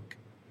smoke!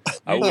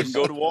 I wouldn't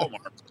go to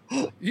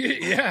Walmart.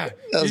 Yeah,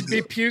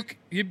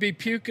 you'd be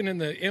puking in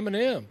the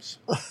M&Ms.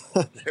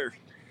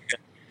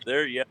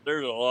 There's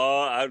a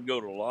lot. I'd go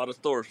to a lot of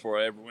stores before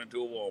I ever went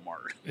to a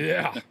Walmart.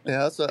 Yeah.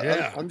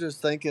 I'm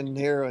just thinking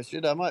here,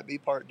 I might be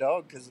part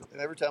dog, because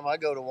every time I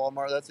go to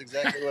Walmart, that's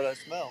exactly what I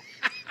smell.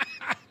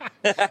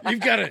 You've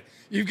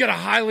got a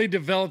highly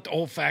developed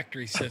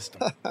olfactory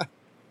system.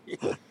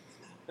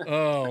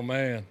 Oh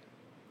man.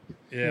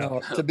 Yeah.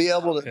 No, to be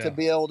able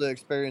to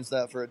experience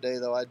that for a day,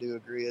 though, I do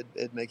agree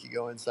it'd make you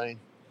go insane.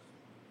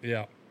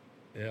 Yeah,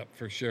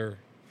 for sure.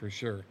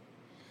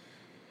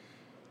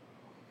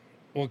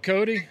 Well,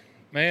 Cody,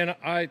 man,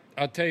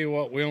 I'll tell you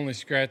what, we only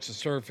scratched the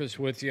surface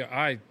with you.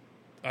 I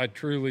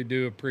truly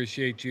do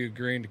appreciate you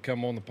agreeing to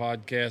come on the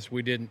podcast.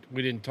 We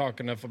didn't talk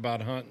enough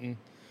about hunting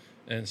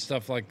and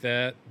stuff like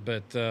that,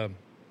 but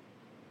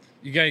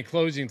you got any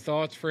closing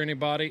thoughts for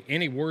anybody?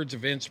 Any words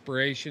of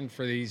inspiration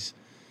for these?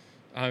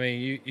 I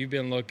mean, you've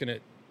been looking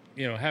at,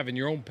 having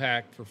your own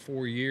pack for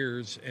 4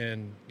 years,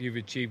 and you've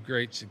achieved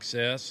great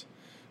success.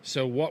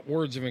 So what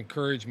words of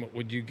encouragement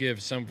would you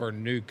give some of our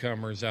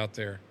newcomers out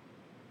there?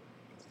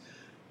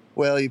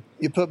 Well,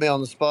 you put me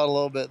on the spot a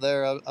little bit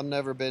there. I've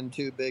never been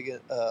too big,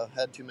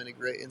 had too many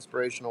great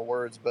inspirational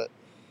words, but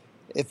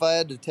if I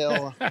had to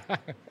tell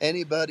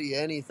anybody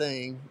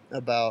anything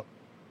about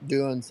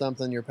doing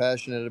something you're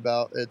passionate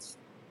about, it's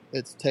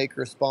take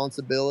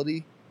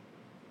responsibility,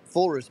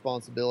 full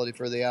responsibility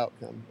for the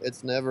outcome.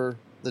 It's never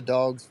the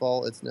dog's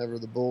fault. It's never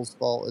the bull's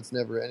fault. It's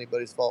never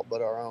anybody's fault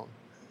but our own.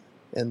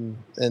 And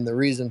the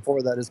reason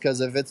for that is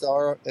because if it's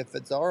our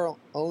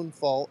own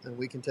fault and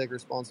we can take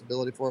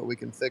responsibility for it, we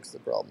can fix the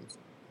problems,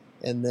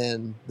 and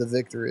then the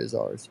victory is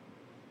ours.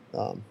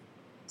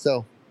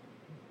 So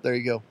there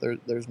you go.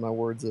 There's my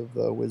words of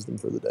wisdom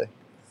for the day.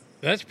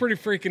 That's pretty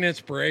freaking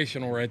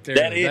inspirational right there.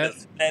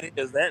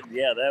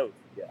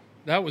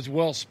 That was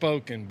well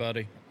spoken,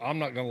 buddy. I'm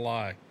not gonna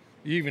lie.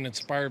 You even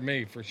inspired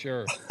me for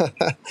sure.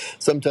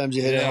 Sometimes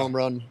you hit a home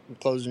run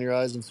closing your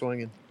eyes and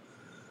swinging.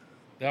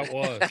 That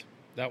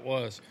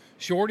was.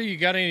 Shorty, you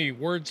got any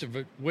words of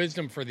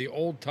wisdom for the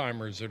old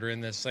timers that are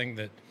in this thing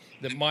that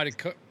might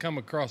have come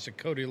across a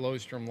Cody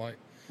Lostrom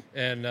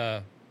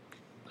and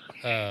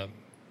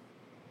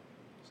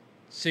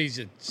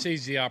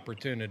seize the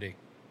opportunity?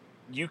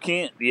 You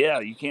can't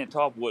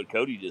top what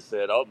Cody just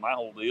said. My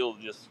whole deal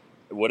is just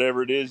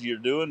whatever it is you're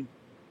doing,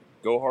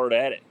 go hard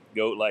at it.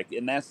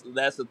 And that's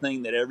the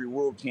thing that every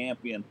world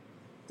champion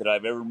that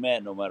I've ever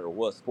met, no matter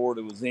what sport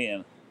it was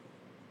in,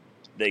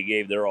 they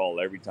gave their all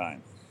every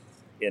time.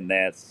 And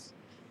that's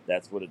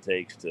what it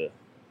takes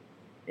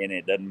and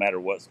it doesn't matter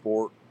what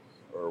sport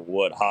or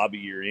what hobby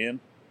you're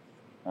in.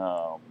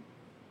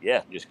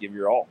 Just give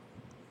your all.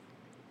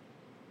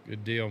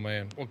 Good deal,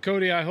 man. Well,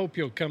 Cody, I hope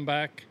you'll come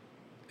back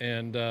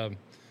and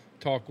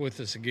talk with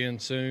us again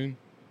soon.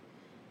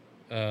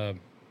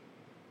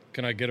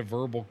 Can I get a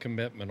verbal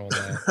commitment on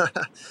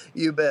that?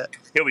 You bet.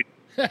 He'll be.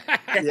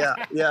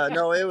 Yeah.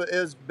 No,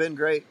 it's been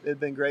great. It's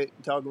been great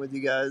talking with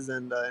you guys,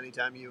 and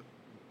anytime you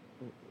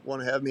want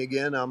to have me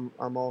again,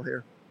 I'm all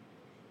here.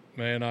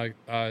 Man,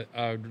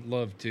 I'd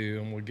love to,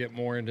 and we'll get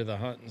more into the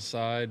hunting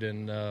side,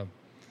 and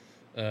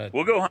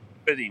we'll go hunting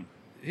with him.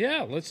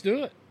 Yeah, let's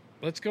do it.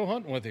 Let's go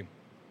hunting with him.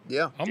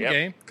 Yeah, I'm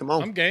game. Come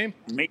on, I'm game.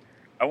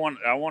 I want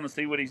to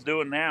see what he's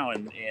doing now,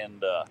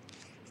 and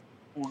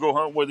we'll go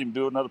hunt with him.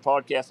 Do another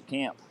podcast at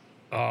camp.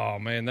 Oh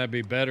man, that'd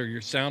be better.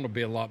 Your sound would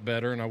be a lot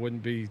better, and I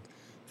wouldn't be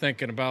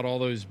thinking about all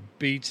those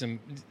beats. And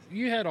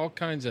you had all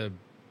kinds of.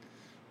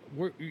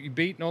 Were you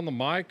beating on the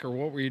mic, or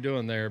what were you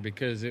doing there?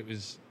 Because it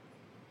was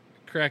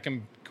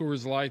cracking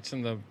Coors Lights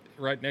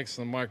right next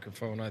to the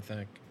microphone, I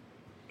think.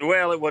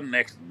 Well, it wasn't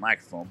next to the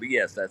microphone, but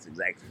yes, that's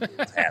exactly what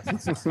was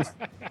happening.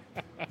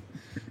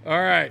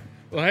 All right.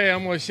 Well, hey,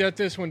 I'm going to shut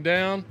this one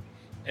down.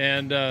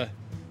 And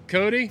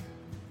Cody,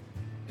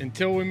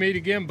 until we meet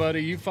again,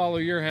 buddy, you follow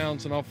your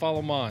hounds and I'll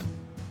follow mine.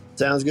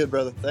 Sounds good,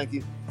 brother. Thank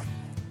you.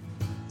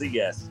 See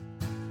you guys.